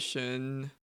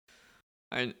animation,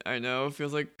 I know it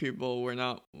feels like people were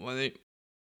not wanting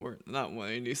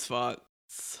these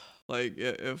spots. Like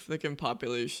if they can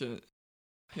population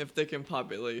the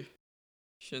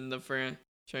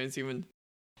franchise even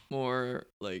more,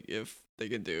 like if they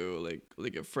could do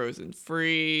like a Frozen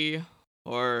 3,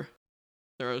 or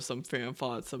there are some fan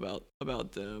thoughts about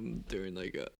them doing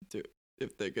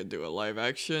if they could do a live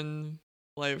action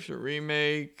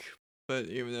remake, but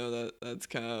even though that's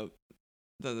kind of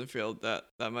doesn't feel that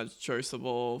much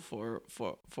choiceable for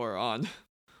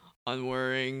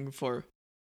onwarding for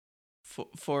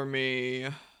me,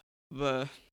 but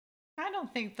I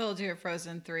don't think they'll do a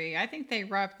Frozen 3. I think they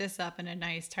wrap this up in a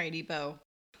nice, tidy bow.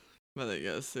 but I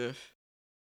guess if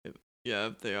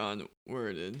they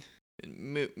onwarded and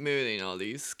moving all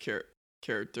these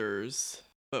characters,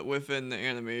 but within the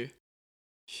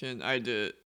animation, I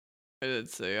did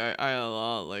say I had a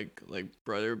lot like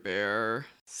Brother Bear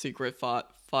secret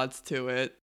thoughts to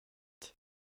it.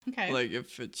 Okay. Like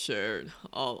if it shared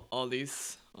all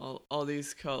these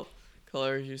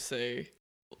colors, you say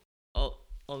all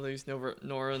these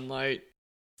northern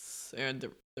lights and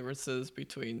differences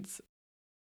between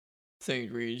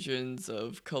same regions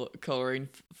of coloring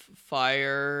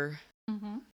fire.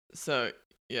 Mm-hmm. So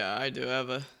yeah, I do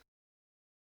have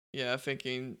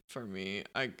thinking for me,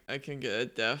 I can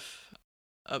get a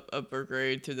upper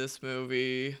grade to this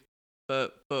movie,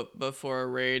 but for a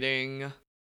rating,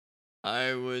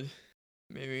 I would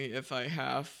maybe, if I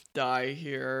half die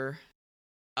here,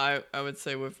 I would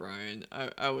say with Ryan,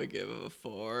 I would give it a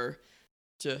 4,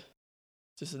 just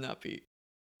to not be,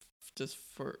 just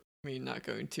for me not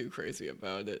going too crazy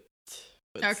about it,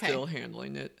 but still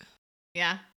handling it.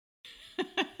 Yeah.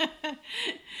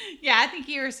 Yeah, I think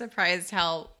you were surprised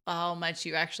how much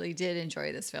you actually did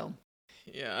enjoy this film.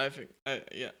 Yeah, I think I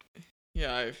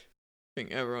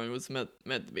think everyone was meant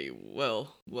to be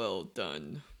well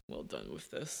done well done with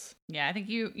this. Yeah, I think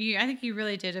you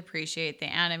really did appreciate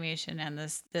the animation and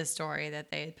this story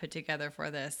that they had put together for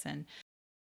this, and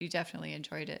you definitely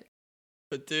enjoyed it.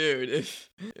 But dude, if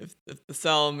the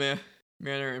Salamander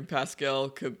and Pascal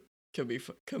could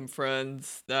become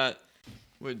friends, that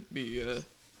would be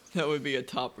a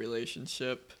top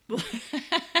relationship.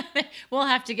 We'll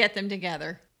have to get them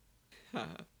together.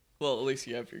 Well, at least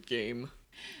you have your game.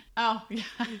 Oh,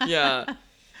 yeah.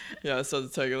 Yeah. So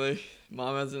technically,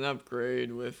 Mom has an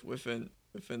upgrade within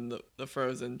the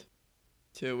Frozen,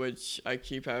 to which I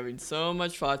keep having so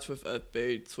much thoughts with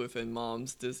updates within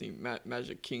Mom's Disney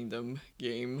Magic Kingdom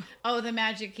game. Oh, the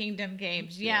Magic Kingdom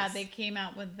games. Yeah, Yes. they came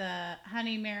out with the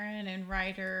Honey Marin and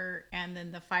Ryder, and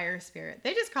then the Fire Spirit.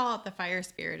 They just call it the Fire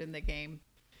Spirit in the game.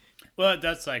 Well,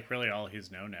 that's like really all he's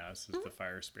known as is the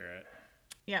fire spirit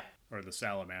Yep. or the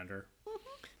salamander.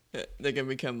 They can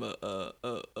become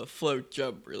a float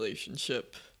jump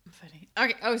relationship. Funny.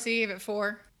 Okay. Oh, so you gave it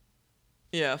 4?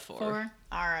 Yeah, 4. 4?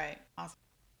 All right. Awesome.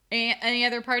 Any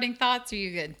other parting thoughts? Or are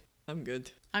you good? I'm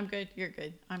good. I'm good. You're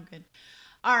good. I'm good.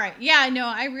 All right. Yeah, no,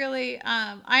 I really,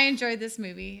 I enjoyed this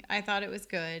movie. I thought it was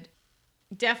good.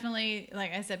 Definitely,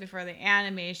 like I said before, the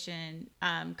animation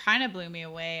kind of blew me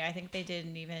away. I think they did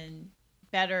an even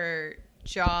better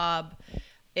job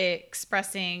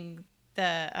expressing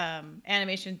the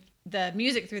animation, the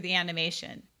music through the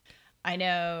animation.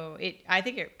 I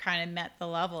think it kind of met the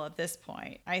level at this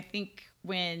point. I think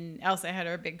when Elsa had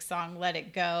her big song, Let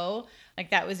It Go,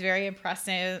 like that was very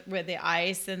impressive with the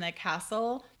ice and the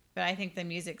castle. But I think the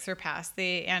music surpassed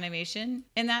the animation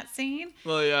in that scene.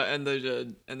 Well, yeah, and they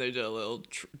did a little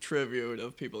tribute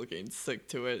of people getting sick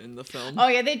to it in the film. Oh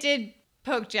yeah, they did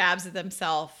poke jabs at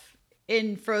themselves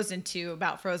in Frozen 2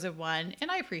 about Frozen 1,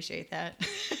 and I appreciate that.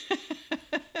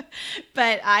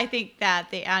 But I think that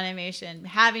the animation,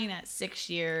 having that 6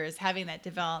 years, having that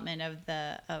development of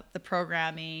the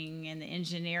programming and the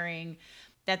engineering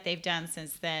that they've done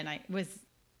since then, was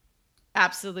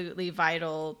absolutely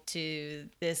vital to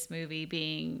this movie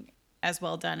being as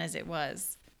well done as it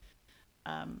was.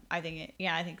 I think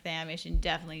the animation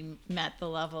definitely met the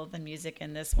level of the music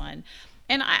in this one,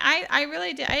 and I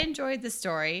really did. I enjoyed the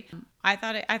story. I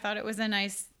thought it was a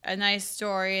nice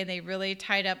story, and they really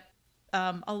tied up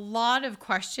a lot of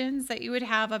questions that you would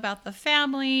have about the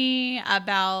family,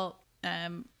 about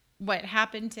what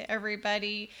happened to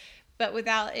everybody, but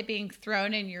without it being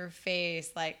thrown in your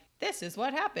face like, this is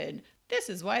what happened. This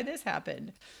is why this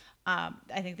happened. I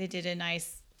think they did a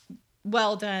nice,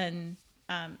 well done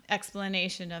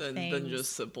explanation of things. Than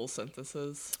just simple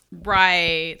sentences.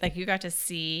 Right. Like you got to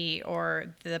see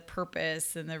or the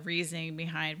purpose and the reasoning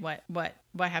behind what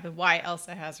happened, why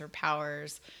Elsa has her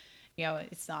powers. You know,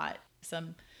 it's not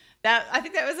I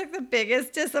think that was like the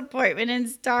biggest disappointment in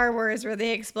Star Wars where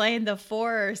they explained the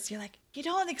Force. You're like, you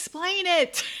don't explain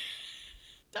it.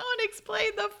 Don't explain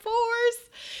the Force.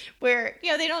 Where,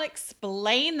 they don't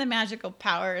explain the magical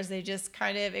powers. They just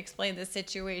kind of explain the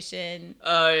situation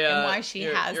and why she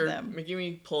has you're them. Making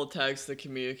me pull text the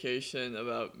communication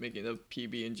about making a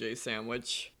PB&J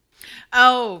sandwich.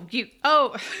 Totally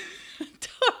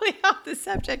off the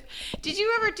subject. Did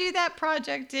you ever do that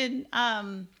project in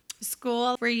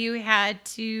school where you had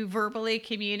to verbally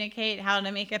communicate how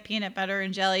to make a peanut butter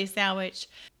and jelly sandwich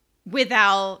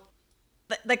without,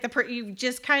 like, you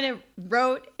just kind of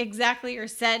wrote exactly or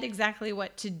said exactly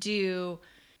what to do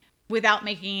without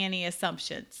making any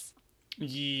assumptions?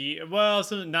 Yeah, well,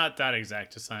 so not that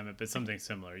exact assignment, but something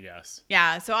similar, yes.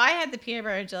 Yeah, so I had the peanut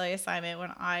butter and jelly assignment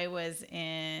when I was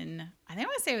in, I think I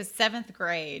want to say it was 7th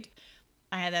grade.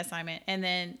 I had that assignment. And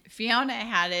then Fiona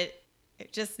had it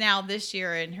just now this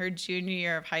year in her junior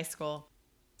year of high school.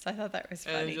 So I thought that was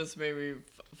funny. And it just made me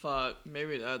thought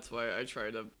maybe that's why I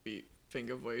try to think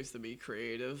of ways to be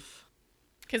creative.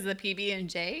 Because of the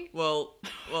PB&J? Well,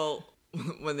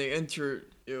 when they enter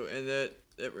you in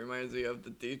it reminds me of the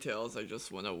details I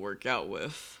just want to work out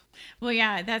with. Well,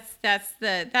 yeah, that's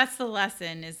the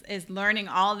lesson is learning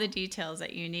all the details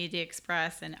that you need to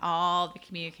express and all the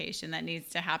communication that needs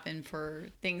to happen for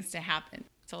things to happen.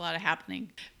 It's a lot of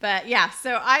happening. But yeah,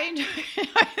 so I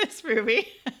enjoy this movie.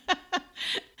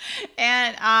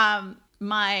 And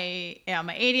my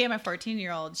 80 and my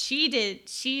 14-year-old, she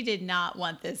did not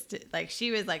want this to, like,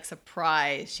 she was like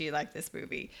surprised she liked this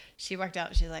movie. She walked out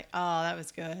and she's like, oh, that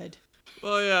was good.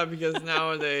 Well, yeah, because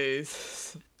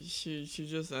nowadays she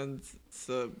just ends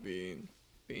up being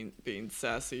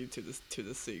sassy to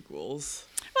the sequels.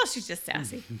 Well, she's just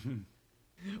sassy.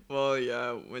 Well,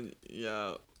 yeah,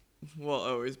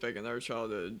 always back in our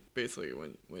childhood, basically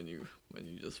when you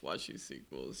just watch these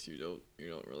sequels, you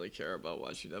don't really care about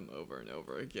watching them over and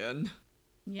over again.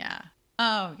 Yeah.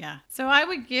 Oh yeah. So I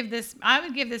would give this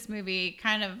movie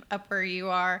kind of up where you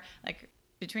are, like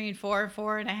between 4 and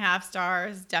 4.5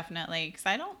 stars, definitely. Because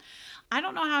I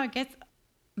don't know how it gets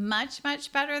much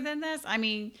better than this. I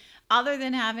mean, other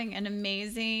than having an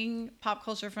amazing pop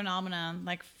culture phenomenon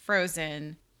like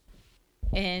Frozen,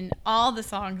 and all the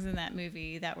songs in that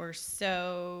movie that were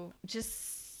so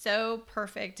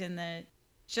perfect in the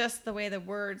way the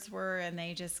words were, and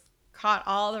they just caught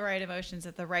all the right emotions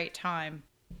at the right time.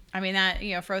 I mean, that,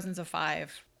 Frozen's a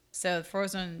 5. So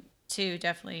Frozen 2,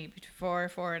 definitely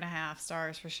 4.5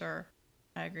 stars for sure.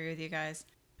 I agree with you guys.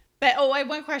 But, I have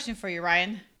one question for you,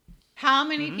 Ryan. How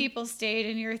many people stayed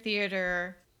in your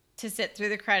theater to sit through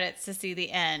the credits to see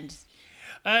the end?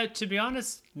 To be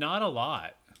honest, not a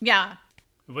lot. Yeah.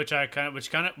 Which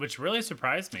really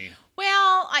surprised me.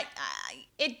 Well,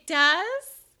 it does,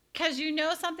 because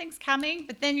something's coming,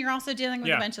 but then you're also dealing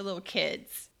with a bunch of little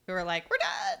kids who are like, we're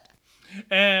done.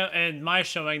 And my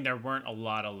showing, there weren't a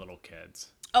lot of little kids.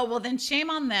 Oh, well, then shame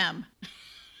on them.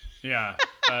 Yeah,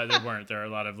 there weren't. There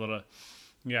weren't a lot of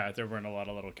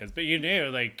little kids. But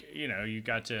you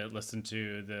got to listen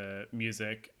to the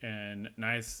music and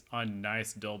nice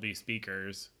Dolby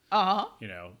speakers. Uh-huh.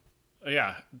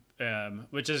 Yeah,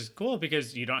 which is cool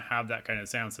because you don't have that kind of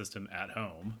sound system at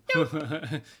home. Nope.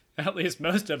 At least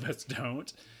most of us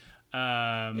don't.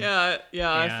 I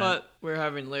thought we're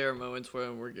having layer moments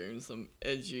when we're getting some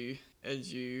edgy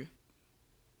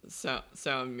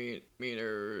sound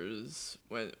meters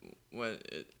when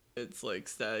it's like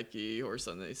staticky or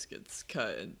something gets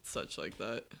cut and such like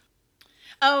that.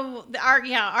 Oh,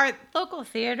 our local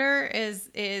theater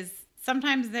is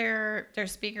sometimes their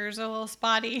speakers are a little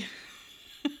spotty.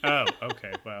 Oh,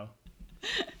 okay, well,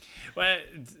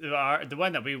 the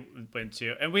one that we went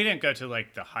to, and we didn't go to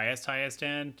like the highest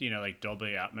end, like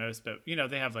Dolby Atmos, but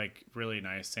they have like really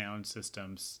nice sound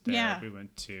systems there. Yeah. We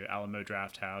went to Alamo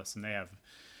Drafthouse, and they have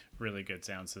really good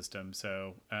sound system.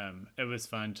 So it was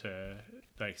fun to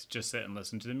like just sit and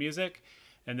listen to the music,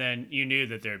 and then you knew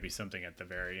that there'd be something at the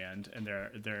very end. And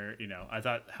they're I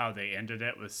thought how they ended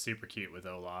it was super cute with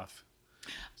Olaf.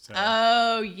 So.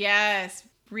 Oh yes,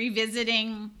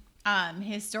 revisiting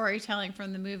his storytelling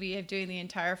from the movie of doing the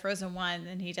entire Frozen 1,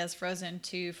 and he does Frozen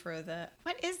 2 for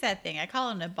what is that thing? I call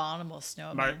it an abominable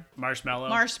snowman. Marshmallow.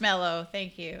 Marshmallow,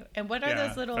 thank you. And what are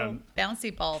those little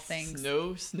bouncy ball things?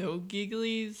 Snow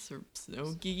gigglies or snow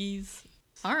giggies.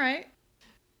 All right.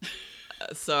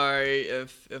 Sorry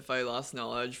if I lost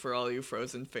knowledge for all you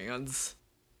Frozen fans.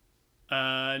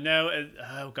 No. It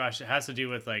has to do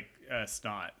with like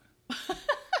snot.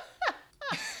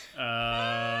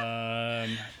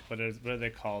 What do they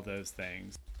call those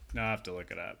things? No, I have to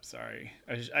look it up. Sorry,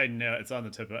 I know it's on the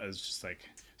tip. It's just like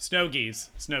snow geese.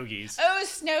 Oh,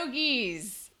 snow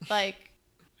geese, like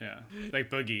like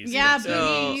boogies. Yeah,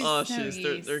 boogies. Oh,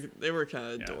 jeez, they were kind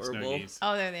of adorable.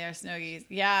 Oh, there they are, snow geese.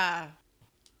 Yeah.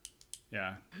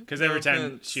 Yeah, because every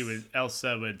time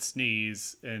Elsa would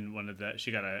sneeze, and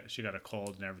she got a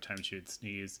cold, and every time she would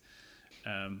sneeze,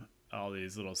 all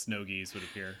these little snow geese would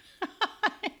appear.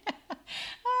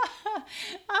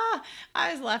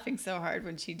 I was laughing so hard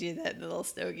when she did that, the little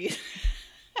snow geese.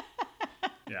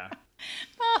 Yeah.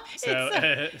 Oh,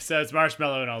 so it's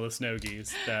Marshmallow and all the snow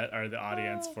geese that are the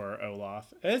audience for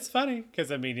Olaf. It's funny because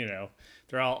they're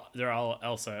all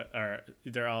Elsa, or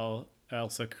they're all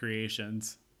Elsa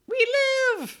creations. We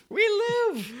live.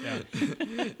 Yeah.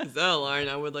 Is that a line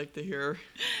I would like to hear?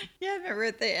 Yeah, remember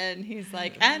at the end, he's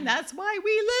like, and that's why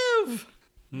we live.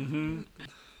 Mm-hmm.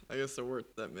 I guess there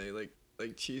weren't that many like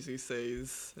cheesy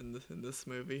says in this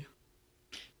movie.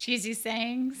 Cheesy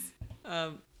sayings.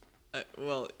 I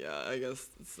guess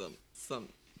some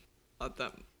not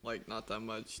that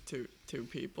much. Two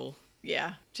people.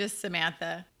 Yeah, just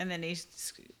Samantha, and then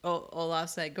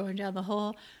Olaf's like going down the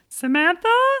hole. Samantha.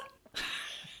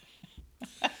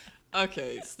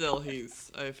 Okay, still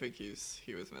I think he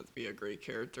was meant to be a great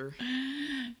character.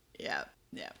 Yeah,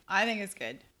 I think it's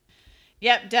good.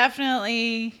 Yep,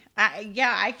 definitely.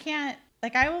 I can't.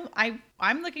 Like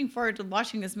I'm looking forward to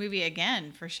watching this movie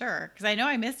again for sure, because I know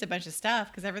I missed a bunch of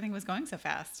stuff because everything was going so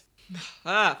fast.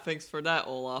 Thanks for that,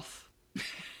 Olaf.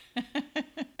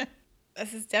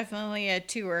 This is definitely a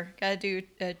tour. Gotta do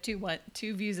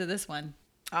two views of this one.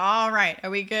 All right, are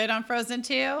we good on Frozen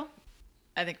 2?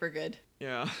 I think we're good.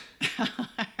 Yeah.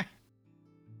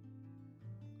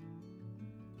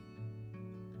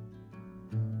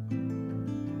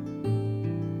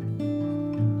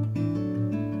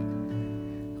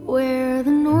 Where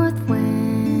the north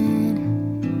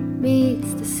wind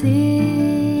meets the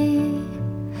sea,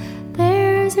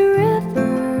 there's a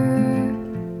river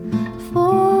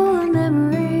full of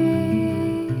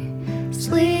memory.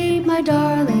 Sleep, my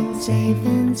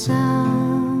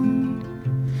sound.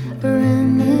 For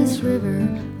in this river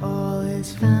all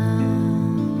is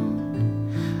found.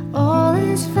 All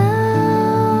is found.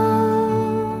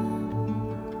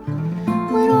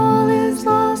 When all is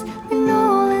lost and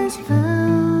all is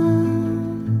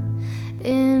found.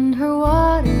 In her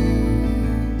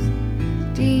waters,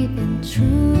 deep and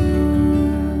true,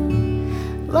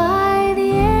 lie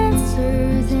the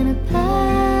answers in a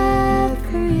path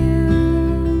for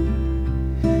you.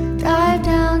 Dive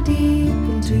down deep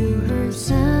into her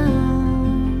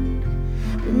sound,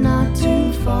 but not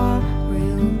too far or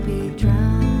you'll be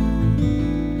drowned.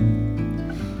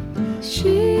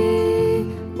 She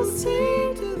will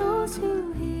sing to those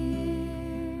who hear,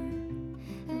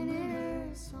 and in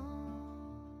her song.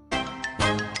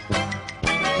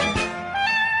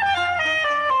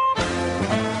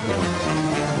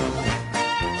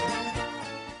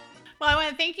 Well, I want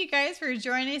to thank you guys for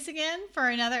joining us again for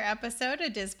another episode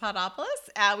of Dispodopolis.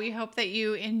 We hope that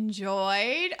you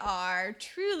enjoyed our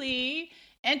truly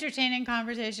entertaining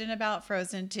conversation about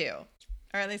Frozen 2.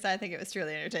 Or at least I think it was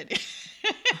truly entertaining.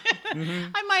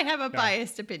 I might have a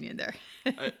biased opinion there.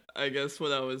 I guess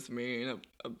what I was meaning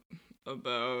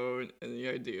about any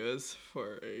ideas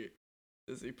for a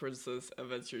Disney Princess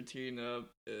Adventure team-up,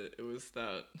 it was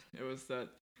that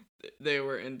they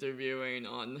were interviewing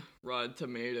on Rotten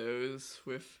Tomatoes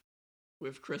with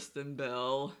Kristen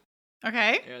Bell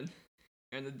Okay.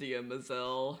 and Idina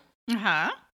Menzel.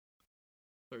 Uh-huh.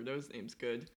 Are those names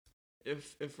good?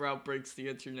 If Ralph Breaks the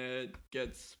Internet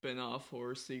gets spin-off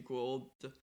or sequel,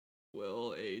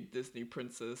 will a Disney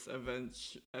Princess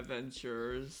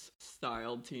Adventures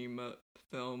style team-up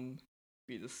film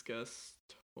be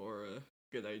discussed or a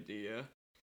good idea?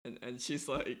 And she's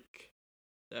like,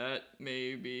 that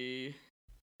may be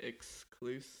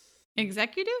executive,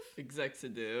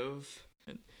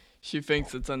 and she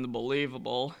thinks it's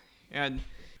unbelievable, and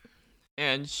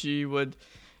she would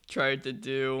try to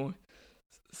do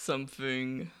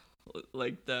something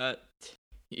like that,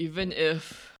 even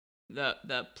if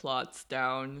that plots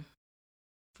down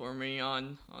for me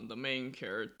on the main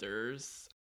characters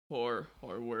or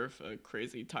worth a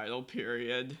crazy title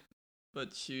period.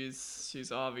 But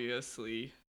she's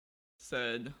obviously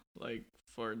said, like,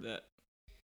 for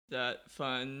that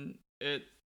fun,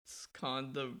 it's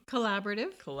kind of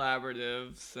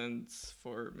collaborative, since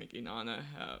for making Anna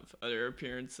have other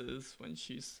appearances when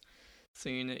she's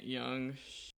seen it young,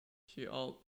 she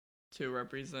ought to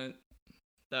represent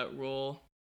that role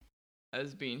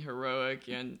as being heroic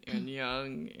and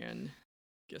young, and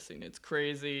guessing it's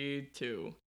crazy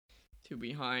to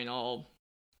behind all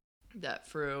that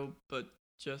through, but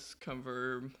just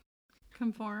conform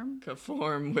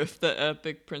with the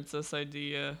epic princess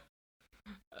idea.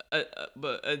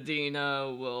 But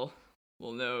Idina will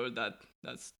know that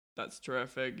that's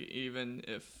terrific, even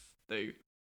if they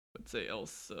would say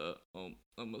Elsa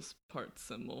almost part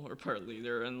symbol or part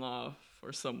leader-in-law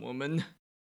for some woman.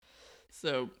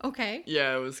 So Okay.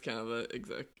 yeah, it was kind of a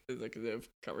executive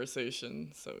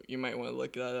conversation. So you might want to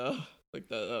look that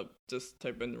up. Just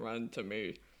type in Rotten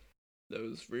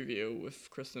Tomatoes review with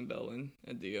Kristen Bell and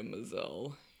Idina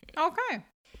Menzel. Okay.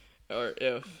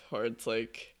 It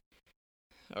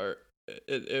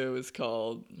was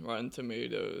called Rotten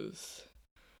Tomatoes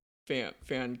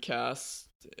fan cast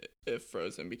if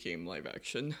Frozen became live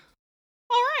action.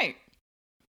 All right.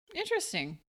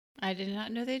 Interesting. I did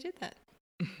not know they did that.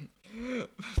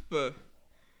 But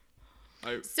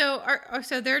So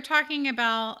they're talking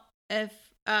about if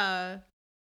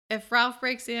Ralph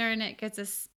Breaks the Internet gets a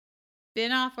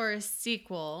spin-off or a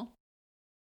sequel.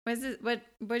 What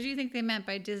do you think they meant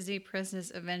by Disney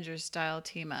Princess Avengers style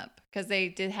team up? Because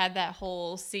they had that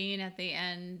whole scene at the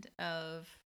end of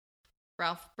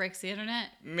Ralph Breaks the Internet.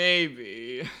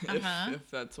 Maybe if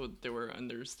that's what they were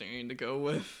understanding to go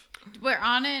with. Were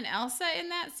Anna and Elsa in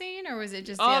that scene, or was it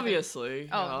just obviously?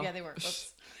 Oh yeah, they were.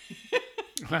 Whoops.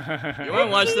 You want to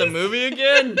watch the movie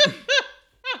again?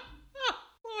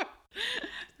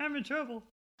 I'm in trouble.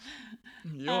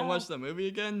 You want to watch the movie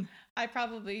again?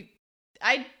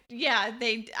 They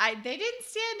didn't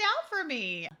stand out for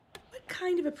me. What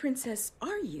kind of a princess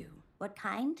are you? What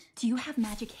kind? Do you have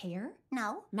magic hair?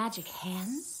 No. Magic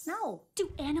hands? No.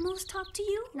 Do animals talk to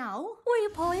you? No. Were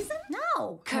you poisoned?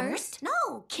 No. Cursed?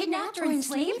 No. Kidnapped or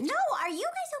enslaved? No. Are you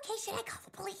guys okay? Should I call the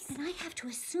police? Then I have to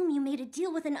assume you made a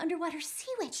deal with an underwater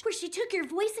sea witch where she took your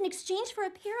voice in exchange for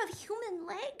a pair of human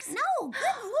legs. No.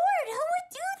 Good Lord. Who would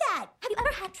do that? Have you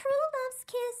ever had true love's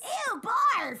kiss? Ew,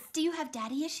 barf. Do you have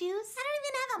daddy issues? I don't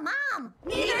even have a mom.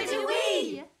 Neither do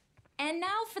we. And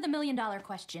now for the $1 million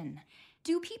question.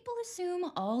 Do people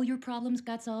assume all your problems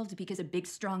got solved because a big,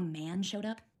 strong man showed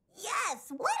up?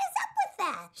 Yes. What is up with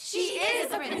that. She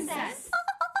is a princess.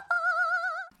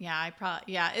 Yeah,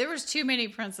 there was too many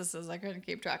princesses. I couldn't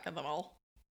keep track of them all.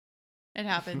 It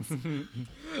happens.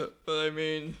 But I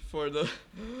mean, for the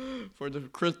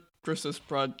Christmas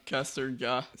broadcaster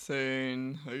guy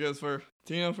saying, I guess for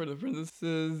Tina for the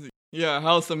princesses, yeah,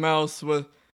 House of Mouse was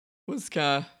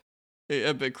kind of a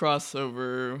epic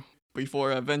crossover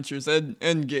before Avengers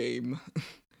Endgame.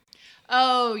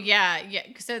 Oh, yeah.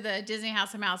 So the Disney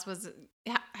House of Mouse was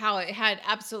how it had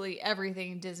absolutely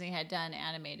everything Disney had done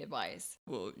animated-wise.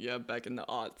 Well, yeah, back in the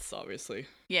aughts, obviously.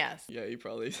 Yes. Yeah, you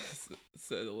probably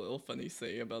said a little funny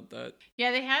say about that. Yeah,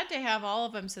 they had to have all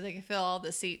of them so they could fill all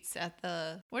the seats at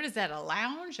the, what is that, a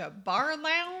lounge? A bar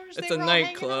lounge? It's they a were all hanging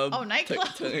nightclub. out? Oh,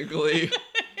 nightclub. Technically.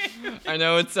 I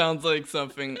know it sounds like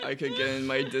something I could get in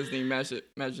my Disney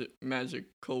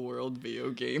Magical World video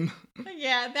game.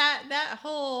 Yeah, that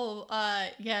whole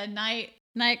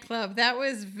nightclub, that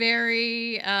was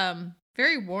very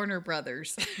Warner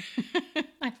Brothers.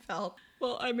 I felt.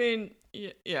 Well, I mean,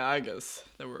 yeah, I guess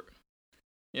there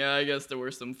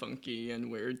were some funky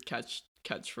and weird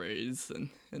catchphrase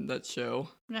in that show.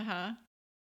 Uh-huh.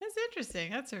 That's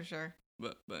interesting, that's for sure.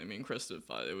 But I mean, Krista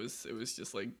thought it was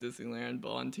just like Disneyland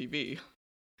but on TV.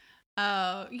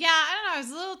 Oh, yeah, I don't know. I was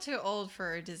a little too old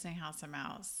for Disney House of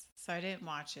Mouse, so I didn't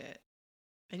watch it.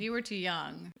 And you were too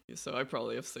young. So I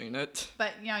probably have seen it.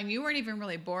 But, you weren't even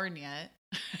really born yet.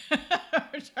 I'm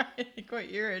trying to think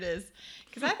what year it is.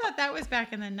 Because I thought that was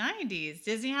back in the 90s.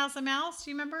 Disney House of Mouse,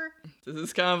 do you remember? This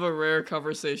is kind of a rare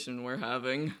conversation we're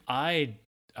having. I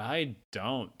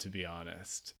don't, to be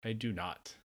honest. I do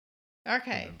not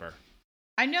Okay. remember.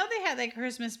 I know they had like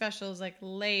Christmas specials like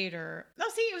later. No,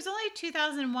 see, it was only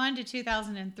 2001 to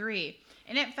 2003.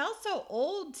 And it felt so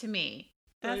old to me.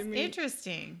 That's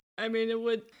interesting. I mean, it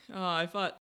would. I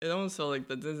thought it almost felt like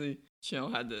the Disney Channel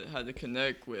had to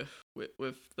connect with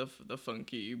the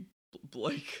funky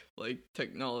like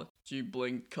technology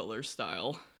blink color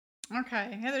style.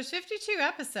 Okay. Yeah, there's 52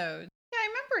 episodes. Yeah, I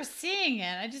remember seeing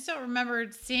it. I just don't remember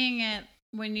seeing it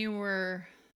when you were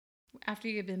after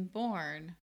you had been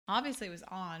born. Obviously, it was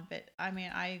on, but I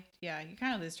mean, you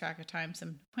kind of lose track of time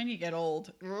when you get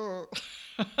old. You're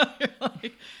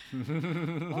like,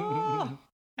 oh,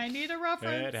 I need a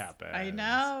reference. It happens. I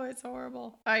know, it's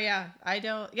horrible. Oh, yeah, I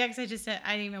don't. Yeah, because I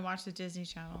didn't even watch the Disney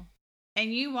Channel.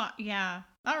 And yeah.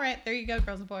 All right, there you go,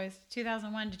 girls and boys.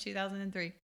 2001 to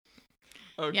 2003.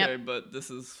 Okay, Yep. But this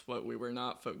is what we were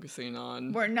not focusing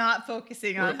on. We're not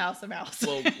focusing on House of Mouse.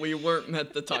 Well, we weren't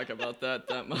meant to talk about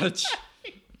that much.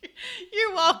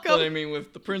 You're welcome. But I mean,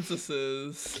 with the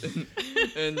princesses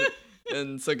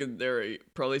and secondary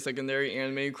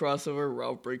anime crossover,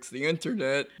 Ralph Breaks the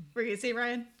Internet. Were you see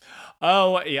Ryan?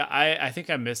 Oh yeah, I think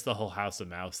I missed the whole House of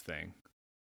Mouse thing.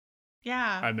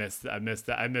 Yeah. I missed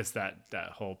that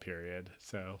whole period.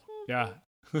 So yeah,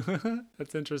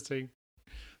 that's interesting.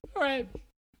 All right.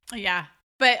 Yeah,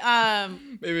 but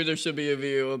maybe there should be a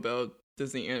video about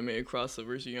Disney animated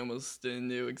crossovers you almost didn't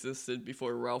know existed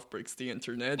before Ralph Breaks the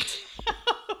Internet.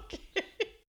 Okay.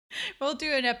 We'll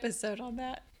do an episode on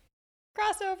that.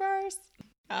 Crossovers.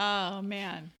 Oh,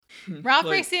 man. Ralph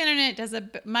Breaks the Internet does a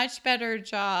much better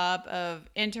job of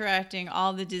interacting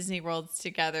all the Disney worlds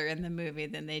together in the movie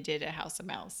than they did at House of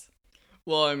Mouse.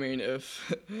 Well, I mean,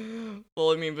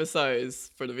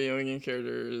 besides for the video game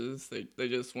characters, they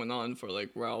just went on for like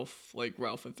Ralph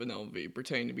and Penelope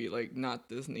pretending to be like not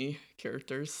Disney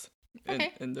characters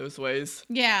in those ways.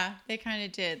 Yeah, they kind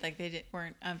of did. Like they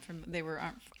weren't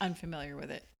unfamiliar with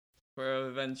it. For an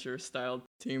adventure style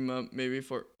team up, maybe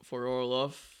for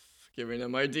Orloff, giving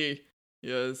them ideas.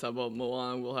 How about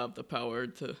Moana will have the power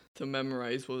to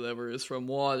memorize whatever is from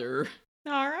water.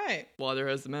 All right. Water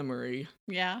has memory.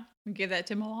 Yeah. We give that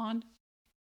to Moana.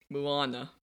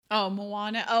 Oh,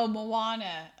 Moana.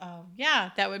 Oh, yeah.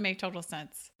 That would make total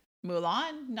sense.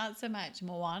 Mulan, not so much.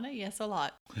 Moana, yes, a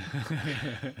lot. but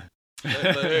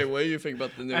hey, what do you think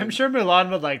about the new? I'm sure Mulan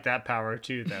would like that power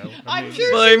too, though. I'm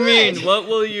sure. But I mean, what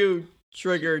will you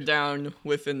trigger down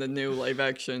within the new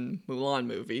live-action Mulan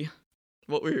movie?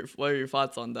 What are your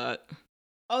thoughts on that?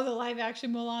 Oh, the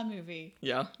live-action Mulan movie.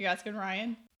 Yeah. You asking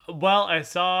Ryan? Well, I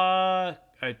saw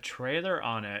a trailer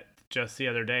on it just the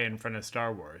other day in front of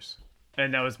Star Wars,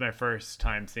 and that was my first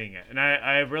time seeing it. And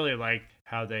I really like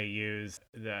how they use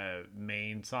the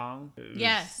main song.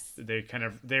 Yes. They kind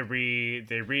of they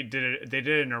did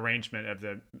an arrangement of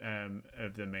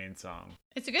the main song.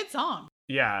 It's a good song.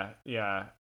 Yeah.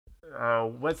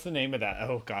 What's the name of that?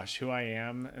 Oh gosh, Who I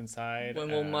Am Inside.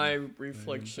 When will my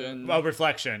reflection? Oh,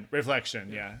 reflection.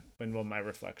 Yeah. When will my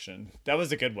reflection? That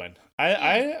was a good one.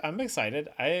 I'm excited.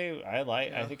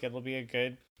 I think it'll be a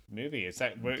good movie. Is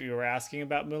that what you were asking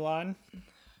about, Mulan?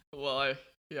 Well,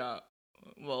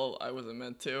 I wasn't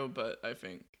meant to, but I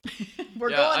think We're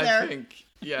going there. I think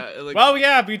it looked, Well,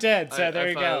 yeah, we did. So there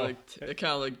you go. It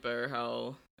kind of looked better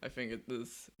how I think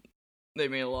they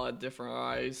made a lot of different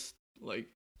eyes, like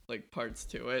parts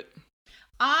to it.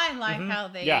 I like how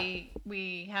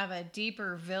we have a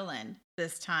deeper villain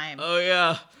this time. Oh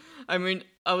yeah, I mean,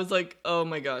 I was like, oh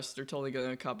my gosh, they're totally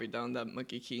gonna copy down that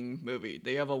Monkey King movie.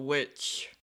 They have a witch.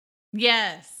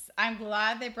 Yes, I'm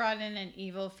glad they brought in an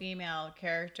evil female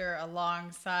character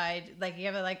alongside. Like you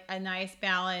have a nice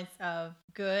balance of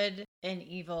good and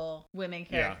evil women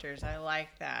characters. I like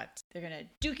that. They're gonna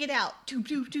duke it out. Doo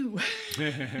doo doo.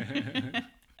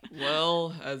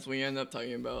 Well, as we end up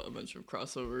talking about a bunch of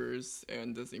crossovers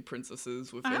and Disney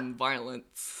princesses within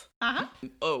violence.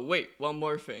 Oh wait, one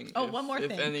more thing.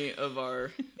 If any of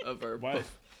our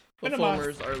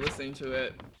performers are listening to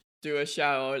it, do a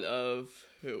shout out of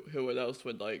who else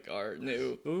would like our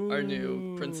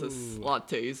new princess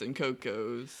lattes and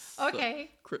cocos.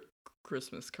 Okay.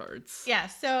 Christmas cards. Yeah,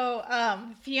 so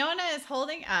Fiona is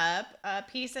holding up a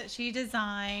piece that she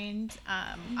designed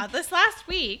this last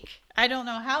week. I don't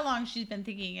know how long she's been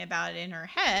thinking about it in her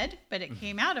head, but it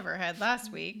came out of her head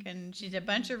last week, and she did a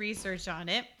bunch of research on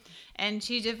it. And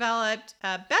she developed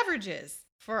beverages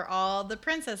for all the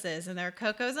princesses and their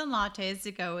cocos and lattes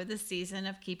to go with the season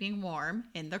of keeping warm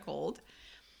in the cold.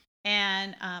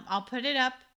 And I'll put it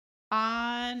up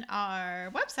on our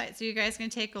website so you guys can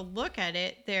take a look at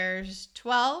it. There's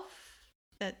 12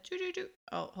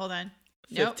 hold on.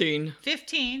 15. Nope.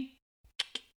 15.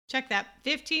 Check that.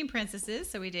 15 princesses.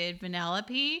 So we did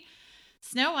Vanellope,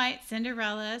 Snow White,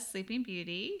 Cinderella, Sleeping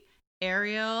Beauty,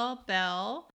 Ariel,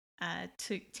 Belle,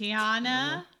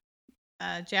 Tiana,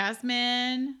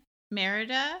 Jasmine,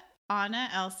 Merida, Anna,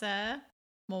 Elsa,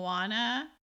 Moana,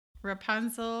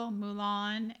 Rapunzel,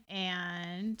 Mulan,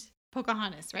 and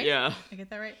Pocahontas, right? Yeah. I get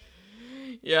that right?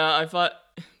 Yeah, I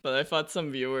thought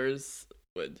some viewers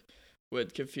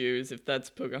would confuse if that's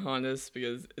Pocahontas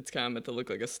because it's kind of meant to look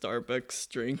like a Starbucks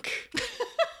drink.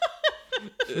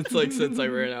 It's like since I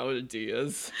ran out of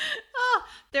ideas. Oh,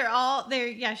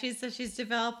 she's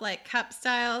developed like cup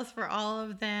styles for all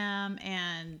of them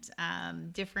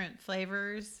and different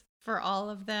flavors for all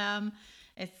of them.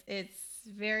 It's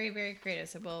very, very creative.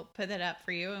 So we'll put that up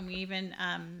for you. And we even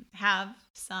have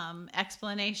some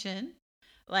explanation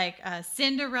like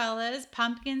Cinderella's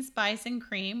pumpkin spice and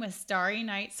cream with Starry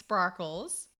Night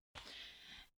sparkles.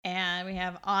 And we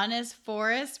have Anna's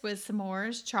forest with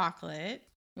s'mores chocolate.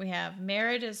 We have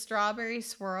Merida's strawberry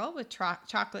swirl with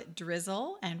chocolate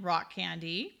drizzle and rock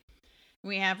candy.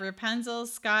 We have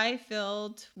Rapunzel's sky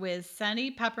filled with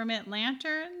sunny peppermint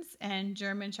lanterns and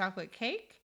German chocolate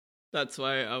cake. That's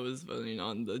why I was voting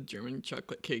on the German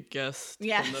chocolate cake guest from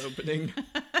the opening.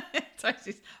 So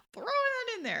she's throwing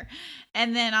that in there.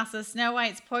 And then also Snow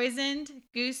White's poisoned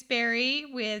gooseberry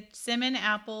with cinnamon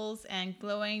apples and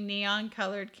glowing neon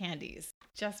colored candies.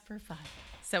 Just for fun.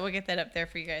 So we'll get that up there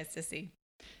for you guys to see.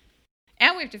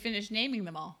 And we have to finish naming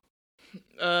them all.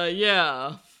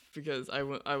 Yeah, because I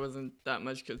wasn't that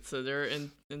much considered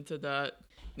into that.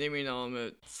 Naming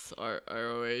elements are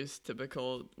always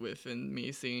typical within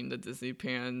me seeing the Disney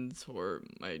pans or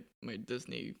my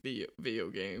Disney video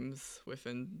games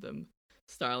within them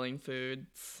styling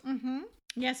foods. Mm-hmm.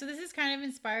 Yeah, so this is kind of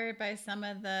inspired by some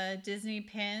of the Disney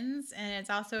pins, and it's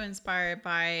also inspired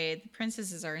by the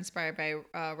princesses are inspired by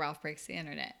Ralph Breaks the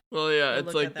Internet. Well, yeah,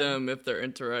 it's like them if they're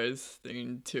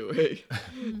interesting to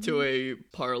a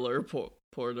parlor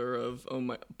portal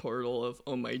of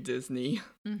Oh My Disney.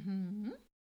 Mm-hmm.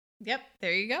 Yep,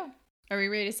 there you go. Are we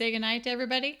ready to say goodnight to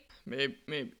everybody?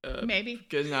 Maybe.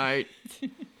 Good night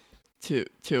to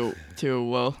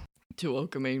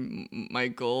welcoming my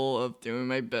goal of doing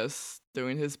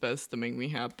his best to make me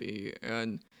happy,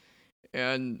 and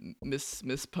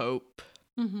Miss Pope,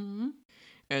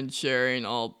 and sharing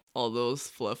all those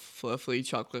fluffy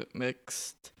chocolate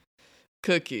mixed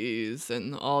cookies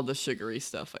and all the sugary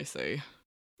stuff I say.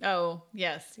 Oh,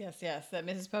 yes. That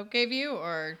Mrs. Pope gave you,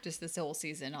 or just this whole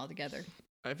season altogether?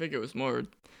 I think it was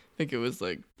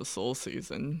like the Soul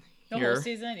season. The whole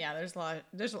season? Yeah, there's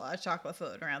a lot of chocolate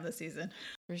floating around this season.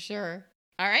 For sure.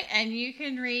 All right, and you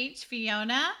can reach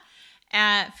Fiona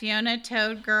at Fiona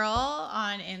Toad Girl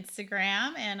on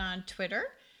Instagram and on Twitter.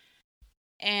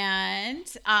 And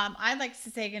I'd like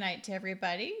to say goodnight to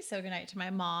everybody. So goodnight to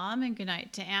my mom and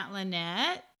goodnight to Aunt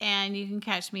Lynette. And you can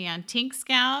catch me on Tink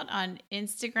Scout on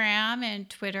Instagram and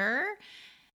Twitter.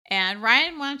 And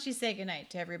Ryan, why don't you say goodnight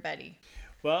to everybody?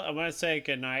 Well, I want to say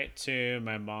goodnight to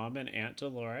my mom and Aunt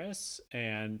Dolores,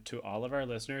 and to all of our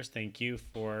listeners. Thank you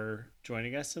for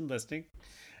joining us and listening.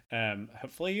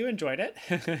 hopefully you enjoyed it.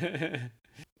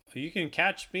 You can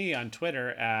catch me on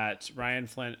Twitter at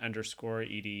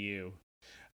RyanFlint_edu.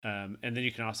 And then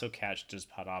you can also catch Just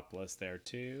Podopoulos there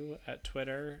too at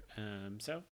Twitter.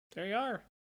 So there you are.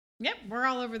 Yep, we're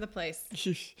all over the place.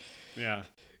 Yeah.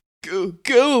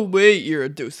 Go away, you're a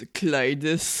dose of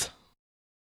Clytus.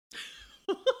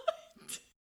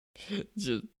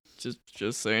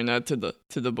 Just saying that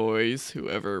to the boys who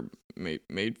ever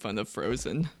made fun of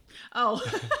Frozen. Oh.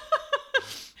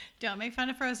 Don't make fun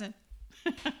of Frozen.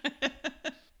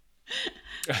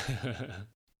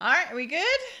 All right, are we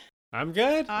good? I'm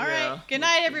good. All right. Good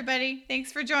night, everybody.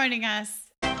 Thanks for joining us.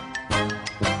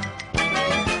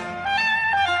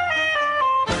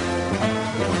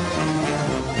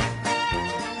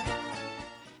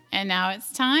 And now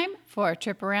it's time for a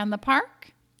trip around the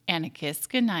park and a kiss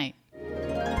goodnight.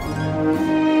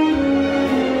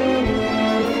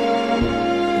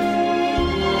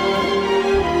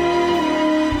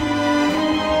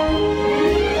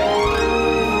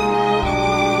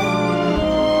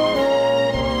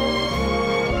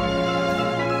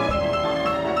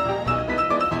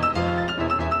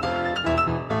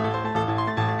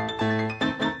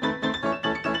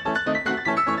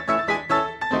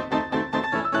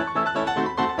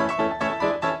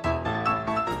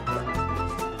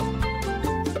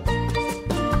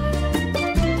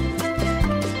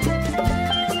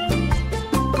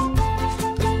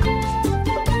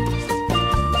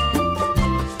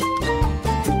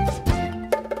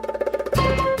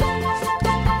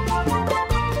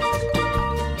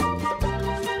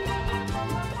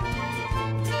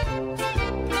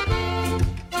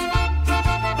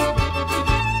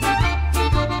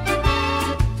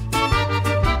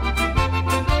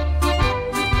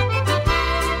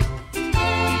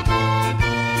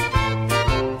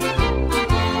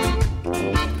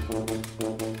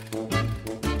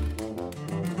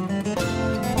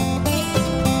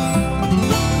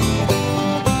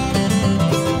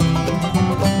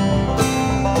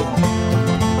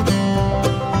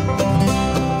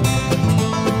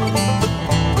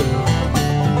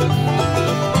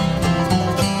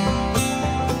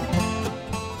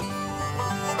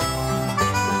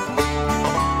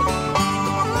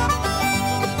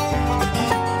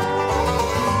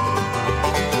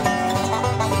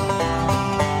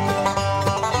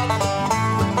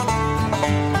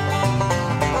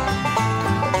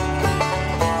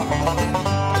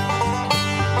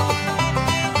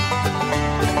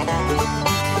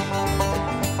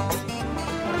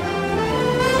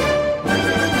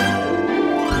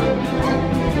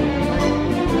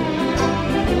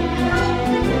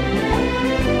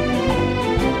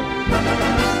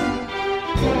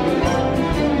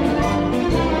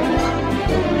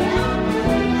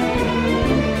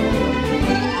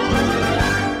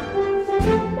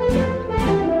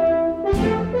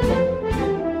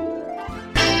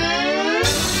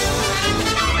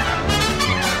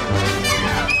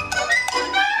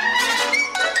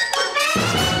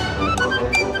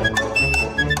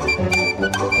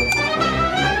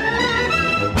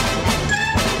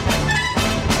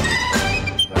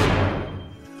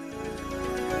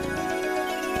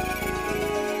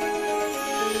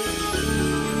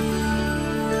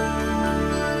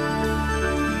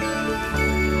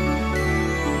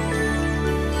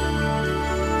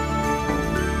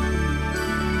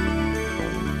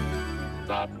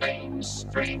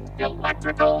 Street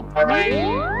Electrical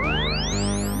Parade.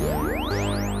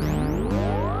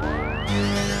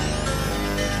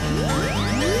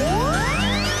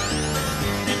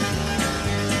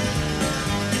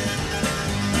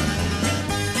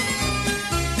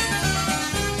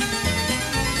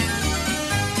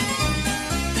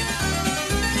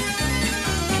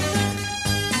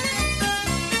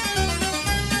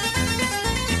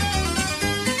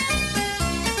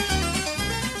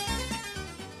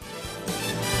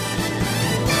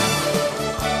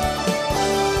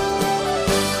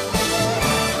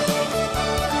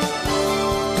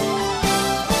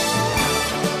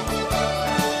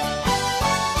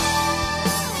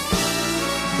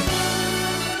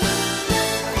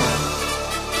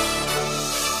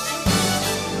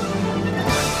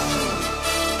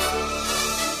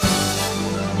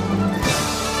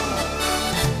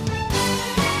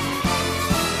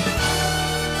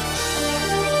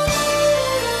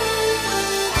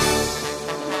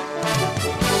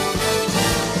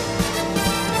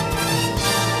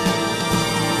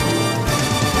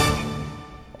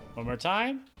 One more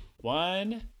time.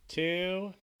 1,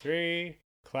 2, 3,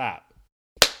 clap.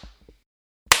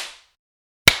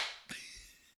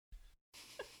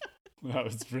 That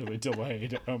was really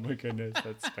delayed. Oh my goodness,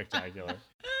 that's spectacular.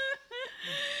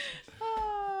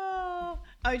 Oh,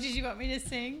 Oh, did you want me to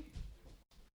sing?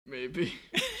 Maybe.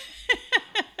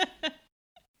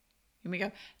 Here we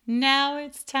go. Now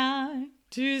it's time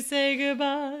to say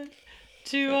goodbye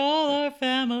to all our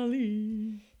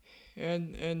family.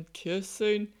 And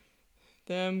kissing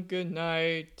them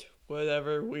goodnight,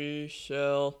 whatever we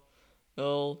shall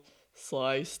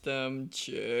slice them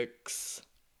chicks.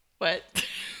 What?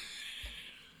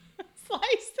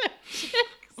 Slice them chicks?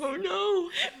 Oh no!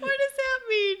 What does that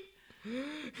mean?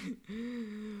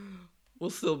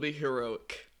 We'll still be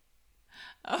heroic.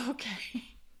 Okay.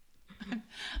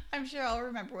 I'm sure I'll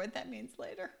remember what that means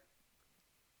later.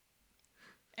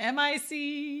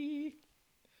 M-I-C.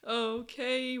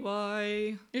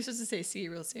 O-K-Y. You're supposed to say C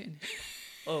real soon.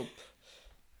 Oh.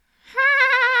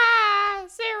 Ha!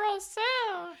 Zero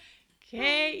soon.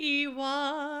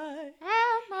 K-E-Y.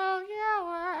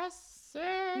 M-O-U-S-C.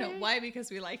 No, why?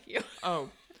 Because we like you. Oh.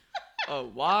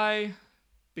 Oh, why?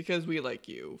 Because we like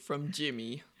you. From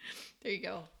Jimmy. There you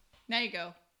go. Now you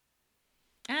go.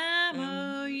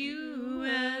 M-O-U-S-C.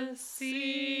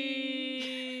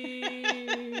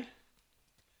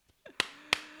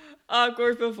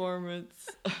 Awkward performance.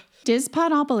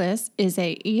 Dispodopolis is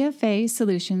a EFA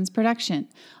Solutions production.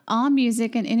 All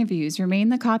music and interviews remain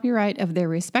the copyright of their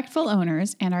respectful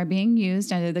owners and are being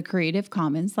used under the Creative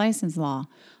Commons license law.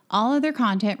 All other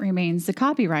content remains the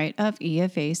copyright of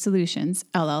EFA Solutions,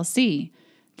 LLC.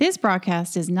 This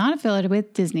broadcast is not affiliated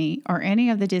with Disney or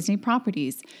any of the Disney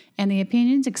properties, and the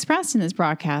opinions expressed in this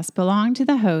broadcast belong to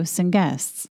the hosts and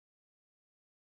guests.